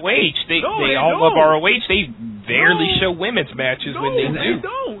ROH, they all love ROH. They barely show women's matches when they do.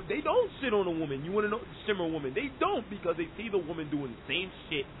 They don't shit on a woman. You want to know shimmer woman? They don't because they see the woman doing the same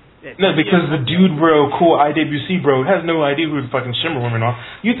shit. No, because the dude bro, cool IWC bro, has no idea who the fucking shimmer women are.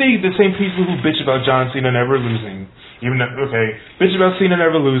 You think the same people who bitch about John Cena never losing, bitch about Cena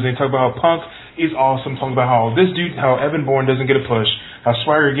never losing, talk about how Punk is awesome, talking about how this dude, how Evan Bourne doesn't get a push, how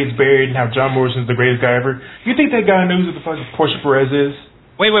Swagger gets buried, and how John Morrison's the greatest guy ever. You think that guy knows who the fucking Portia Perez is?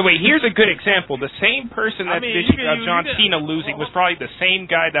 Wait. Here's a good example. The same person that bitched about John Cena losing was probably the same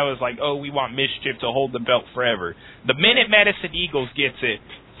guy that was like, oh, we want Mischief to hold the belt forever. The minute Madison Eagles gets it,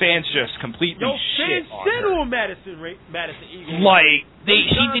 fans just completely shit on Madison Eagles. Like,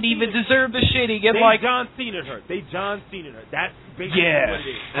 she didn't even deserve the shitting. And like, John Cena her. That's basically what it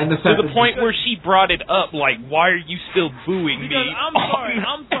is. And to the point where she brought it up, like, why are you still booing me?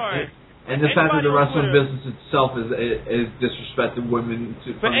 I'm sorry. And the fact that the wrestling business itself is disrespecting women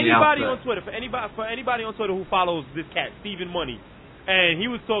from the outset. For anybody on Twitter who follows this cat, Stephen Money, and he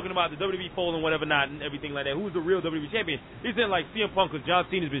was talking about the WWE poll and whatever not and everything like that, who's the real WWE champion? He said like CM Punk because John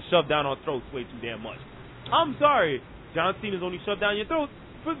Cena's been shoved down our throats way too damn much. I'm sorry, John Cena's only shoved down your throat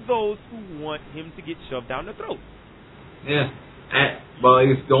for those who want him to get shoved down their throat. Yeah, but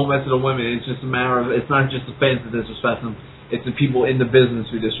don't mess with the women. It's just a matter of, it's not just the fans that disrespect them. It's the people in the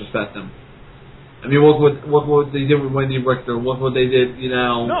business who disrespect them. I mean, what they did with Wendy Richter? What they did,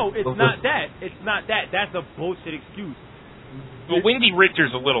 No, it's not that. It's not that. That's a bullshit excuse. Well, Wendy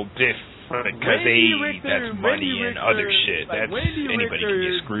Richter's a little different because that's money and other shit. Like, anybody can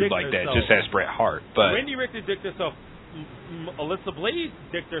get screwed like that. Just ask Bret Hart. But Wendy Richter dicked herself. Alyssa Blaze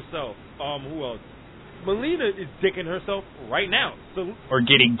dicked herself. Who else? Melina is dicking herself right now. Or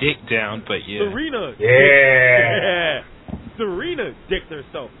getting dicked down, but yeah. Serena. Yeah. Serena dicked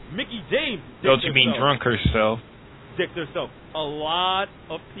herself. Mickey James dicked herself. Don't you mean drunk herself? Dicked herself. A lot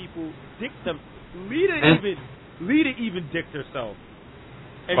of people dicked them. Lita even dicked herself.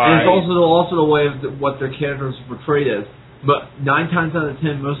 And it's also the way of what their characters are portrayed as. But 9 times out of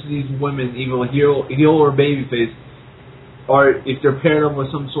 10, most of these women, either heel or babyface, are, if they're paired up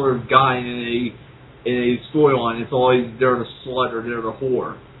with some sort of guy in a storyline, it's always they're the slut or they're the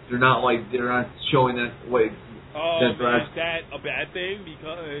whore. They're not showing that way. Is that a bad thing?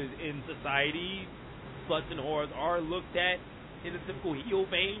 Because in society, sluts and whores are looked at in a typical heel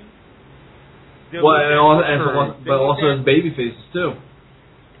vein. But also as baby faces too.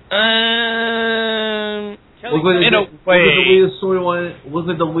 In a way. Look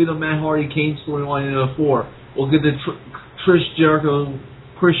at the Lita Matt Hardy Kane storyline in 04. Look at the Trish Jericho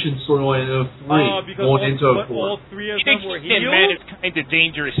Christian storyline in 03. Going into 04. All three of them were heels. Man, it's kind of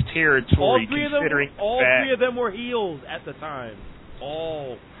dangerous territory considering all three of them were heels at the time.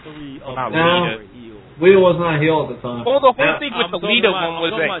 All three of them were heels. Lita was not a heel at the time. Well, the whole thing with the Lita one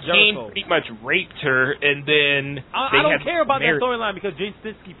was that Kane pretty much raped her, and then I don't care about that storyline because Jane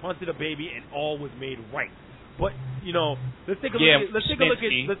Snitsky punted a baby and all was made right. But let's take a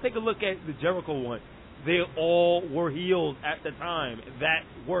look at the Jericho one. They all were heels at the time. That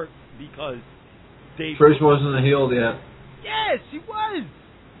worked because Trish wasn't a heel yet. Yes, she was.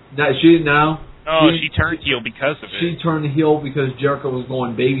 She turned heel because of it. She turned heel because Jericho was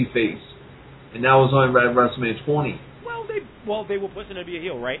going babyface, and that was on WrestleMania 20. Well, they were pushing her to be a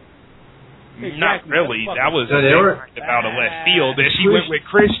heel, right? Exactly. Not really. That was about a left field. And she went with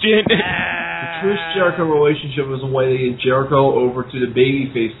Christian. The Trish-Jericho relationship was a way to get Jericho over to the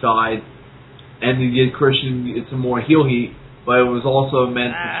babyface side and to get Christian some more heel heat, but it was also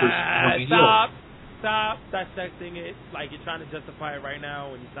meant for Trish to be heel. Stop dissecting it like you're trying to justify it right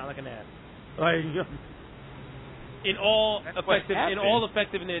now and you sound like an ass. Like, in all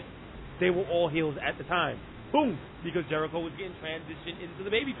effectiveness, they were all heels at the time. Boom! Because Jericho was getting transitioned into the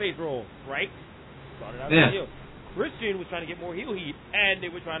babyface role, right? Started out as a heel. Christian was trying to get more heel heat, and they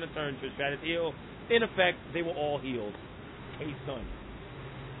were trying to turn Trish Stratus heel. In effect, they were all heels. Case done.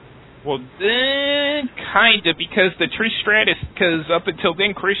 Well, kind of, because the Trish Stratus, because up until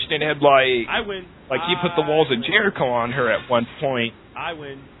then, Christian had I win. Like, he put the walls of Jericho on her at one point. I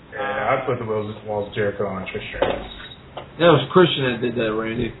win. Yeah, I put the walls of Jericho on Trish Stratus. That was Christian that did that,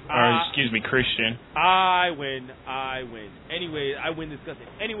 Randy. Christian. I win. Anyways, I win discussing.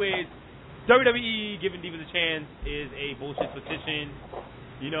 Anyways, WWE giving Divas a chance is a bullshit petition.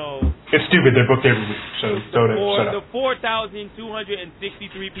 It's stupid. They're booked every week, so shut up. The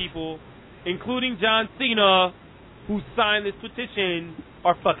 4,263 people, including John Cena, who signed this petition,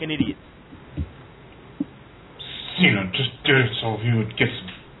 are fucking idiots. Just do it so he would get some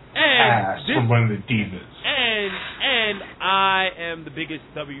ass from one of the Divas. And I am the biggest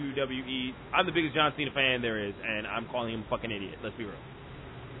I'm the biggest John Cena fan there is, and I'm calling him a fucking idiot. Let's be real.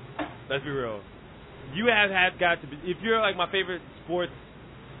 You have got to be, if you're like my favorite sports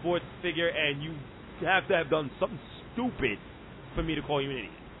sports figure, and you have to have done something stupid for me to call you an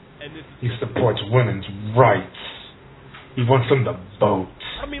idiot. And this is He supports women's rights. He wants them to vote.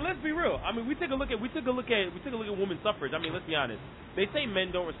 I mean, let's be real. I mean, we took a look at women's suffrage. I mean, let's be honest. They say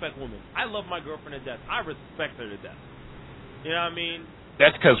men don't respect women. I love my girlfriend to death. I respect her to death. You know what I mean?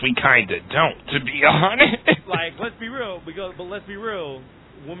 That's because we kind of don't, to be honest. Like, let's be real. But let's be real.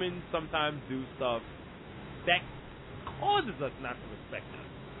 Women sometimes do stuff that causes us not to respect them.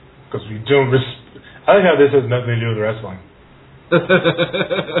 Because we don't I like how this has nothing to do with wrestling.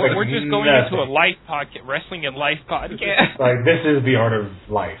 Like, we're just going into a life podcast, wrestling and life podcast. Like, this is the Art of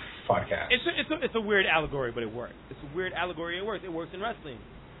Life podcast. It's a weird allegory, but it works. It's a weird allegory. It works. It works in wrestling.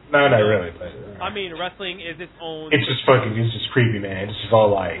 No, not really. But, I mean, wrestling is its own. It's just creepy, man. It's just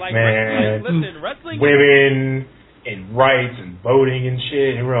all like man, wrestling. Women and rights and voting and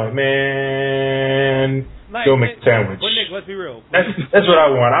shit, and we're like, man, go make a sandwich. But Nick, let's be real. That's what I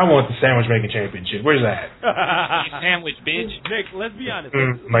want. I want the sandwich making championship. Where's that? Sandwich, bitch. Nick, let's be honest.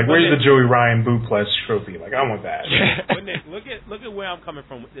 Like, where's the Joey Ryan Boot Plus trophy? Like, I want that. But Nick, look at where I'm coming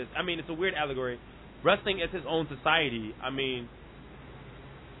from with this. I mean, it's a weird allegory. Wrestling is its own society. I mean,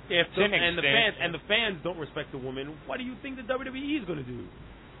 if the fans don't respect the woman, what do you think the WWE is going to do?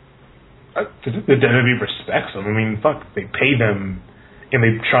 Because the WWE respects them. I mean, fuck, they pay them and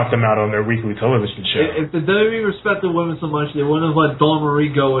they trot them out on their weekly television show. If the WWE respected women so much, they wouldn't have let Dawn Marie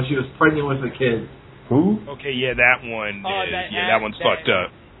go when she was pregnant with a kid. Who? Okay, yeah, that one. That one's fucked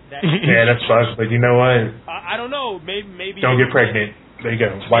up. Yeah, that's fucked. But you know what? I don't know. Maybe don't get pregnant. There you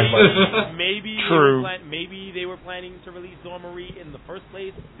go. Maybe True. Maybe they were planning to release Dawn Marie in the first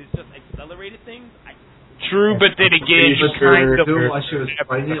place. This just accelerated things. True, but then again, you kind of while she was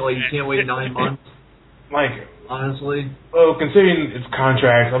pregnant, like you can't wait 9 months. Like, honestly. Well, considering its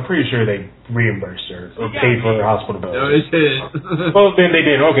contracts, I'm pretty sure they reimbursed her or paid for her hospital bills. No, they didn't. Well, then they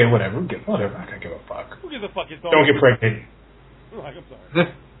did. Okay, whatever. Whatever. I can't give a fuck. Who gives a fuck? Don't get pregnant. Like, I'm sorry.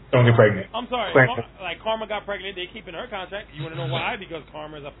 Don't get pregnant. I'm sorry. Karma got pregnant. They keeping her contract. You want to know why? Because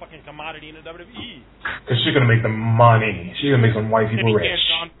Karma is a fucking commodity in the WWE. Because she's gonna make the money. She's gonna make some white people rich.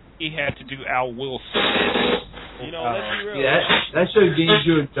 He had to do Al Wilson. You know, let's be real. Yeah, that should gain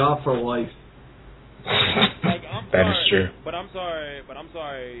you a job for life. Like, I'm that sorry, is true. But I'm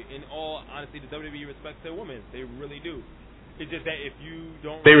sorry. In all honesty, the WWE respects their women. They really do. It's just that if you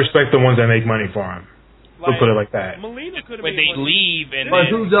don't, they respect the ones that make money for them. We'll put it like that. Melina could have. When they leave, and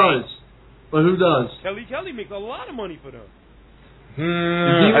but who does? But who does? Kelly makes a lot of money for them. The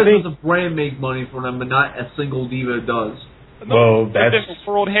Divas as a brand make money for them, but not a single diva does. Well, that's the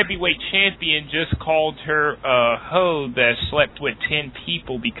world heavyweight champion just called her a hoe that slept with 10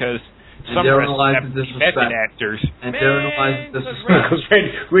 people because some wrestlers have method actors. And therein lies the disrespect. Because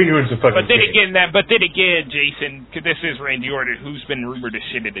Randy Orton's a fucking. But then again, Jason, because this is Randy Orton, who's been rumored to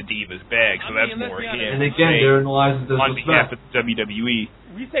shit at the Divas bag, so that's more him. And again, therein lies the on behalf disrespect. of WWE.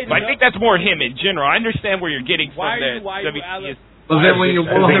 I think that's more him in general. I understand where you're getting from that. WWE. But then when your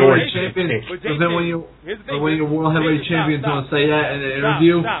world heavyweight champion, when your world heavyweight champion's going to say that in an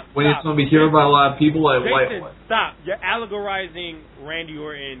interview, when it's going to be heard by a lot of people, like Jason, stop! You're allegorizing Randy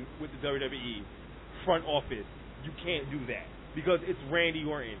Orton with the WWE front office. You can't do that because it's Randy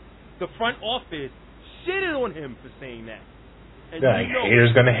Orton. The front office shitted on him for saying that. And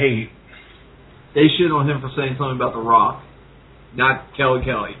haters gonna hate. They shit on him for saying something about The Rock, not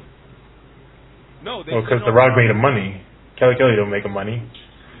Kelly. No, because The Rock made him money. Kelly don't make him money.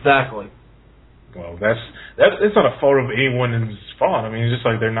 Exactly. Well, that's it's not a fault of anyone's fault. I mean, it's just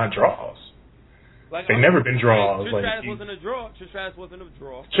like they're not draws. Like, they've never been draws. Trish Stratus wasn't a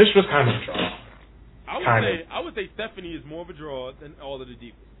draw. Trish was kind of a draw. I would say Stephanie is more of a draw than all of the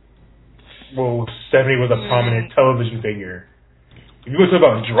divas. Well, Stephanie was a prominent television figure. If you want to talk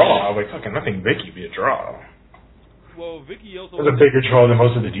about draw, I was like, fucking, I think Vicky be a draw. Well, Vicky also was a bigger draw than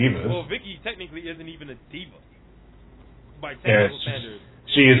most of the divas. Well, Vicky technically isn't even a diva. By technical standards.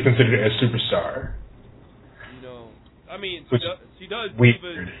 She is considered a superstar. You know, I mean, she does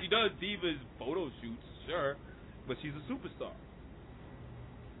divas photo shoots, sure, but she's a superstar.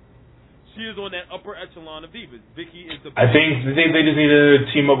 She is on that upper echelon of divas. Vicky is the. I think they just need to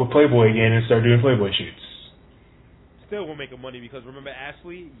team up with Playboy again and start doing Playboy shoots. Still won't make her money because remember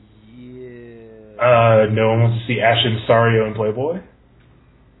Ashley? Yeah. No one wants to see Ashley Masario in Playboy.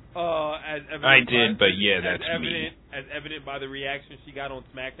 I did, but yeah, that's me. As evident by the reaction she got on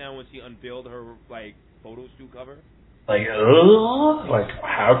SmackDown when she unveiled her photo shoot cover. Why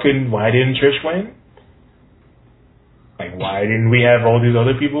didn't Trish win? Like, why didn't we have all these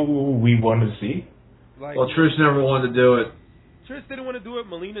other people who we wanted to see? Well, Trish never wanted to do it. Trish didn't want to do it.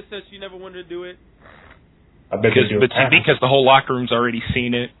 Melina said she never wanted to do it. I bet they do it fast. Because the whole locker room's already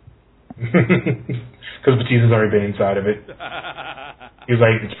seen it. Because Batista's already been inside of it. He was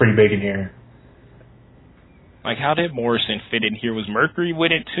like, it's pretty big in here. Like, how did Morrison fit in here? Was Mercury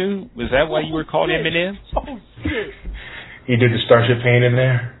with it, too? Was that why you were called Eminem? Oh, shit. He did the Starship Pain in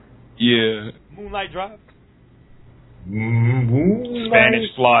there. Yeah. Moonlight Drive.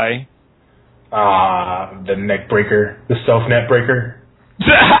 Spanish Fly. The neck breaker. The self-net breaker.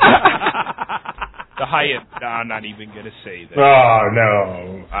 The Hyatt. No, I'm not even going to say that. Oh,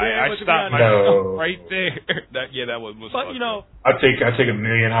 no. I stopped myself right there. That one was But, you know. I'd take a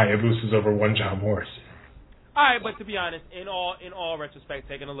million Hayabusas over one John Morrison. All right, but to be honest, in all retrospect,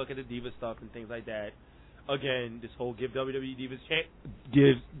 taking a look at the Divas stuff and things like that, again, this whole give WWE Divas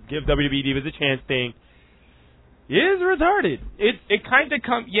a chance thing is retarded. It kind of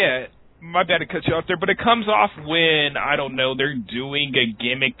comes, yeah. My bad to cut you off there, but it comes off when, I don't know, they're doing a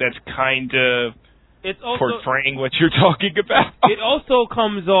gimmick that's kind of portraying what you're talking about. It also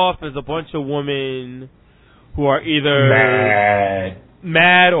comes off as a bunch of women who are either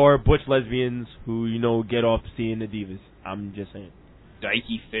mad or butch lesbians who, get off seeing the Divas. I'm just saying.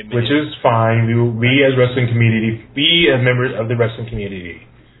 Dykey feminist. Which is fine. We as wrestling community, we as members of the wrestling community,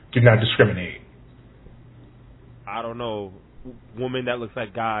 do not discriminate. I don't know. Woman that looks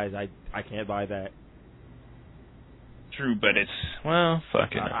like guys, I can't buy that. True, but it's, well,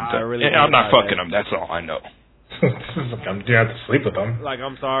 fucking I'm not fucking them, that's all I know. I'm doing have to sleep with them. Like,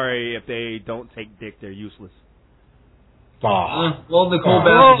 I'm sorry, if they don't take dick, they're useless. Well, Nicole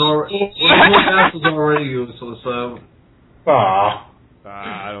Bass is already useless, so.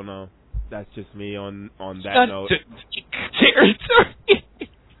 I don't know. That's just me on that note. Territory.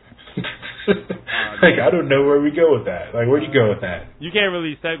 Like, I don't know where we go with that. Like, where do you go with that? You can't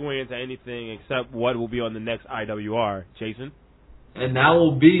really segue into anything except what will be on the next IWR. Jason? And that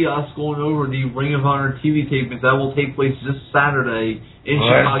will be us going over the Ring of Honor TV tapings that will take place this Saturday in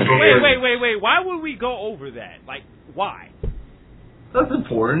Chicago. Wait. Why would we go over that? Like, why? That's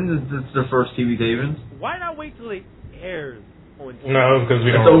important. It's their first TV tapings. Why not wait till it airs on TV? No, because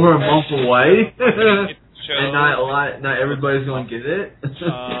we don't. It's over a month away. And not everybody's going to get it.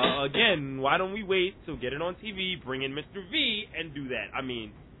 Again, why don't we wait to get it on TV, bring in Mr. V, and do that? I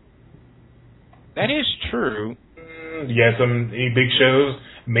mean, that is true. Yeah, any big shows.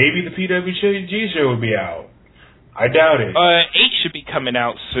 Maybe the PWG show will be out. I doubt it. 8 should be coming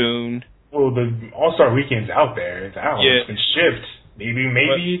out soon. Well, the All-Star Weekend's out there. It's out. Yeah. It's been shipped.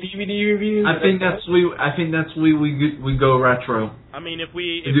 Maybe DVD reviews. I think that's we go retro. I mean, if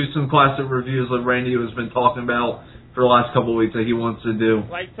we do some classic reviews like Randy has been talking about for the last couple of weeks that he wants to do.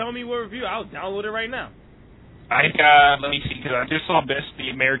 Like, tell me what review. I'll download it right now. Let me see, because I just saw Best of the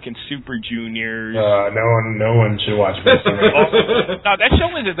American Super Juniors. No one should watch Best of the American. No, that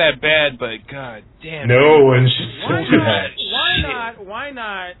show isn't that bad, but god damn. No one should do that. Why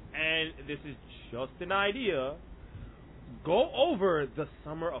not, and this is just an idea, go over the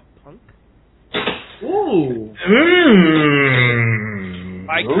Summer of Punk? Ooh.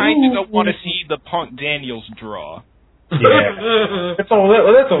 I kind of don't want to see the Punk Daniels draw. Yeah. That's all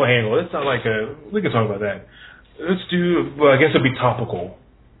handle. It's not like we can talk about that. Let's do, I guess it'd be topical.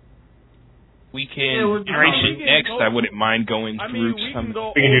 We can, Generation Next, I wouldn't mind going through some.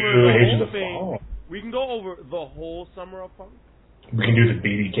 We can go over the whole Summer of Punk. We can do the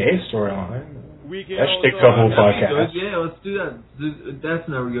BDK storyline. That should take a couple of podcasts. Yeah, let's do that. That's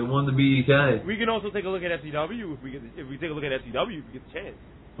never good. One of the BDK. We can also take a look at SCW if we take a look at SCW if we get the chance.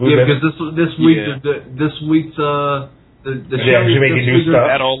 Yeah, because this week's making new stuff.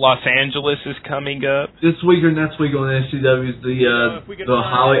 Battle Los Angeles is coming up. This week or next week on SCW is the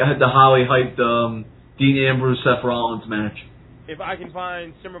highly hyped Dean Ambrose Seth Rollins match. If I can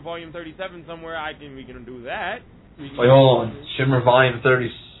find Shimmer Volume 37 somewhere, we can do that. Wait, hold on. Shimmer Volume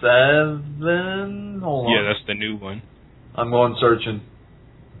 37? Hold on. Yeah, that's the new one. I'm going searching.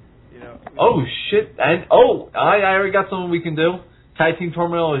 Oh, shit. I already got something we can do. Tag Team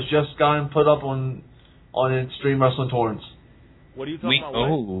Turmoil has just gotten put up on Extreme Wrestling Torrents. What are you talking about?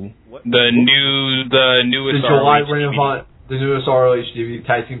 What? The newest the newest ROH DVD,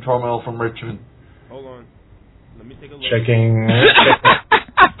 Tag Team Turmoil from Richmond. Hold on. Let me take a look. Checking.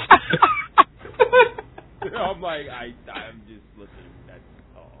 I'm like, I'm just looking. That's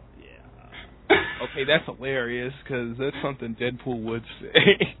all. Yeah. Okay, that's hilarious because that's something Deadpool would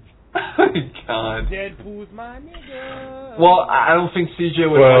say. Oh, God. Deadpool's my nigga. Well, I don't think CJ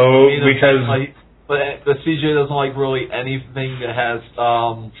would but CJ doesn't like really anything that has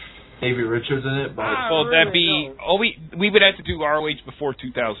Davey Richards in it. But that'd be we would have to do ROH before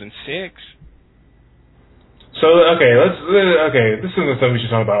 2006. So this isn't something we should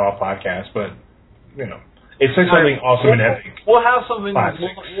talk about off podcast, but It's like something awesome and epic. We'll have something.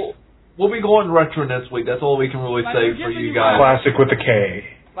 Classic. We'll be going retro next week. That's all we can really say for you guys. Classic with a K.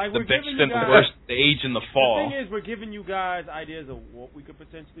 Like, The we're best giving you and the guys, worst, the age and the fall. The thing is, we're giving you guys ideas of what we could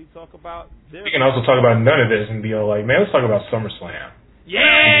potentially talk about. We can also talk about none of this and be all like, man, let's talk about SummerSlam.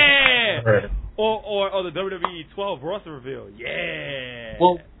 Yeah! Right. Or the WWE 12 roster reveal. Yeah!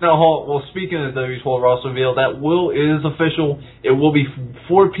 Well, speaking of the WWE 12 roster reveal, that is official. It will be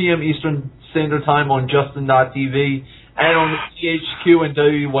 4 p.m. Eastern Standard Time on Justin.tv and on the THQ and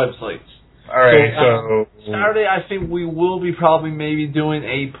WWE websites. All right, so Saturday, I think we will be probably maybe doing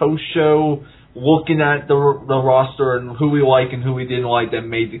a post-show looking at the roster and who we like and who we didn't like that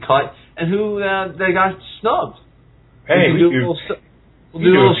made the cut and who they got snubbed. hey, we'll do a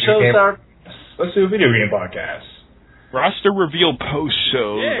little show Saturday. Let's do a video game podcast. Roster reveal post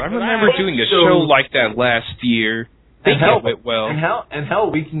shows. Yeah, I remember doing a show like that last year. I think it went well. And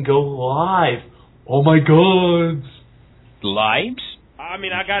hell, we can go live. Oh my God! Lives? I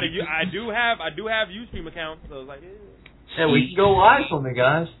mean, I do have Ustream accounts, so like, Yeah, we can go live on it,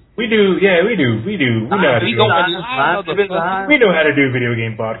 guys. We do. We know how to do it. We know how to do video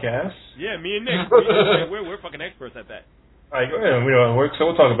game podcasts. Yeah, me and Nick, we're fucking experts at that. Like, yeah, we know how it works, so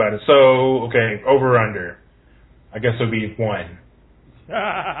we'll talk about it. So, okay, over or under. I guess it'll be 1.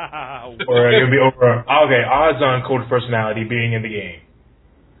 Or it'll be over. Okay, odds on Cult of Personality being in the game.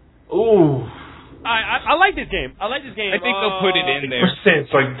 Ooh. I like this game. I think they'll put it in there.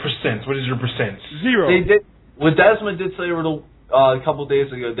 Percents. What is your percents? 0. They did. What Desmond did say a couple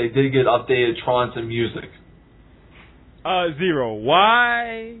days ago, they did get updated trons and music. 0.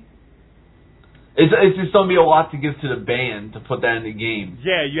 Why? It's just gonna be a lot to give to the band to put that in the game.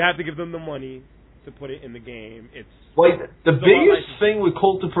 Yeah, you have to give them the money to put it in the game. It's like the biggest thing with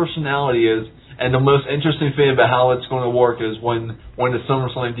Cult of Personality is, and the most interesting thing about how it's going to work is when the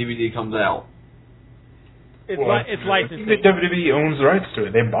SummerSlam DVD comes out. It's licensing. The WWE owns the rights to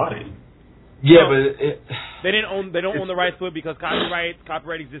it. They bought it. Yeah, but they don't own the rights to it because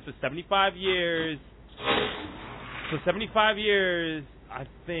copyright exists for 75 years. For 75 years, I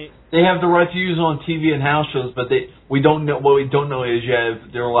think they have the right to use it on TV and house shows, but we don't know. What we don't know is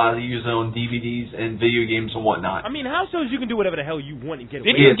if they're allowed to use it on DVDs and video games and whatnot. I mean, house shows you can do whatever the hell you want and get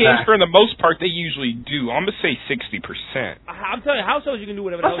away Video with. games, for the most part, they usually do. I'm gonna say 60%. I'm telling you, house shows you can do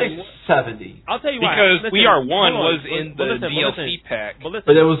whatever the hell you want. 70. I'll tell you why. Because Listen, We Are One was in but the listen, DLC pack.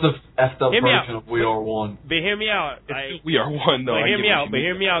 But it was the effed up Hear me version out. of We Are One. But hear me out. We Are One, though. But hear me out.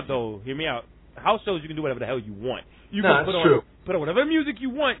 Hear me out. House shows you can do whatever the hell you want. You can put on whatever music you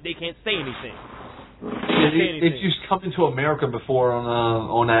want. They can't say anything. It's just coming to America before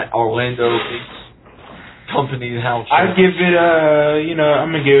on that Orlando company house show. I'd give it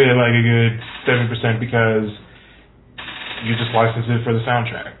I'm gonna give it like a good 7% because you just licensed it for the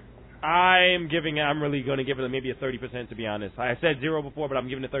soundtrack. I'm really going to give it maybe a 30%, to be honest. I said 0 before, but I'm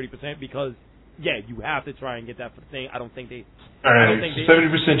giving it 30% because, yeah, you have to try and get that for the thing. I don't think they... All right,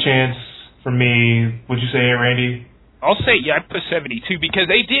 70% chance for me. Would you say it, Randy? I'll say, I put 72 because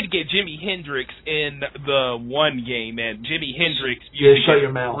they did get Jimi Hendrix in the one game, and Jimi Hendrix shut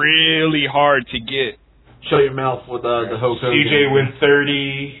your mouth. Really hard to get. Shut your mouth with the Hulk Hogan. CJ went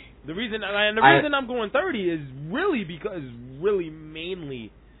 30. The reason I'm going 30 is mainly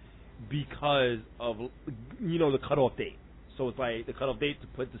because of the cutoff date. So it's like the cutoff date to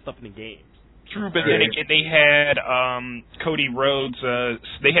put the stuff in the games. True, but then again, they had Cody Rhodes.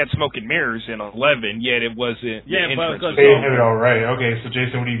 They had Smoke and Mirrors in 11, yet it wasn't. Yeah, but they have it all right. Okay, so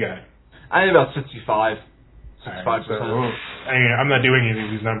Jason, what do you got? I had about 65. 65%. Right, so, I'm not doing any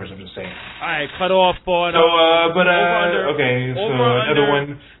of these numbers. I'm just saying. All right, cut off for. Okay, so another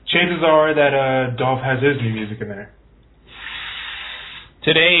one. Chances are that Dolph has his new music in there.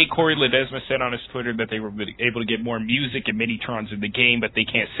 Today, Corey Ledesma said on his Twitter that they were able to get more music and Minitrons in the game, but they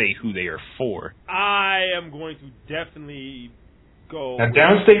can't say who they are for. I am going to definitely go. Now,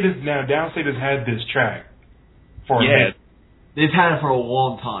 Downstate has had this track for a minute. They've had it for a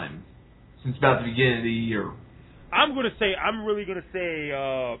long time, since about the beginning of the year. I'm really gonna say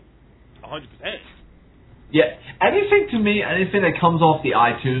 100%. Yeah, anything that comes off the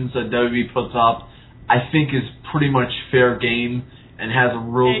iTunes that WWE puts up, I think is pretty much fair game and has a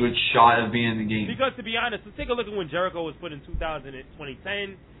real good shot of being in the game. Because to be honest, let's take a look at when Jericho was put in 2010.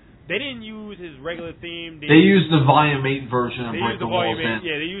 They didn't use his regular theme. They used the Volume 8 version of Break the Walls In.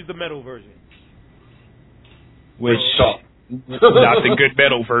 Yeah, they used the metal version. Which sucked. Not the good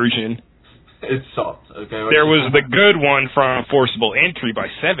metal version. It sucked. Okay. There was the good one from Forcible Entry by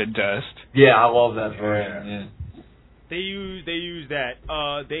Seven Dust. Yeah, I love that version. Yeah. They used that.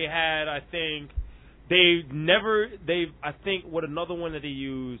 They had, I think, I think what another one that they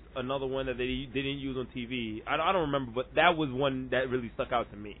used, another one that they didn't use on TV. I don't remember, but that was one that really stuck out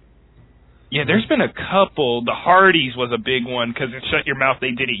to me. Yeah, there's been a couple. The Hardys was a big one because in Shut Your Mouth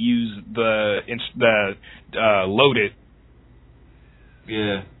they didn't use the Load It.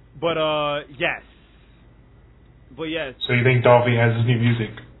 Yeah. But yes. But yes. So you think Dolphy has his new music?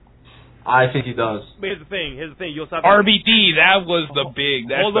 I think he does. But here's the thing. You also have RBD, that was the big.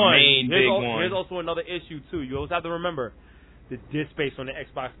 That's the main big one. Here's also another issue too. You always have to remember the disk space on the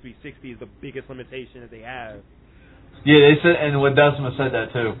Xbox 360 is the biggest limitation that they have. Yeah, they said, and Wadesma said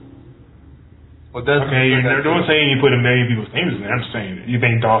that too. Okay, no one's saying you put a million people's names in there. I'm just saying, you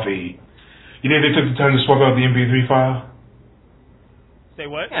think Dolphy? You think they took the time to swap out the MP3 file? Say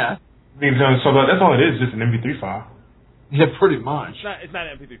what? Yeah. That's all it is, just an MP3 file. Yeah, pretty much. It's not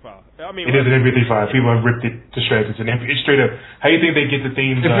an MP3 file. I mean, it is an MP3 file. People have ripped it to shreds. It's straight up. How do you think they get the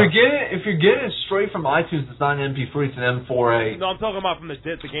themes? If you're getting it straight from iTunes, it's not an MP3. It's an M4A. No, I'm talking about from the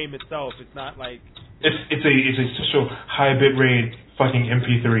game itself. It's not like it's a special high bit rate fucking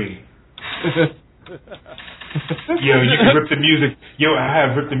MP3. Yo, you can rip the music. Yo, I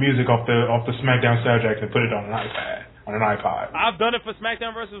have ripped the music off the SmackDown soundtrack and put it on an iPod. I've done it for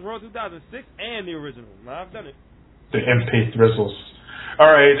SmackDown vs. Raw 2006 and the original. I've done it. The MP thistles. All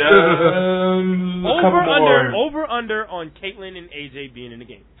right. Over under on Caitlyn and AJ being in the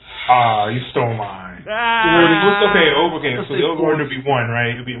game. You stole mine. Okay. So the over under would be 1,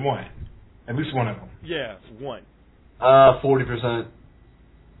 right? It'd be 1. At least one of them. Yeah, 1. 40%.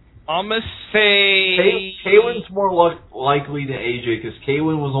 I'm gonna say Caitlyn's more likely than AJ because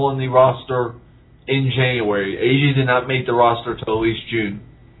Caitlyn was on the roster in January. AJ did not make the roster till at least June.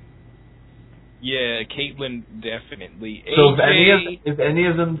 Yeah, Caitlyn definitely. So AJ, if any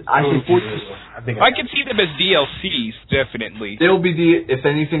of them, I can see them as DLCs definitely. They'll be if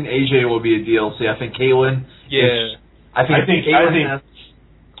anything, AJ will be a DLC. I think Caitlyn. Yeah. I think AJ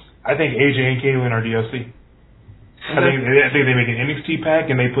and Caitlyn are DLC. I think they make an NXT pack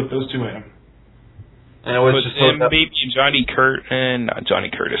and they put those two in them. And maybe Johnny Curtis.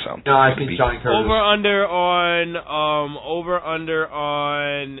 No, I think Johnny Curtis. Over under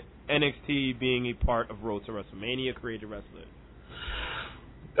on NXT being a part of Road to WrestleMania, created wrestler.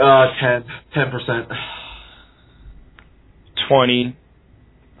 10%. 20.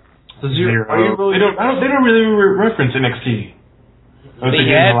 0. They don't really reference NXT.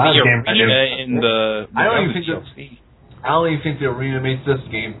 They had the arena in the I don't even think the arena makes this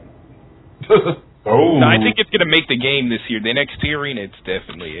game. No, I think it's going to make the game this year. The NXT arena, it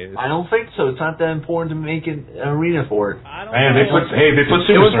definitely is. I don't think so. It's not that important to make an arena for it. They put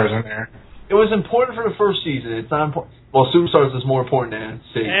Superstars in there. It was important for the first season. It's not important. Well, Superstars is more important than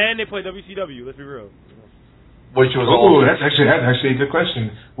NXT. And they play WCW. Let's be real. Which was that's actually a good question.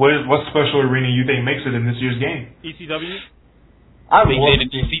 What special arena you think makes it in this year's game? ECW.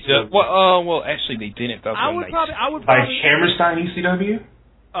 Well, actually, they didn't. That was I would probably like Hammerstein ECW.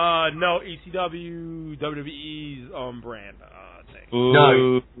 No, ECW, WWE's brand thing.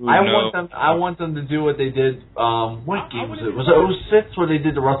 Ooh, I want them to do what they did. What game was it? Was it 06 where they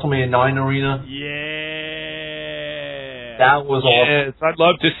did the WrestleMania 9 arena? Yeah. That was awesome. Yes, I'd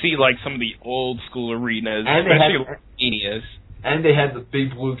love to see like some of the old school arenas, especially Manias. And they had the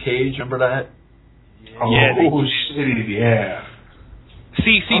big blue cage. Remember that? Shit, yeah.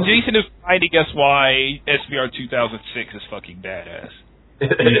 See, Jason is trying to guess why SBR 2006 is fucking badass.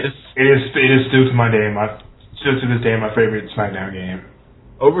 It is still to this day my favorite SmackDown game.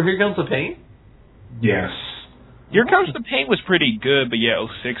 Over Here Comes the Pain? Yes. Here Comes the Pain was pretty good, but yeah,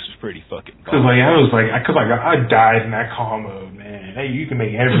 06 was pretty fucking good. I died in that call mode, man. Hey, you can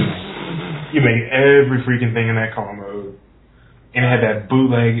make everything. You make every freaking thing in that call mode. And it had that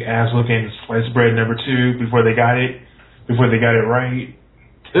bootleg ass looking sliced bread number 2 before they got it right.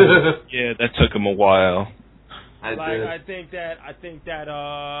 Yeah, that took them a while. I think that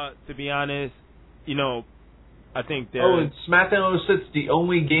to be honest, I think that. Oh, and SmackDown 06, the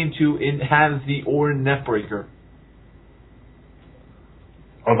only game to have the Orton neckbreaker.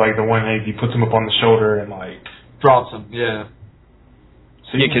 Or like the one he puts him up on the shoulder and like drops him. Yeah.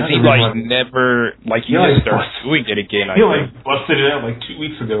 So yeah, because he never didn't start doing it again. He busted it out 2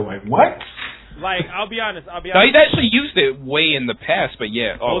 weeks ago. Like what? I'll be honest. No, he'd actually used it way in the past, but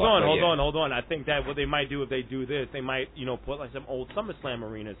yeah. Hold on. I think that what they might do if they do this, they might, put like some old SummerSlam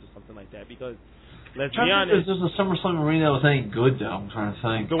arenas or something like that. Because let's be honest, there's a SummerSlam arena that was any good though. I'm trying to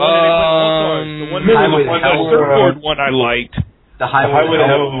think. The one that they put All-Stars. The surfboard one I liked. The Highway to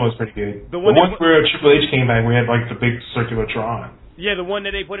Hell one was pretty good. The one where Triple H came back, we had like the big circular Tron. Yeah, the one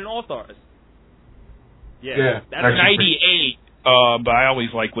that they put in All Stars. Yeah. That's 98. But I always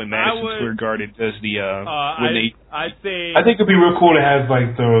like when Madison Square Garden does the when they. I'd say. I think it'd be real cool to have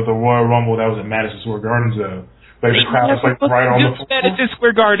like the Royal Rumble that was at Madison Square Garden though. Like the crowd was like right on the floor. Madison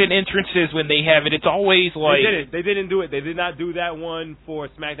Square Garden entrances when they have it. It's always like They didn't do it. They did not do that one for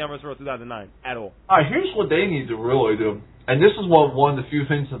SmackDown vs. Raw 2009 at all. Alright, here's what they need to really do. And this is one of the few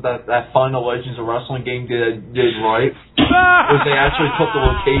things that final Legends of Wrestling game did right. Was they actually took the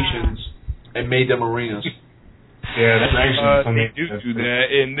locations and made them arenas. Yeah, that's actually something. They do that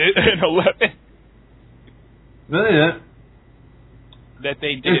in 11. No, they didn't. That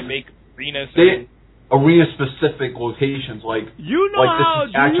they didn't make arenas. Arena-specific locations, like this is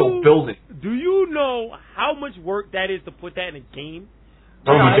the actual building. Do you know how much work that is to put that in a game?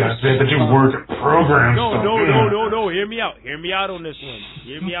 Oh my gosh, they have to do work and program stuff. No. Hear me out. Hear me out on this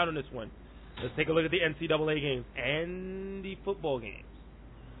one. Let's take a look at the NCAA games and the football games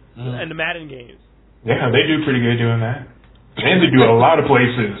and the Madden games. Yeah, they do pretty good doing that. And they do a lot of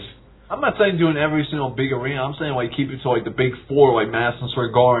places. I'm not saying doing every single big arena. I'm saying like keep it to like the big four, like Madison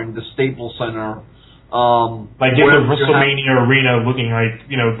Square Garden, the Staples Center. Like get the WrestleMania arena looking like,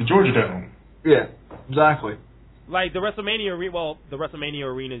 the Georgia Dome. Yeah, exactly. Like the WrestleMania arena, the WrestleMania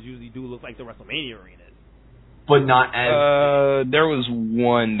arenas usually do look like the WrestleMania arenas. But not as... there was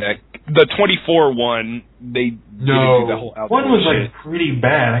one the 24 one, they didn't do the whole outdoor one was shit. like pretty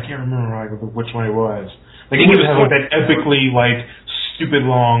bad. I can't remember which one it was. Like it would have like that epically like stupid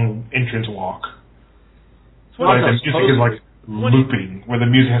long entrance walk. Like the music is like looping, where the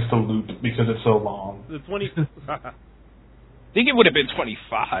music has to loop because it's so long. The 20. I think it would have been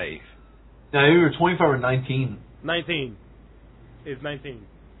 25. No, either 25 or 19. 19. It's 19.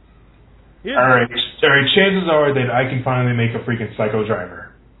 All right. Chances are that I can finally make a freaking Psycho Driver.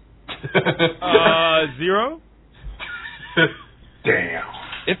 0. Damn.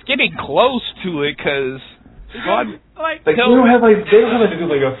 It's getting close to it because they don't have to do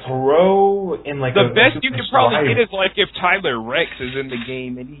like a throw in like the best you could probably slide. get is like if Tyler Rex is in the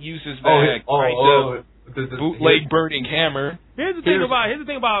game and he uses that the bootleg burning hammer. Here's the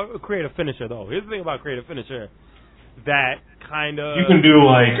thing about creative finisher though. Here's the thing about creative finisher that kind of you can do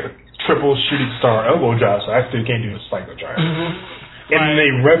like triple shooting star elbow drops. So I still can't do a Psycho Driver. And then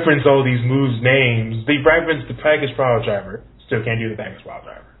they reference all these moves names. They reference the package power driver. Still can't do the package power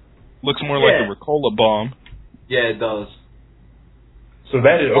driver. Looks more like a Ricola bomb. Yeah, it does. So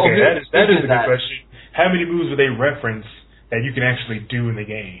that is okay. That is a good that. question. How many moves would they reference that you can actually do in the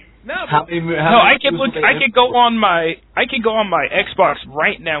game? I could go on my Xbox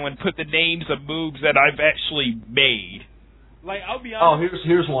right now and put the names of moves that I've actually made. Like I'll be honest. Oh,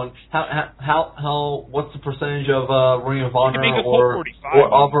 here's one. How what's the percentage of Ring of Honor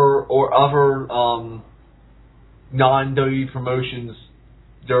or other non-WWE promotions?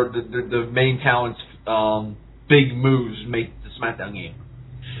 The main talents big moves make the SmackDown game.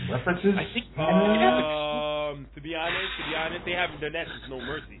 References? I think. To be honest, they haven't done that since No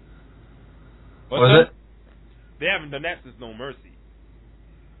Mercy. Was it? They haven't done that since No Mercy.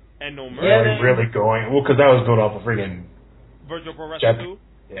 And No Mercy. Yeah, really going well because that was built off of freaking Virtual Pro Wrestling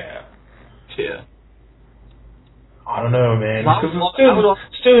 2. Yeah. Yeah. I don't know, man.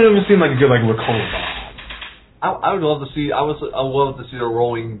 Still doesn't seem like a good like Ricola bomb. I would love to see. I would love to see the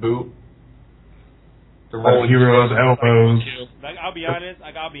rolling boot. The rolling heroes, elbows. Like I'll be honest.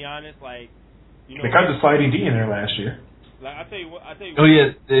 Like they got the sliding D in there last year. Like I tell you what. Oh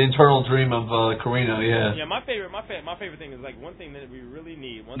yeah, the internal dream of Carino. Yeah. Yeah, my favorite thing is like one thing that we really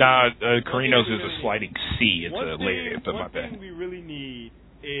need. Carino's is a sliding C. It's a lady. One thing we really need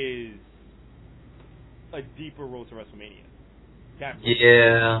is a deeper road to WrestleMania.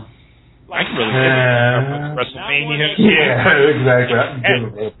 Yeah. I can really WrestleMania. Yeah,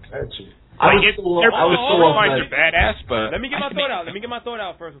 exactly. I was still lines are badass, but let me get my thought out. Let me get my thought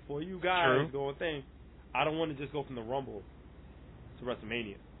out first before you guys go and think. I don't want to just go from the Rumble to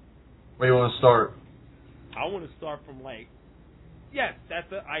WrestleMania. Where do you want to start? I want to start from yes, that's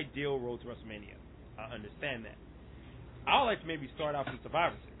the ideal road to WrestleMania. I understand that. I would like to maybe start out from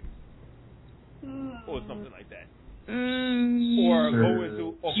Survivor Series or something like that. Or go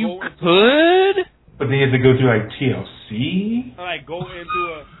into. But then you have to go through like TLC. Like go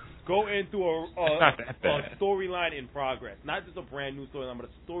into a storyline in progress, not just a brand new storyline, but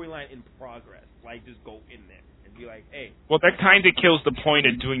a storyline in progress. Like just go in there and be like, hey. Well, that kind of kills the point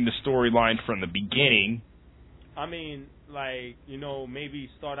of doing the storyline from the beginning. I mean, maybe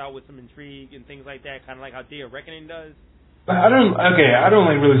start out with some intrigue and things like that, kind of like how Day of Reckoning does. I don't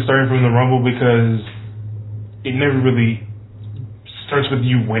like really starting from the Rumble because it never really starts with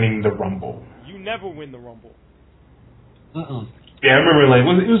you winning the Rumble. You never win the Rumble. Yeah, I remember, like,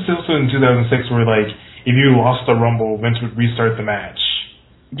 it was also in 2006 where, like, if you lost the Rumble, Vince would restart the match.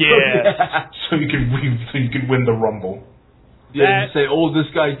 Yeah. so you could win the Rumble. Yeah, you say, oh, this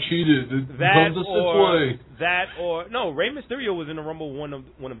guy cheated. Comes this way. No, Rey Mysterio was in the Rumble one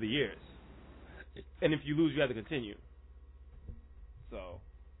of the years. And if you lose, you have to continue. So,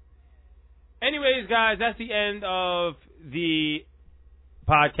 anyways, guys, that's the end of the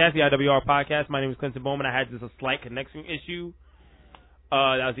podcast, the IWR podcast. My name is Clinton Bowman. I had just a slight connection issue.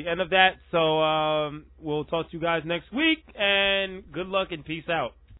 That was the end of that. So, we'll talk to you guys next week, and good luck and peace out.